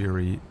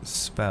illusory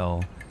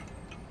spell,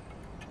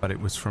 but it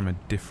was from a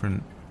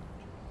different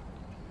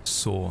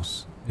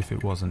source if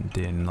it wasn't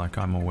Din, like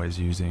I'm always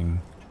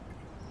using...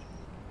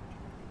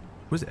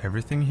 Was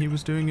everything he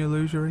was doing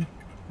illusory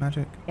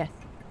magic? Yes.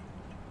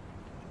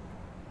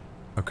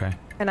 Okay.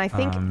 And I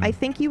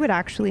think you would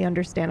actually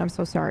understand. I'm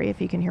so sorry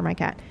if you can hear my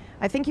cat.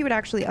 I think you would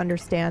actually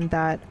understand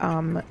that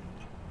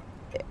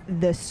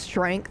the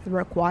strength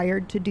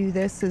required to do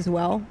this as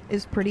well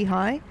is pretty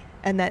high,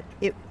 and that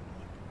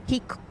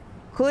he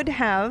could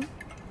have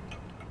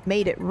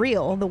made it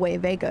real the way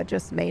Vega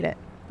just made it,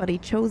 but he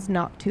chose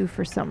not to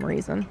for some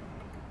reason.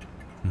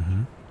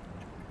 Mm-hmm.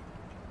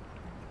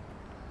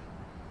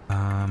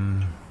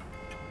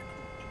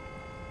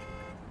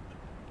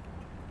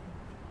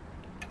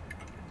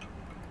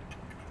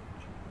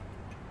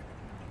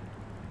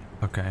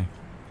 Okay.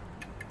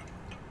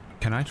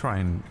 Can I try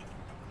and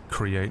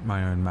create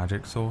my own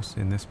magic source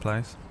in this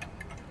place?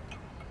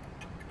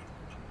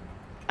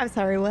 I'm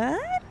sorry, what?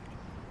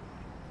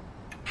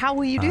 How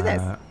will you do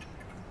this?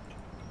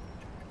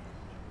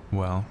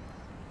 Well,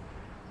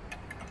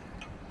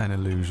 an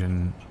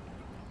illusion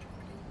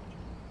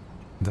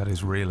that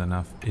is real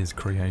enough is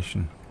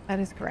creation. That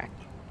is correct.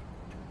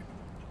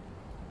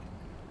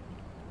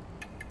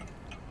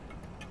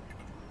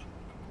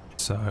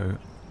 So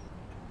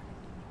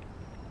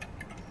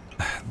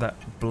that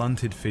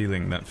blunted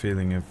feeling, that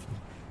feeling of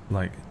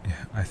like,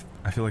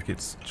 I feel like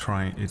it's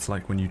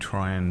like when you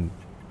try and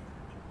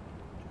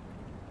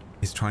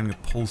it's trying to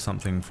pull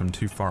something from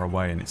too far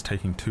away and it's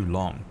taking too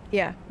long.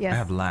 Yeah, yes. I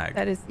have lag.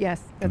 That is,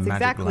 yes, that's Magic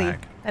exactly,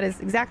 lag. that is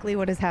exactly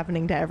what is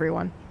happening to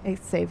everyone,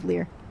 save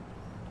Lear.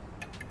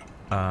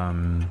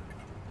 And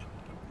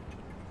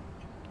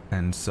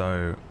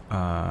so,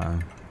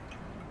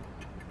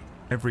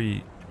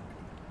 every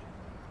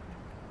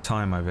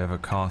time I've ever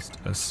cast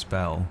a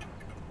spell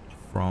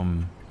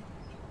from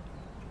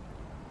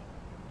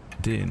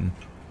Din,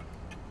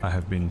 I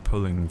have been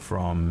pulling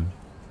from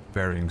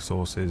varying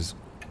sources.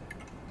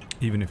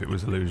 Even if it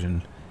was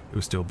illusion, it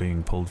was still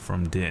being pulled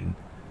from Din.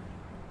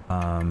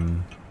 I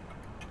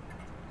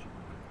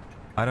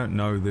don't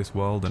know this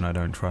world and I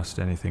don't trust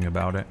anything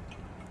about it.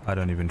 I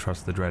don't even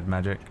trust the dread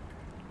magic.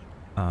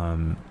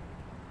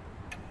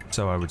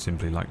 So I would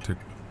simply like to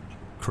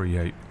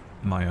create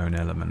my own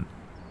element.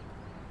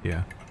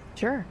 Yeah.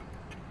 Sure.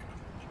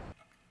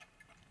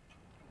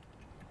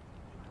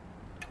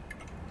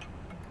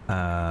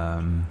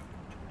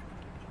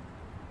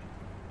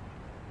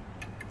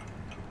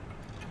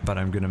 But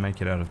I'm going to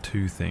make it out of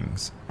two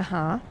things.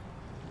 Uh-huh.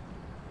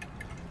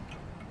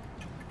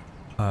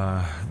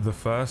 The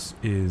first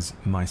is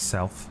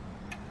myself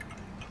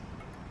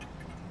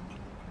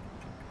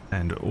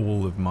and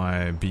all of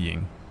my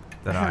being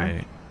that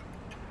I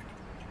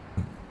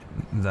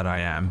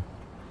am,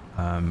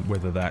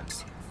 whether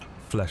that's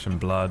flesh and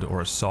blood or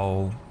a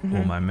soul,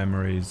 all my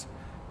memories,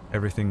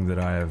 everything that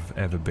I have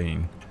ever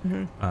been,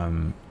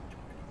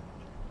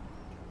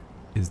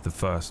 is the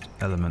first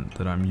element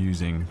that I'm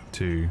using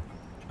to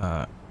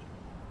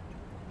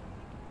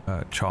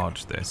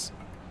charge this.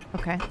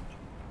 Okay.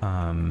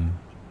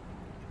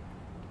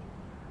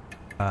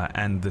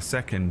 And the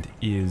second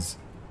is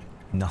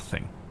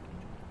nothing,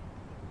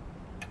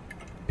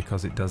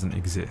 because it doesn't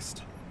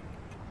exist.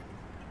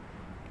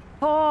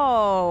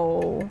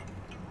 Oh,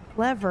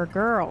 clever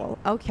girl.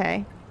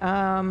 Okay.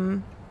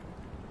 Wow,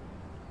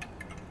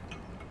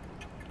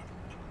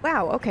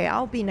 okay,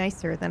 I'll be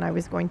nicer than I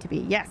was going to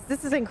be. Yes,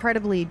 this is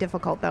incredibly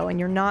difficult, though, and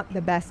you're not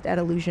the best at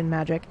illusion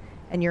magic,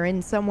 and you're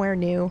in somewhere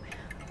new.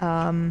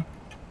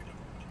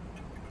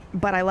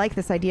 But I like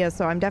this idea,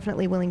 so I'm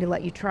definitely willing to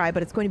let you try,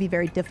 but it's going to be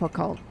very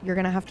difficult. You're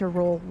going to have to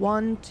roll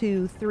 1,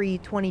 2, 3,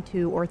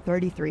 22, or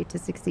 33 to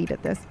succeed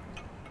at this.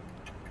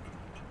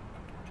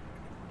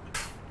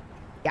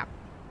 Yeah.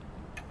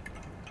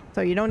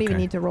 So you don't even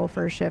need to roll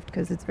for a shift,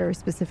 because it's very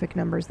specific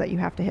numbers that you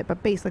have to hit,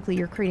 but basically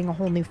you're creating a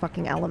whole new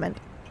fucking element.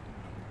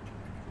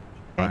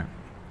 Okay? Right.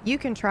 You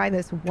can try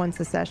this once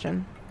a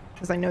session,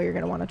 because I know you're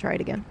going to want to try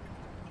it again.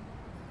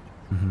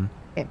 Mm-hmm.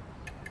 Okay.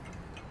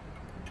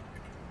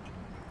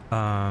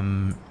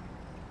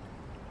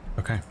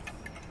 Okay.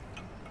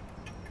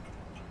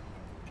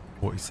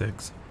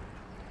 46.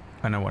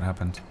 I know what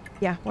happens.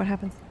 Yeah, what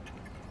happens?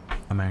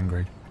 I'm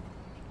angry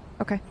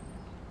Okay.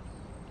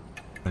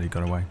 that he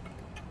got away.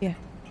 Yeah,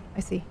 I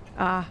see.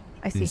 I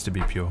It see. needs to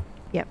be pure.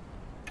 Yep.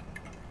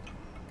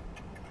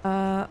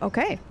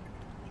 Okay.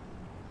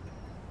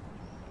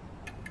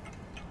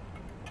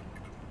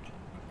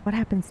 What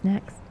happens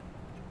next?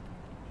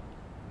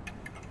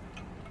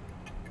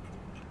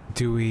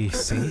 Do we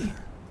see?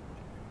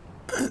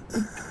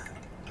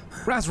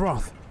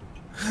 Razroth!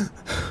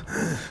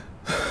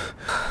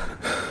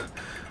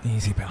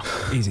 Easy, pal.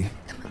 Easy.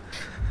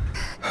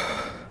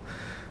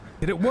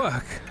 Did it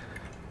work?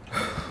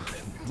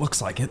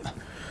 Looks like it.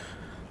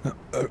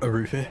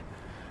 Arufi?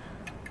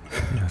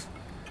 Yes.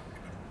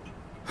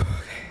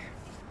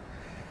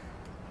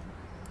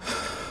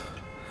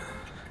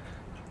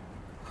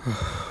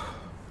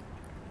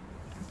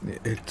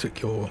 It took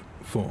your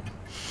form.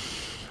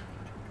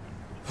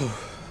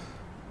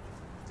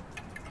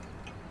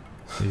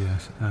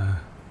 Yes.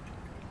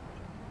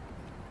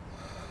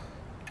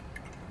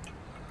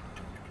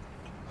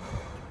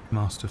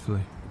 Masterfully.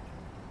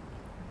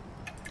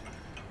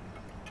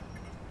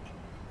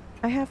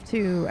 I have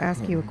to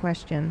ask you a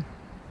question,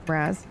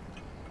 Raz.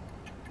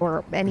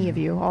 Or any of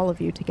you, all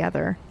of you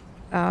together.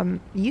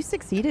 You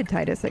succeeded,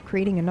 Titus, at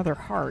creating another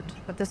heart,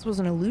 but this was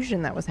an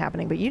illusion that was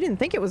happening, but you didn't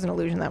think it was an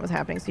illusion that was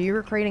happening, so you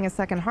were creating a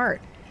second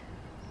heart.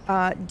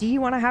 Do you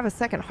want to have a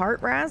second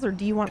heart, Raz, or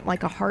do you want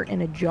like a heart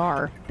in a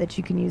jar that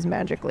you can use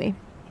magically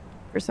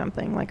for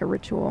something, like a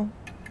ritual?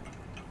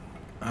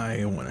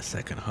 I want a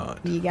second heart.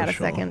 You got a for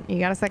sure. second. You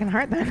got a second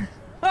heart then?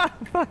 Oh,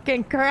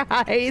 fucking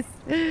Christ!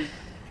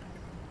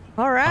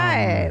 All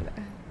right.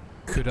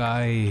 Could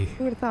I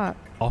Who would have thought?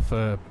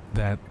 offer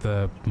that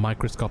the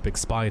microscopic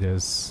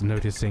spiders,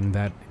 noticing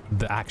that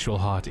the actual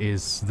heart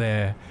is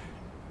there,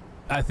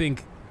 I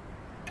think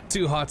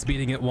 2 hearts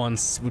beating at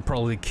once would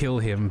probably kill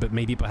him, but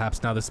maybe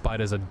perhaps now the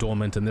spiders are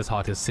dormant and this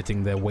heart is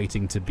sitting there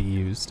waiting to be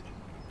used.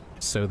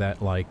 So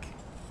that, like,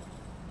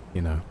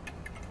 you know,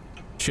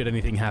 should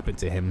anything happen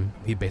to him,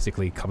 he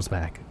basically comes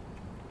back.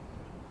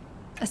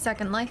 A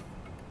second life.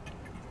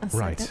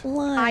 Right.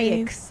 I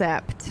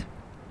accept.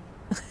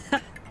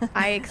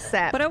 I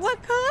accept. But at what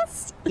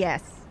cost?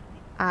 Yes.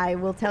 I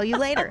will tell you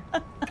later.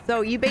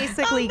 So you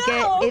basically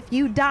Oh, no. get, if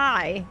you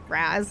die,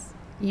 Raz,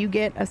 you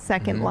get a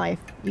second life.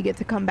 You get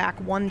to come back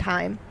one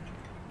time.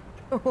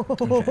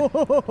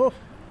 Okay.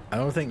 I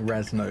don't think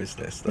Raz knows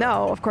this, though.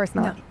 No, of course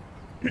not.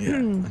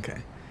 Yeah,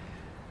 okay.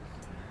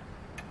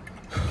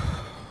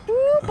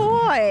 Oh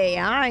boy,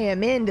 I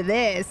am into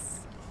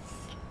this.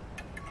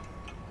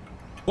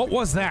 What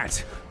was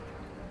that?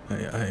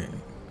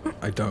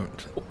 I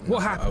don't.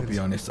 What I'll happened? be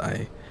honest,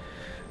 I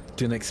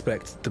didn't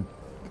expect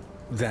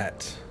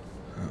that.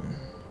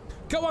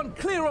 Go on,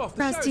 clear off.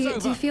 The Raz, show's do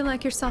over. you feel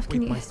like yourself? Can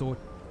With you? my sword.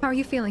 How are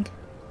you feeling?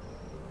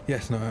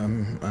 Yes, no,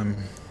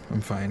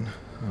 I'm fine.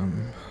 Are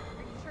you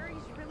sure he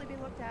should really be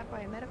looked at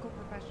by a medical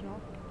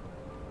professional?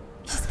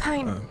 He's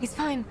fine. He's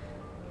fine.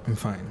 I'm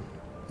fine.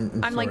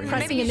 I'm like sorry.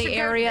 pressing Maybe in you the should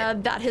go area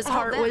that his help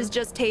heart them. was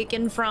just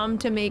taken from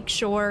to make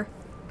sure.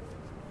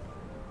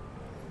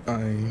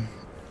 I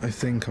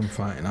think I'm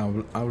fine.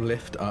 I'll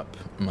lift up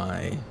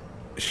my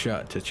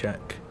shirt to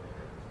check.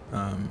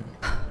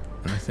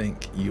 And I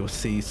think you'll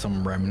see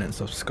some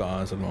remnants of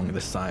scars along the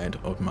side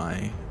of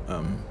my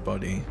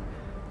body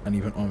and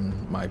even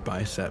on my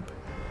bicep.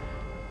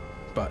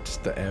 But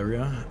the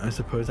area, I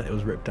suppose, that it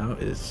was ripped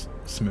out is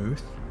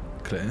smooth,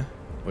 clear.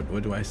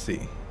 What do I see?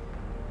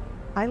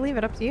 I leave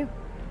it up to you.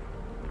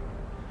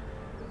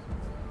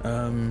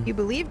 You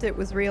believed it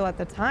was real at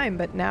the time,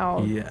 but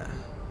now Yeah.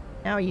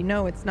 now you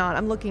know it's not.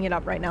 I'm looking it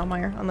up right now,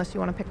 Meyer, unless you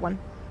want to pick one.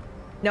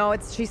 No,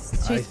 it's she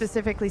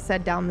specifically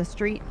said down the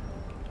street.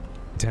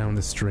 Down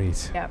the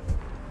street. Yep.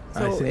 I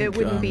So think it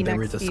wouldn't be there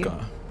next is a to you.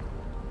 scar.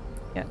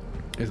 Yeah.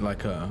 It's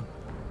like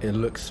it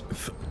looks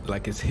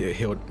like it's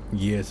healed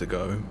years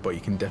ago, but you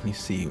can definitely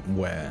see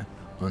where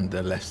on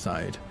the left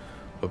side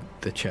of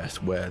the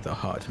chest where the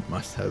heart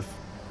must have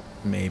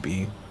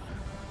maybe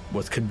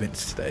was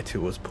convinced that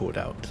it was pulled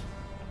out.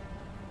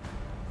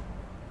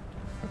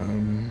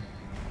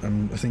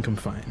 I think I'm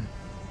fine.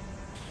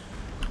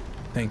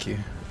 Thank you,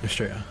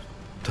 Estrella,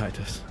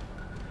 Titus.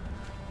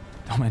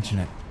 Don't mention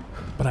it.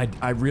 But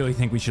I really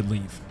think we should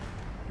leave.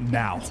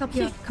 Now. Let's help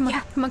you out. Come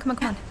on, come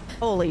on.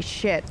 Holy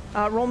shit.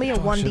 Roll me a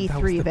Gosh, that was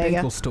 1d3, the Vega.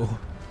 bagel store.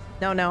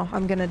 No,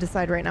 I'm gonna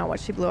decide right now what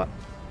she blew up.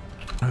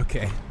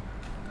 Okay.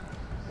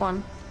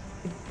 1.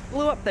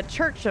 Blew up the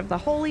Church of the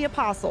Holy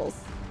Apostles.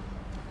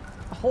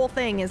 The whole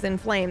thing is in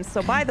flames.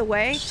 So by the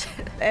way,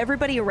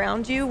 everybody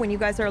around you, when you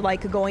guys are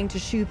like going to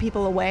shoo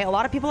people away, a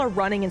lot of people are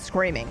running and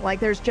screaming. Like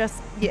there's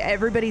just,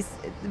 everybody's,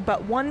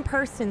 but one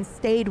person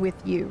stayed with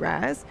you,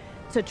 Raz,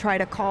 to try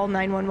to call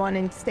 911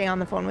 and stay on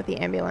the phone with the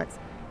ambulance.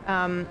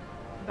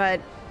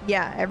 But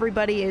yeah,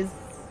 everybody is,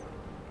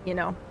 you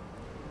know.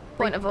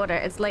 Point of order.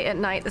 It's late at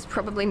night. There's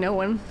probably no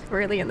one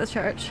really in the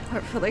church.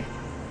 Hopefully.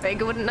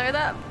 Vega wouldn't know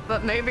that,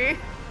 but maybe.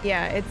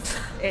 Yeah, it's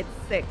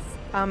 6.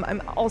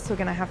 I'm also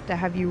gonna have to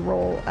have you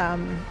roll.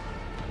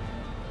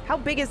 How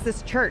big is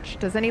this church?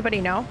 Does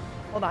anybody know?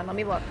 Hold on, let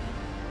me look.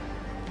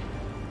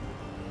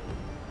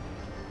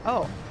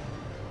 Oh,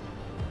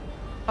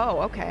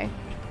 okay.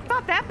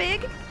 Not that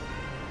big.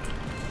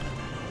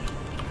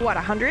 What,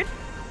 100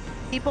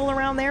 people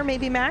around there,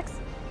 maybe max,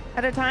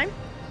 at a time?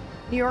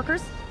 New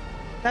Yorkers? Is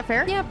that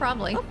fair? Yeah,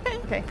 probably.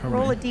 Okay. Probably.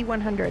 Roll a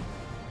D100. See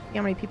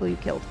how many people you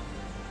killed.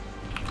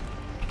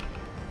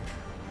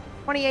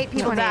 28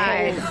 people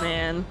died. Oh,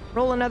 man.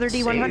 Roll another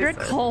D100.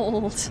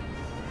 Cold.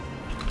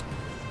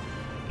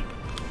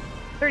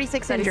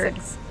 36 injured.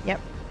 36.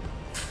 Yep.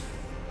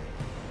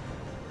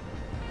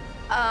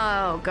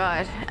 Oh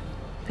god.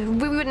 I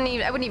wouldn't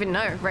even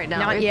know right now.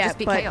 Not It'd yet, just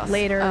be but chaos.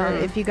 later,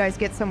 if you guys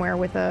get somewhere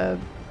with a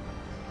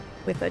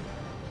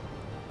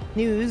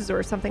news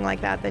or something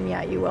like that, then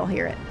yeah, you will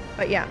hear it.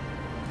 But yeah.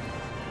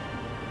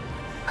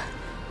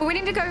 Well, we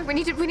need to go. We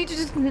need to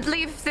just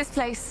leave this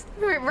place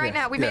right Yes,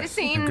 now. We made a yes.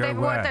 scene. Go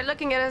where? They're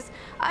looking at us.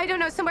 I don't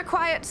know. Somewhere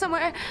quiet.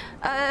 Somewhere.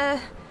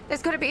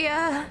 There's got to be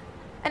an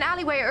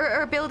alleyway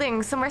or a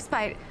building. Some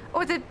respite.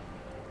 Or the.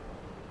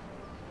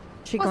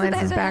 She Wasn't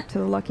glances that back to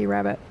the lucky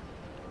rabbit.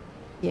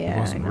 Yeah. It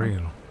wasn't I know.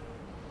 real.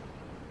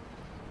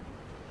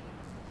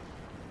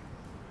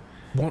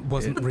 What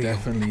wasn't It real?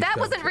 definitely That felt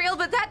wasn't real,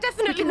 but that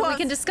definitely was. We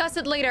can discuss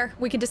it later.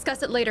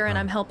 And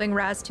I'm helping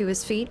Raz to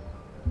his feet.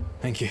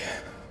 Thank you.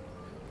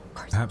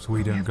 Perhaps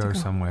we don't go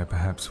somewhere.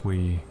 Perhaps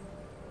we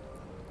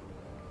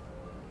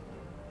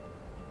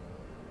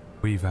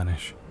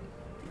vanish.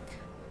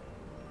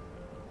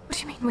 What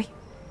do you mean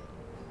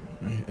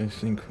I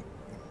think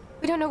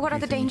we don't know what Do you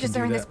other think you dangers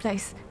can are do in this that?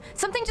 place.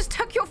 Something just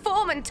took your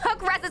form and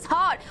took Raz's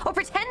heart, or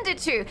pretended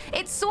to.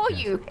 It saw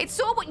you. It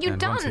saw what you'd And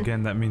done. once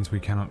again, that means we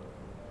cannot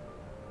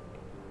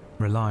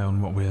rely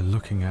on what we're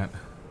looking at.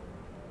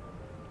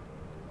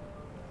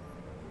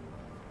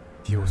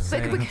 You're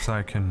saying Perhaps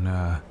I can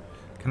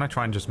I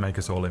try and just make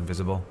us all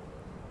invisible?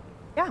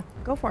 Yeah,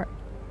 go for it.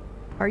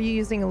 Are you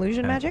using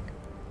illusion Okay. magic?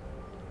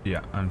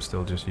 Yeah, I'm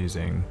still just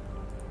using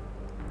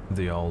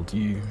the old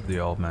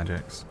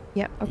magics.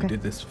 Yeah, you okay.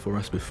 did this for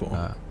us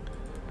before.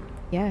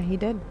 Yeah, he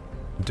did.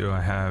 Do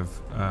I have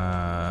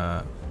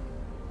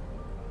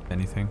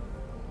anything?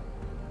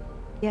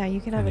 Yeah,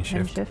 you can have Any a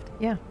 10 shift? shift.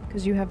 Yeah,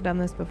 because you have done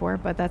this before,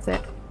 but that's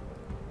it.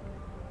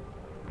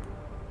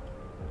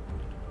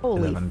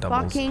 Holy 11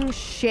 doubles. fucking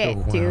shit,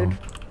 Oh, wow. dude.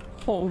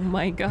 Oh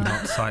my god.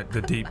 Not cite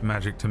the deep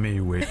magic to me,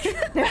 witch.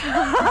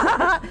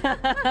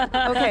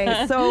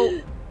 Okay,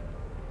 so...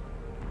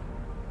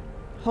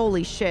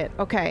 Holy shit,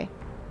 okay.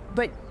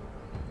 But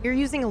you're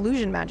using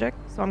illusion magic,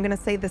 so I'm gonna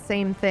say the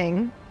same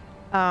thing.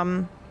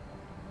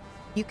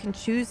 You can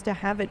choose to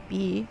have it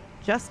be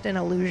just an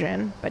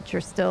illusion, but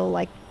you're still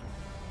like...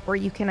 Or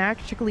you can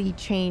actually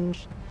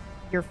change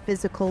your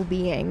physical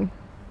being.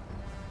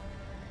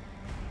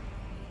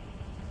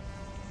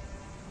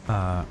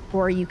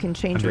 Or you can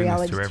change I'm doing this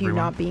reality to to you everyone?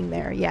 not being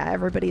there. Yeah,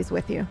 everybody's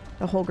with you.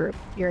 The whole group.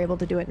 You're able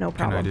to do it, no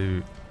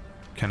problem.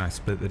 Can I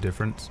split the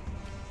difference?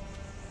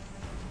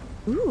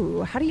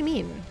 Ooh, how do you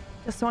mean?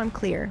 Just so I'm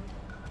clear.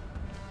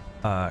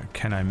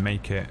 Can I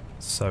make it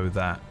so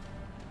that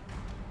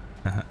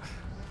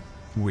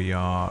we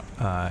are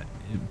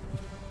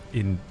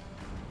in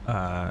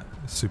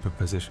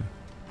superposition?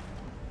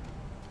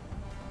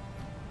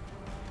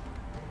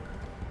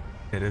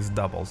 It is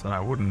doubles, and I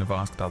wouldn't have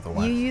asked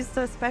otherwise. You used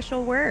a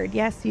special word.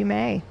 Yes, you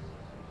may.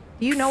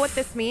 Do you know what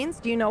this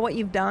means? Do you know what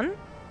you've done?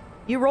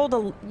 You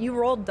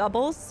rolled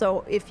doubles,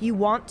 so if you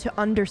want to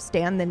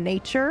understand the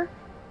nature,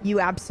 you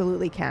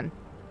absolutely can.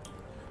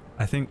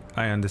 I think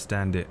I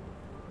understand it,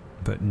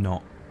 but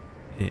not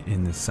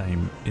in a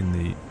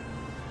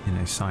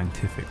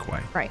scientific way.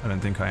 Right. I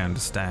don't think I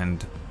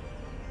understand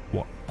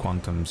what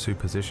quantum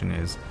superposition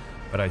is,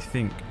 but I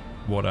think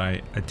what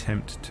I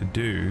attempt to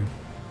do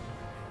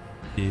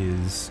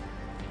is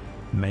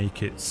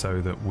make it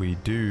so that we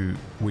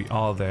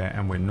are there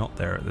and we're not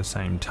there at the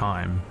same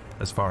time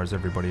as far as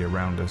everybody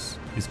around us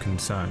is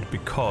concerned,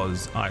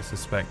 because I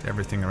suspect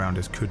everything around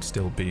us could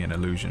still be an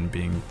illusion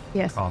being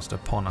Yes. cast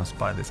upon us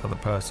by this other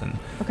person.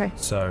 Okay.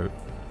 So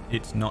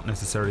it's not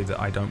necessarily that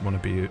I don't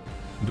want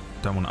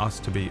us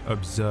to be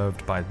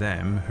observed by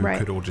them, who Right.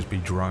 could all just be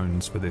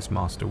drones for this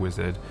master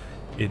wizard.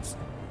 It's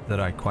that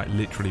I quite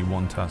literally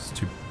want us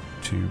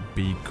to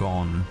be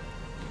gone,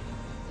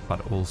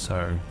 but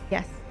also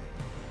Yes.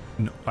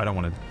 no, I don't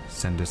want to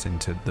send us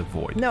into the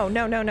void.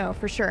 No,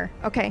 for sure.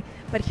 Okay,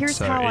 but here's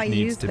So how it I needs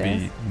use to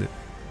this. be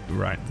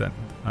right that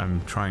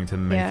I'm trying to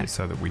make Yeah. it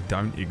so that we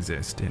don't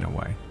exist in a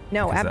way.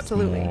 No, because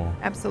absolutely. That's more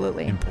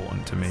Absolutely.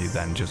 important to me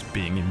than just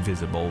being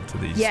invisible to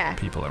these Yeah,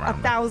 people around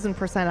me.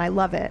 1,000%. I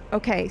love it.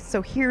 Okay,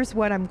 so here's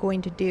what I'm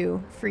going to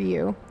do for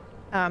you.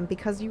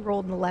 Because you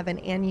rolled an 11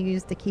 and you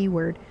used the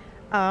keyword.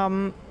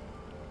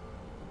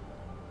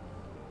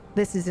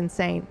 This is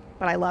insane,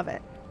 but I love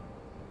it.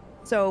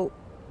 So,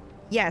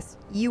 yes,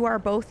 you are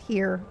both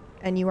here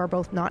and you are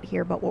both not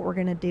here, but what we're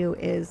going to do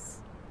is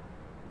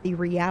the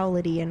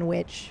reality in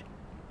which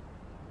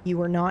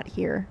you are not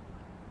here,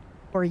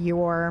 or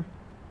you're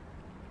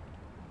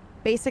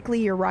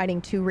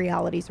riding two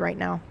realities right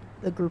now,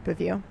 the group of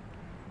you.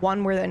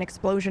 One where an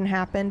explosion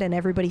happened and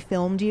everybody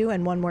filmed you,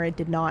 and one where it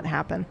did not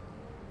happen.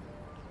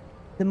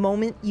 The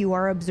moment you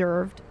are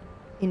observed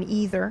in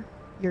either,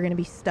 you're going to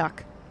be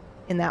stuck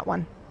in that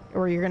one.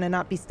 Or you're going to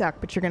not be stuck,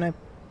 but you're going to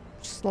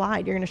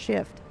slide, you're going to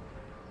shift.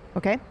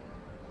 Okay?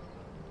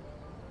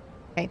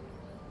 Okay.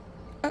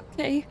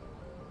 Okay.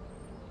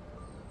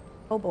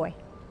 Oh boy.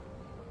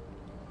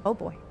 Oh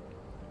boy.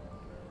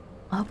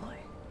 Oh boy.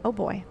 Oh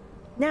boy.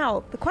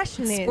 Now, the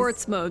question is...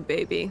 Sports mode,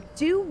 baby.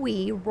 Do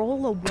we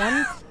roll a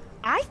 1...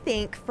 I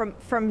think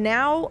from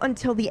now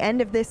until the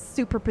end of this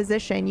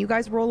superposition, you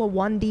guys roll a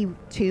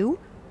 1d2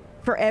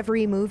 for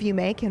every move you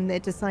make, and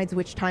it decides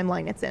which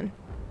timeline it's in.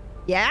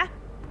 Yeah?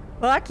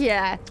 Fuck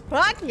yeah.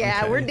 Fuck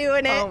yeah, Okay. we're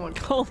doing it. Oh my,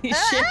 holy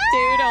shit,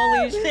 dude,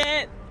 holy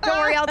shit. Don't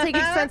worry, I'll take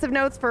extensive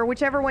notes for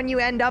whichever one you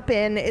end up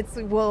in.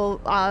 We'll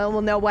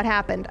know what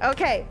happened.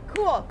 Okay,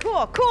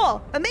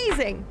 cool.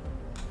 Amazing.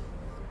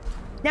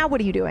 Now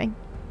what are you doing?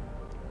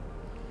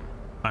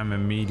 I'm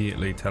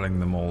immediately telling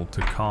them all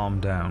to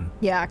calm down.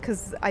 Yeah,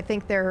 because I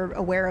think they're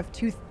aware of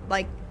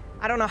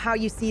I don't know how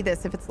you see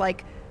this, if it's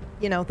like,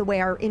 the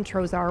way our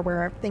intros are,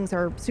 where things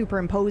are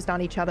superimposed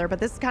on each other, but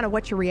this is kind of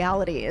what your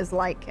reality is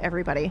like,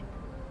 everybody.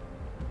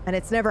 And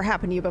it's never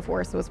happened to you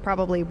before, so it's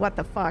probably, what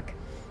the fuck?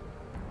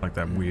 Like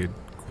that weird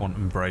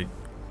quantum break,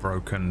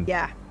 broken...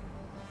 Yeah.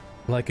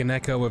 Like an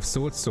echo of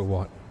sorts, or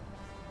what?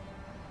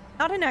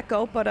 Not an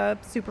echo, but a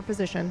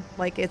superposition.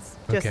 Like, it's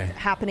just Okay.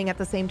 happening at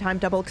the same time,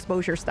 double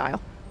exposure style.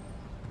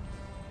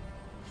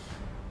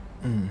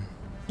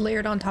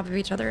 Layered on top of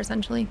each other,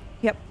 essentially.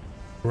 Yep.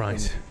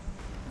 Right.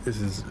 This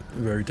is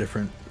very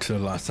different to the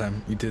last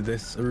time you did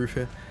this,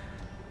 Arufia.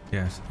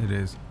 Yes, it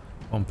is.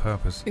 On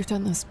purpose. We've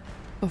done this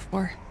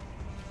before.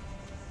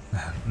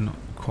 Not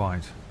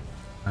quite.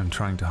 I'm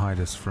trying to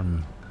hide us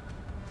from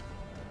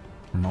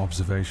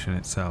observation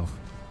itself.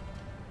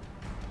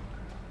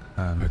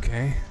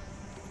 Okay.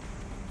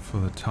 For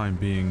the time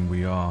being,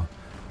 we are,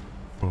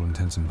 for all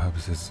intents and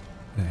purposes,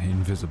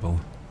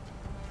 invisible.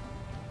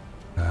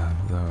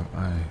 Though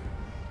I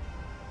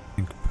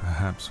think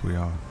perhaps we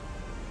are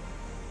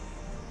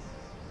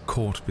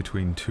caught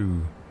between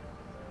two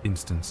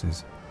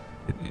instances.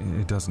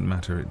 It doesn't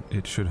matter.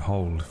 It should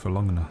hold for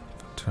long enough.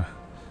 But,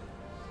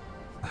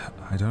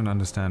 I don't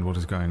understand what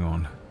is going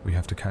on. We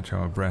have to catch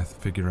our breath,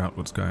 figure out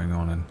what's going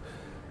on, and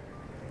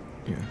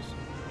Yes.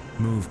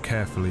 move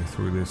carefully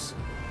through this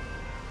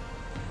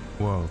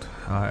world.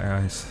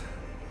 I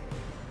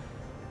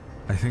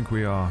think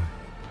we are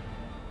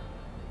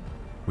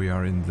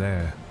in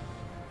their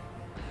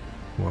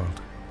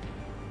world.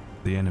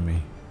 The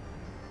enemy.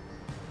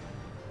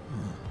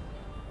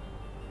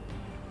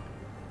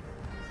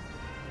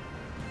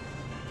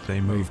 They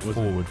moved was it-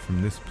 forward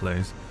from this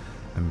place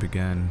and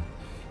began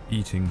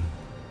eating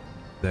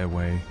their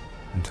way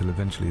until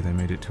eventually they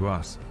made it to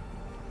us.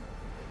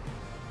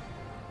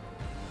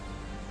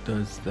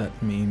 Does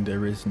that mean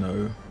there is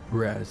no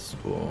Raz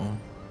or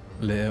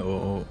Lear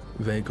or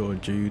Vega or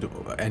Jude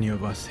or any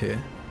of us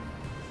here?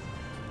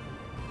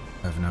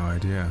 I have no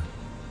idea.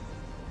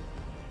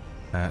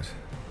 At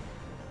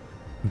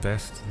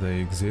best, they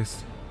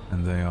exist,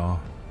 and they are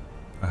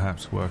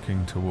perhaps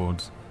working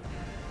towards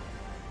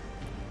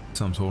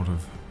some sort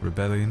of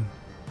rebellion,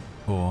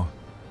 or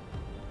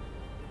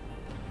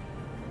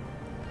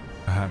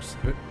perhaps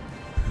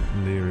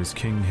Lear is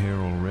king here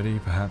already.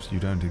 Perhaps you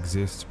don't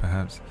exist.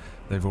 Perhaps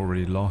they've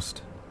already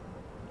lost.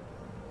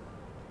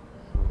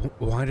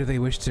 Why do they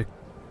wish to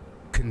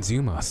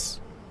consume us?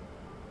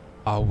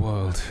 Our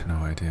world. No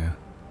idea.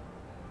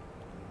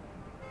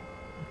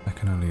 I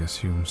can only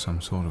assume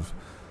some sort of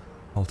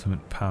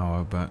ultimate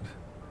power, but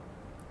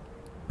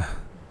the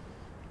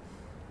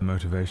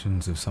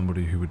motivations of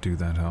somebody who would do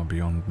that are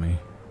beyond me.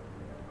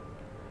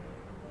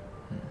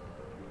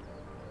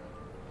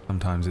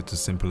 Sometimes it's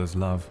as simple as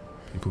love.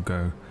 People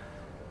go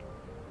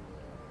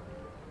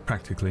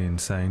practically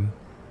insane.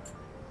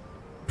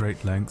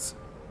 Great lengths.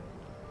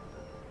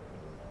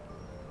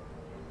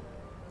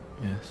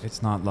 Yes.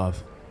 It's not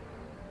love.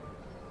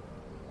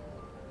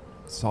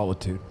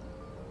 Solitude.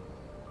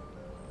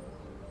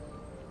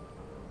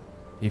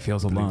 He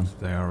feels alone. Believes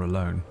they are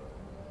alone.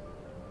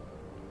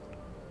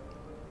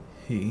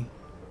 He?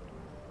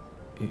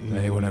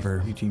 They, whatever.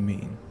 Who do you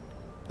mean?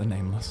 The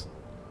nameless.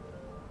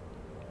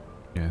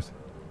 Yes.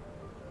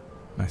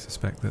 I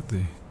suspect that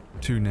the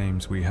two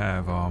names we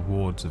have are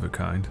wards of a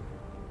kind.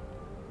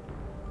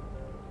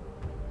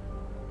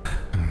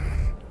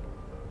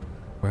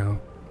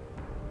 Well,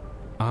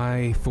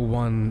 I, for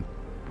one,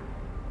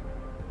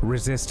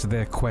 resist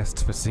their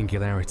quest for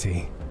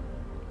singularity.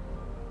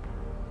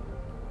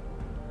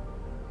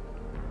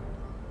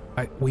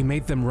 We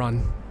made them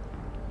run.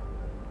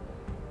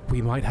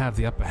 We might have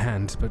the upper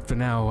hand, but for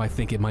now, I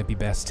think it might be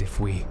best if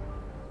we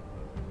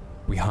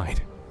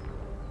hide.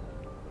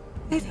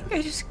 I think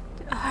I just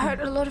hurt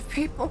a lot of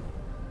people.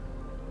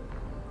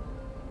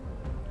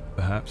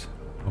 Perhaps.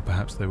 Or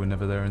perhaps they were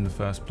never there in the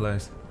first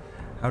place.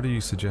 How do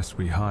you suggest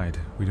we hide?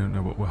 We don't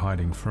know what we're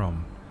hiding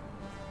from.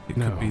 It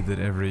No. could be that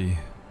every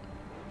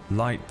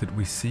light that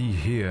we see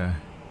here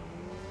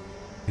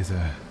is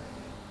a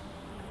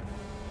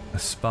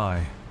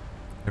spy.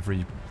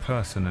 Every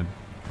person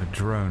a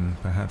drone,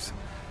 perhaps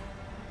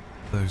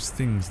those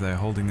things they're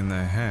holding in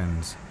their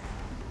hands,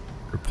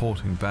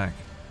 reporting back.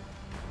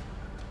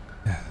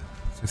 Yeah,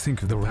 so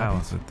think of the power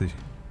rabbits. that the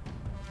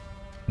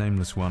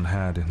Nameless One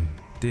had in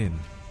Din.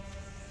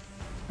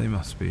 They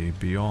must be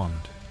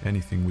beyond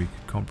anything we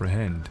could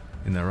comprehend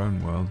in their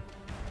own world.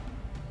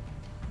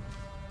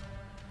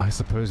 I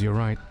suppose you're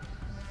right.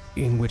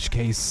 In which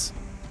case,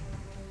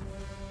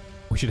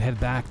 we should head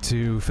back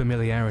to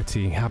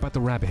familiarity. How about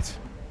the rabbit?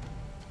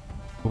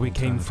 Where we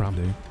came from.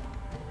 Alternatively,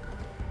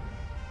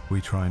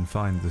 we try and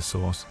find the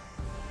source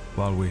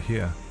while we're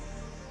here.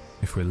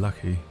 If we're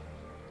lucky,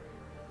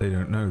 they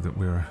don't know that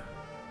we're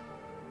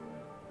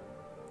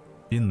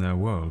in their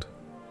world.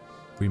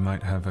 We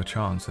might have a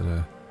chance at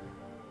an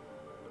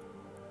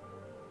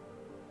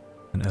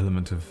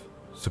element of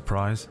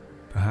surprise,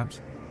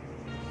 perhaps.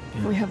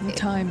 We have the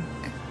time.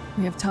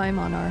 We have time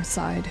on our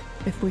side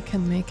if we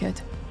can make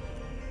it.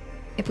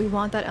 If we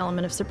want that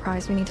element of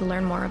surprise, we need to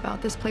learn more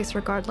about this place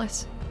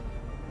regardless.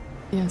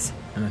 Yes.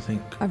 And I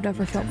think I've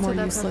never felt more So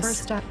that's useless. our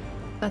first step.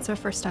 That's our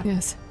first step.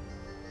 Yes.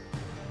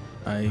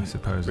 I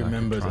suppose I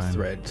remember could the try and-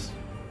 thread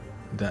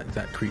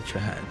that creature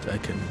had. I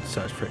can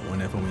search for it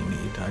whenever we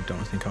need. I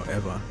don't think I'll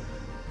ever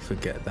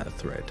forget that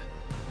thread.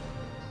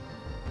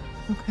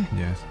 Okay.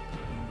 Yes.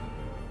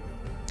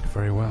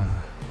 Very well.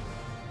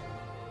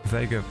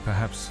 Vega,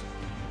 perhaps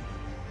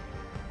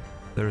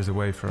there is a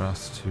way for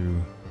us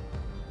to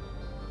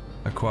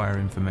acquire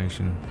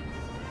information.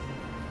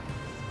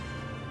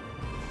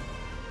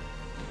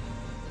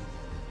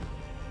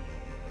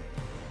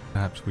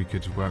 Perhaps we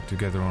could work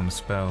together on a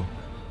spell,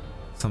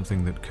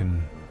 something that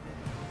can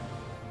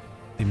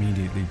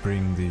immediately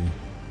bring the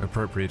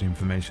appropriate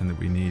information that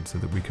we need so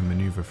that we can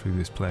maneuver through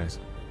this place.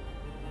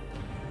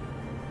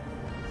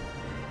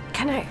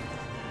 Can I?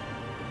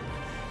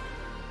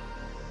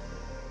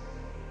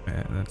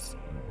 Yeah, that's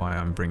why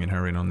I'm bringing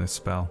her in on this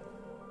spell.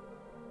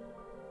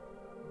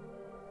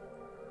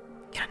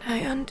 Can I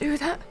undo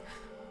that?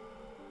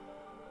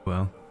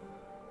 Well,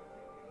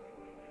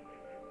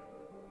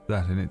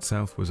 that in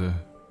itself was a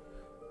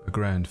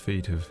grand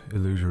feat of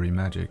illusory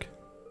magic.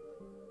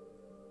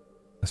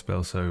 A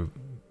spell so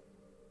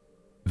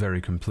very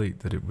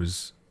complete that it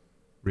was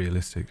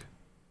realistic.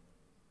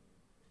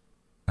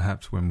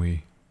 Perhaps when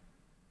we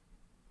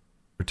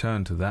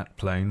return to that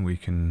plane, we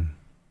can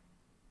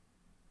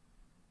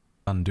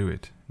undo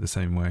it the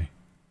same way.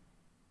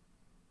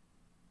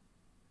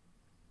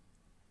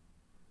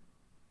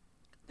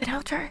 Then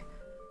I'll try.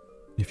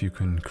 If you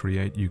can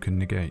create, you can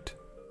negate.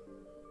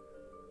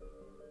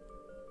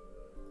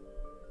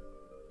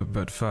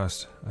 But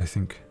first, I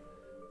think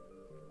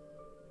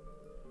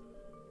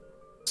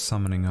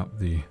summoning up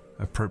the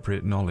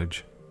appropriate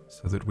knowledge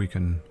so that we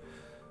can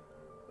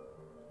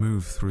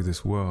move through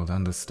this world,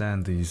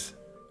 understand these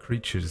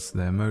creatures,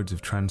 their modes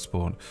of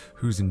transport,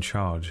 who's in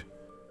charge,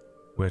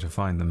 where to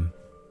find them,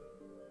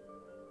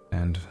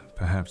 and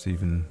perhaps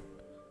even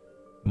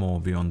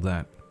more beyond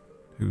that,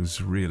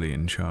 who's really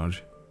in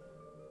charge.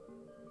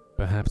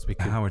 Perhaps we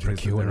could How it is that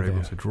procure they're one of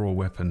able their- to draw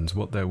weapons,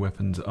 what their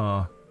weapons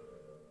are.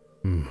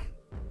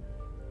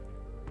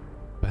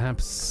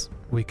 Perhaps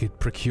we could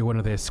procure one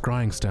of their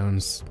scrying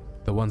stones,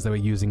 the ones they were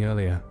using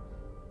earlier.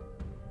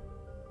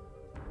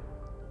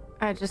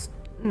 I just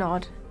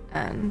nod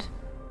and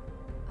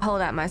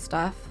hold out my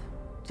staff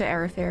to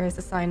Erithir as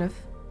a sign of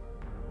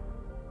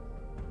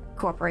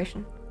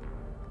cooperation.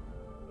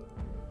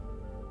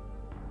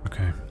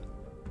 Okay.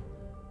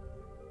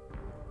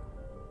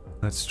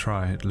 Let's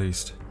try at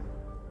least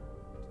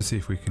to see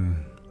if we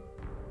can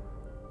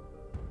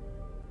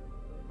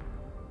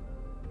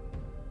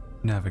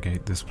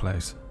navigate this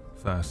place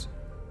first.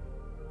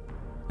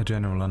 A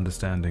general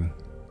understanding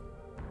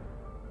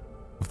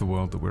of the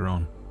world that we're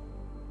on.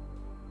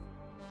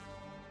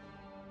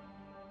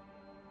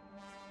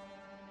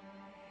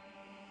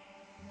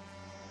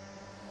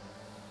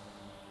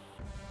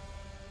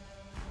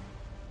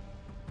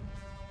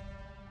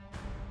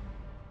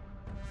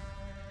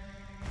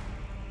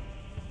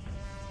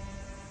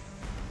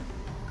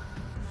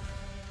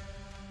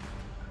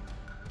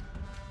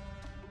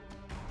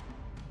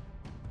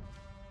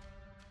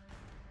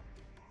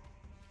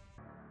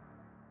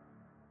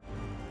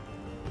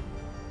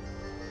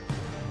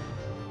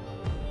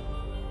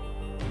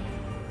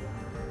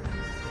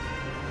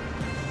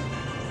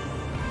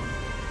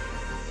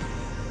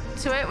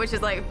 To it, which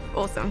is like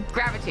awesome.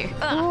 Gravity.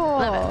 Ugh,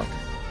 love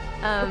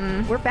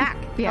it. We're back.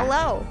 Yeah.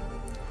 Hello.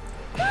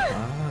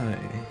 Hi.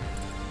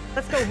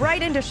 Let's go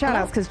right into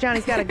shoutouts because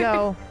Johnny's got to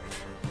go.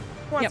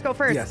 Who wants to go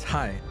first? Yes,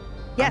 hi.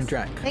 Yes, I'm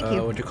Drac, thank you.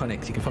 or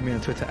Draconics. You can find me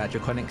on Twitter at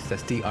Draconics.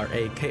 That's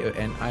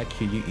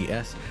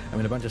DRAKONIQUES. I'm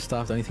in a bunch of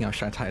stuff. The only thing I'll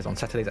shout out is on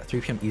Saturdays at 3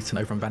 p.m. Eastern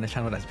over on Vanish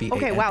Channel. That's VANA.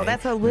 Okay, wow,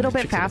 that's a little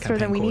bit Chicks in the faster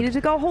than we campaign needed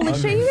to go. Holy called-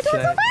 shit, you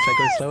can do it should so I- Should I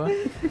go fast! slower?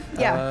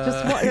 Yeah,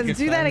 just you can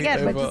do that find me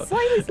again, but over- just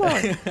slightly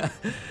slower.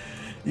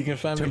 You can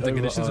find me Terms over and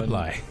conditions on...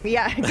 apply.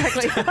 Yeah,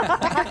 exactly.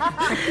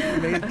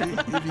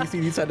 If you see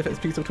these side effects,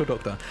 please talk to a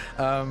doctor.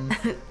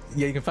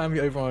 Yeah, you can find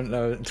me over on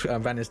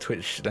Vanna's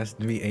Twitch. That's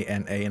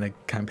VANA in a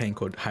campaign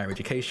called Higher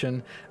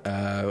Education.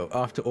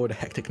 After all the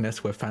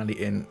hecticness, we're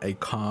finally in a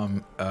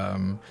calm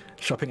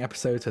shopping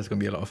episode, so it's going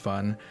to be a lot of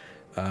fun.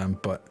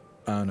 But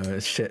I don't know,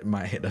 shit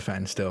might hit the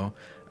fan still.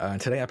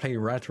 Today I play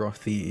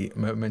Radroth, the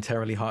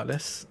momentarily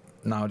heartless,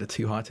 now the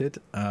two-hearted.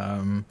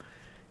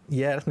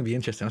 Yeah, that's going to be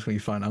interesting. That's going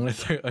to be fun. I'm going to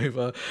throw it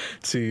over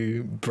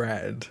to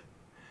Brad.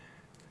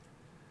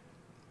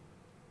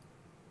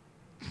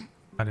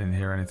 I didn't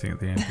hear anything at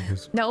the end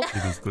because Nope.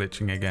 it was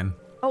glitching again.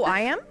 Oh, I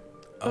am?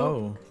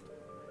 Oh,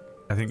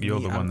 I think you're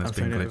the Yeah, one that's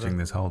been I'm glitching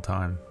this whole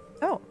time.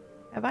 Oh,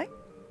 have I?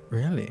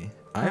 really?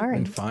 I've been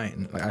Alright.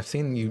 fine. Like I've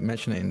seen you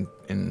mention it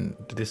in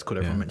the Discord.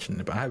 Everyone mentioned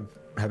it, but I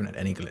haven't had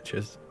any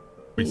glitches.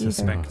 We Me either.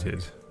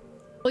 suspected.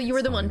 Well, you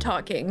were the one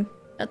talking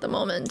at the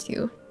moment.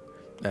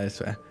 That is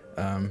fair.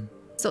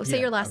 So say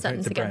your last I'm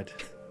going sentence to again.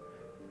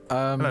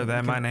 Brad. Hello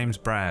there, my name's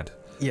Brad.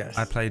 Yes.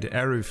 I played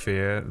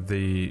Erufir,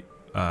 the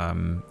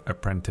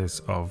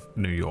apprentice of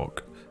New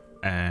York,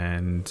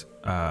 and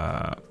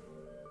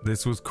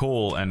this was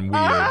cool and weird,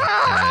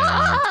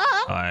 and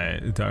I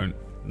don't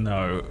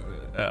know.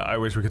 I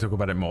wish we could talk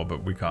about it more,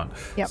 but we can't.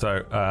 Yep.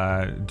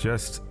 So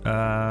just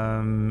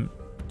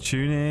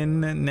tune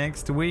in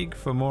next week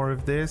for more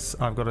of this.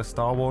 I've got a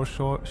Star Wars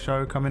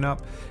show coming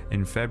up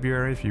in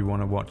February if you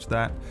want to watch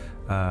that.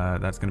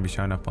 That's going to be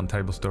showing up on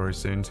Table Stories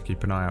soon, so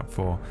keep an eye out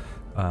for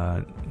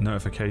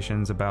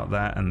notifications about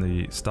that and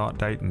the start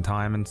date and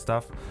time and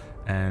stuff.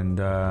 And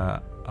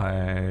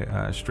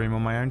I stream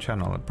on my own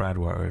channel at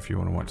Bradwoe. If you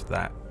want to watch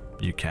that,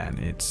 you can.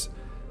 It's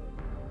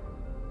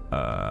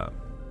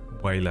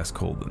way less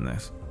cool than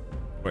this.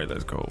 Way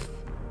less cool.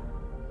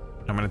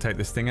 I'm going to take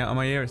this thing out of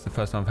my ear. It's the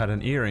first time I've had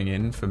an earring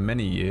in for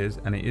many years,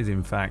 and it is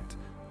in fact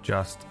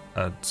just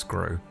a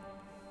screw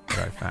that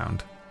I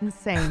found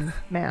Insane,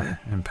 man.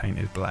 and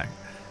painted black.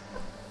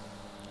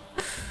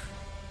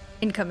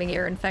 Incoming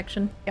ear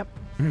infection. Yep.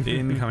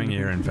 Incoming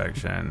ear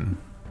infection.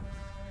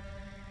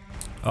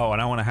 Oh,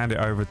 and I want to hand it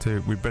over to.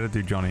 We better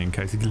do Johnny in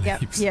case he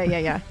leaves. Yep.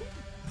 Yeah.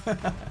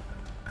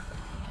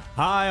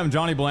 Hi, I'm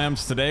Johnny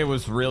Blams. Today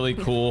was really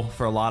cool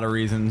for a lot of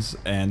reasons,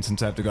 and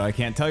since I have to go, I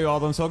can't tell you all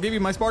of them, so I'll give you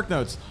my Spark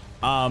Notes.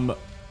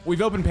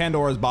 We've opened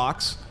Pandora's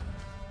box,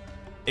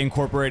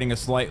 incorporating a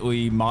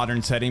slightly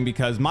modern setting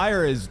because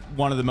Meyer is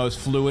one of the most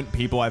fluent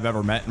people I've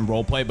ever met in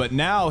roleplay, but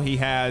now he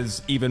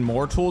has even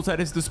more tools at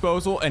his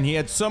disposal, and he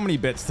had so many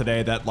bits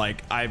today that,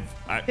 like, I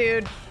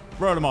Dude.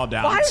 wrote them all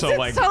down. Why is so, it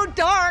like, so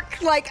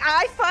dark? Like,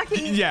 I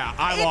fucking... Yeah,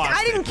 I lost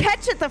I didn't it.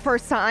 catch it the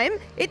first time.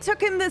 It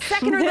took him the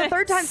second or the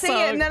third time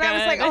saying it, and then I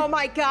was like, oh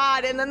my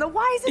god. And then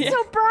why is it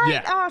so bright?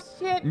 Yeah. Oh,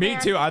 shit, Me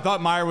man. too. I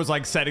thought Meyer was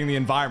like setting the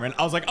environment.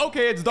 I was like,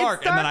 okay, it's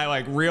dark, and then I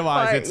like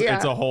realized But, yeah.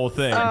 it's a whole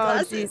thing. Oh,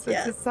 Sunglasses, Jesus.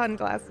 yeah. The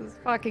sunglasses.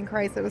 Fucking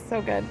Christ. It was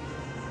so good.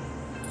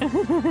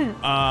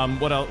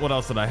 What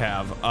else did I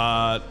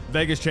have?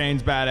 Vegas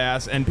Chains,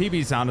 badass, and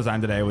PB's sound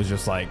design today was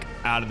just like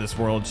out of this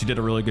world. She did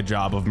a really good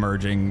job of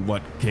merging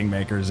what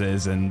Kingmakers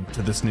is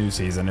into this new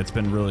season. It's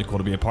been really cool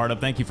to be a part of.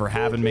 Thank you for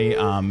having me.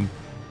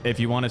 If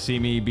you want to see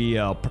me be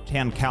a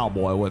pretend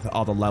cowboy with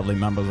all the lovely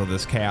members of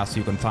this cast,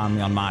 you can find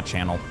me on my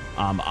channel.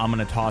 I'm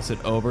gonna toss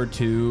it over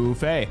to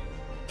Faye.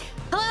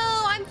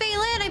 Hello, I'm Faye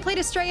Lynn. I played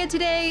Estrella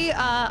today.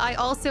 I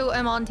also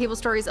am on Table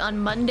Stories on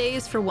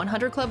Mondays for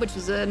 100 Club, which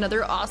is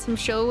another awesome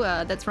show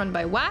that's run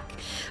by Whack.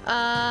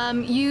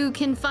 You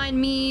can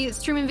find me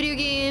streaming video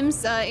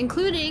games,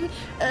 including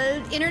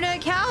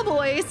Internet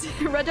Cowboys,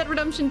 Red Dead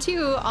Redemption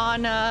 2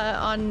 on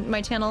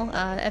my channel,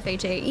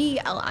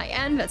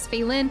 FHAELIN. That's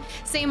Faye Lynn.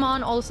 Same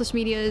on all the social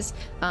medias.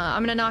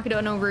 I'm gonna knock it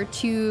on over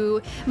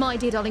to my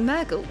dear darling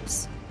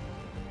Muggles.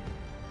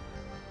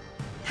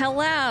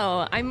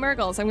 Hello, I'm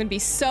Murgles. I'm going to be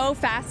so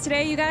fast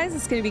today, you guys.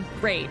 It's going to be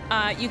great.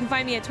 You can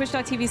find me at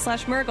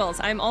twitch.tv/Murgles.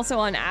 I'm also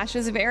on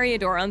Ashes of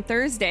Eriador on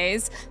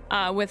Thursdays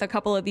with a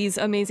couple of these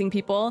amazing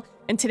people.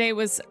 And today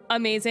was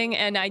amazing,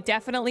 and I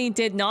definitely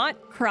did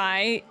not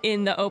cry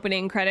in the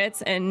opening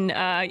credits. And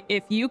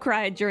if you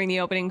cried during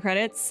the opening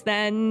credits,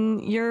 then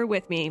you're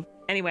with me.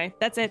 Anyway,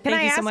 that's it. Can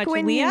Thank I you ask so much,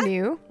 when Leah. you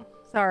knew?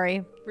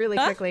 Sorry, really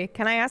quickly.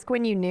 Can I ask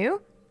when you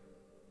knew?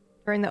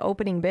 During the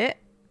opening bit?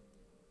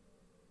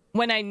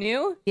 When I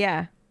knew?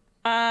 Yeah.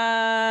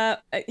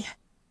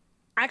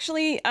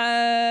 Actually,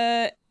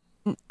 I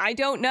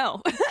don't know.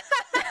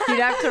 You'd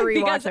have to rewatch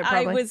because it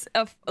probably.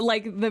 I was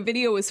like the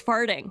video was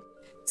farting,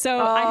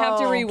 so I have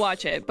to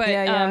rewatch it. But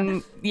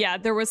yeah,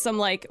 there was some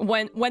like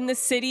when the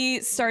city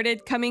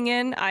started coming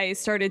in, I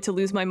started to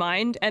lose my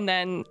mind, and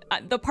then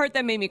the part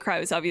that made me cry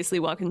was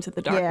obviously Welcome to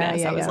the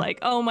Darkness. I was like,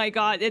 oh my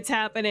god, it's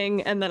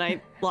happening, and then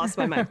I lost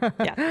my mind.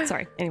 Yeah,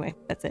 sorry. Anyway,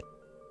 that's it.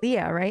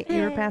 Leah, right?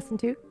 You were passing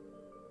too?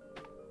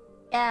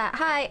 Yeah,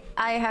 hi.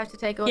 I have to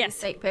take all these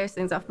fake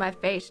piercings off my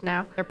face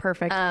now. They're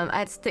perfect. I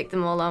had to stick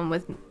them all on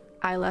with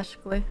eyelash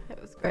glue.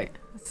 It was great.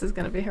 This is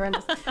going to be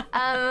horrendous.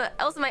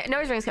 Also, my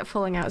nose rings kept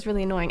falling out. It was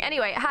really annoying.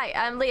 Anyway, hi,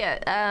 I'm Leah.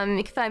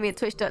 You can find me at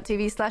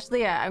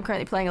twitch.tv/Leah. I'm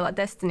currently playing a lot of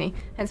Destiny,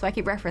 hence why I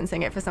keep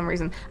referencing it for some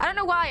reason. I don't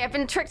know why. I've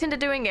been tricked into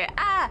doing it.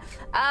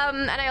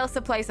 And I also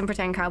play some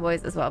Pretend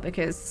Cowboys as well,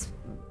 because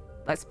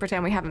let's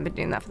pretend we haven't been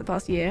doing that for the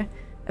past year.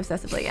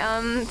 Obsessively.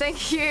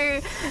 Thank you.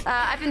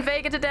 I've been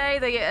Vega today.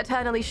 They get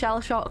eternally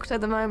shell-shocked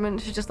at the moment.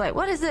 She's just like,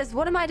 what is this?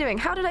 What am I doing?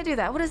 How did I do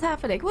that? What is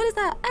happening? What is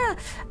that?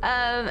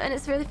 And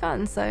it's really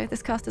fun. So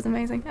this cast is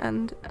amazing,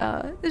 and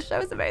this show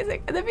is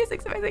amazing, and the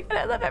music's amazing, and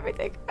I love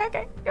everything.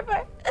 Okay,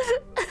 goodbye.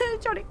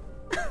 Johnny.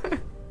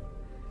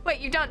 Wait,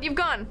 you've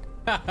gone.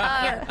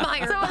 Meyer.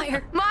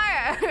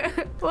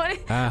 Which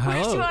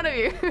hello. one of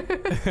you?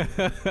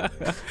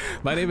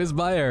 My name is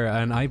Meyer,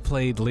 and I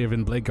played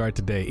Lirvin Bladeguard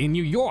today in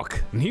New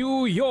York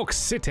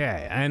City,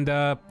 and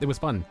it was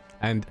fun.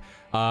 And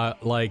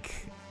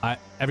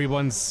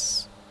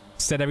everyone's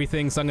said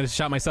everything, so I'm going to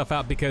shout myself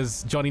out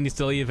because Johnny needs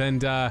to leave,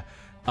 and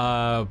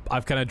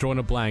I've kind of drawn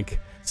a blank.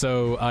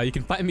 So you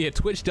can find me at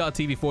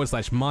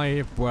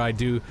twitch.tv/Meyer, where I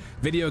do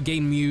video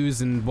game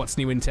news and what's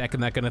new in tech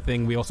and that kind of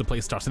thing. We also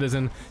play Star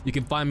Citizen. You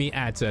can find me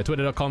at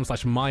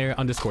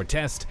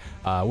twitter.com/Meyer_test,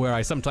 where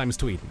I sometimes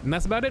tweet. And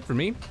that's about it for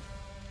me.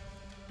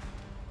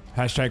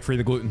 Hashtag free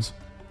the glutens.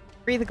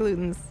 Free the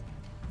glutens.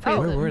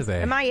 Where were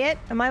they? Am I it?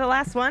 Am I the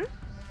last one?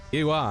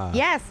 You are.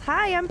 Yes.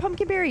 Hi, I'm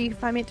Pumpkinberry. You can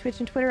find me at Twitch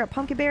and Twitter at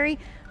Pumpkinberry.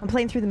 I'm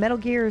playing through the Metal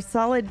Gear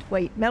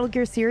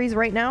series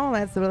right now.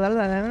 I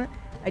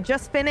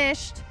just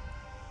finished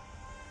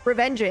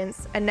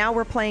Revengeance, and now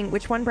we're playing,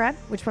 which one, Brad?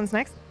 Which one's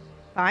next?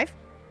 5?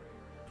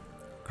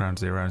 Ground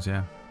Zeroes,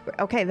 yeah.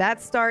 Okay,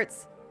 that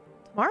starts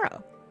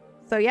tomorrow.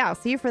 So yeah, I'll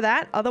see you for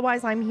that.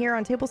 Otherwise, I'm here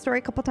on Table Story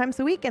a couple times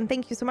a week, and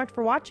thank you so much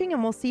for watching,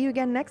 and we'll see you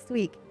again next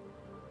week.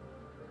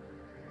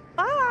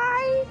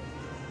 Bye!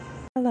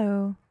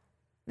 Hello,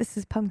 this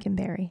is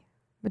Pumpkinberry,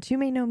 but you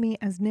may know me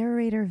as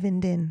narrator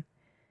Vindin.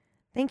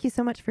 Thank you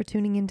so much for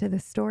tuning into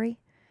this story.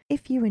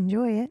 If you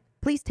enjoy it,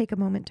 please take a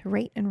moment to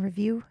rate and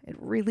review. It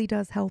really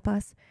does help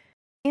us.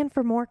 And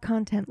for more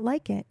content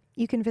like it,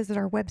 you can visit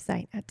our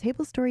website at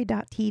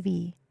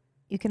tablestory.tv.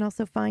 You can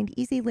also find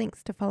easy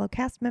links to follow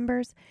cast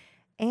members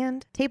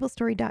and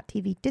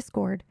tablestory.tv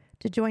Discord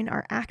to join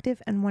our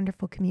active and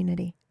wonderful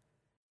community.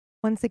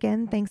 Once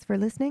again, thanks for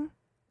listening,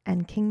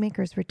 and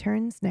Kingmakers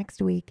returns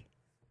next week.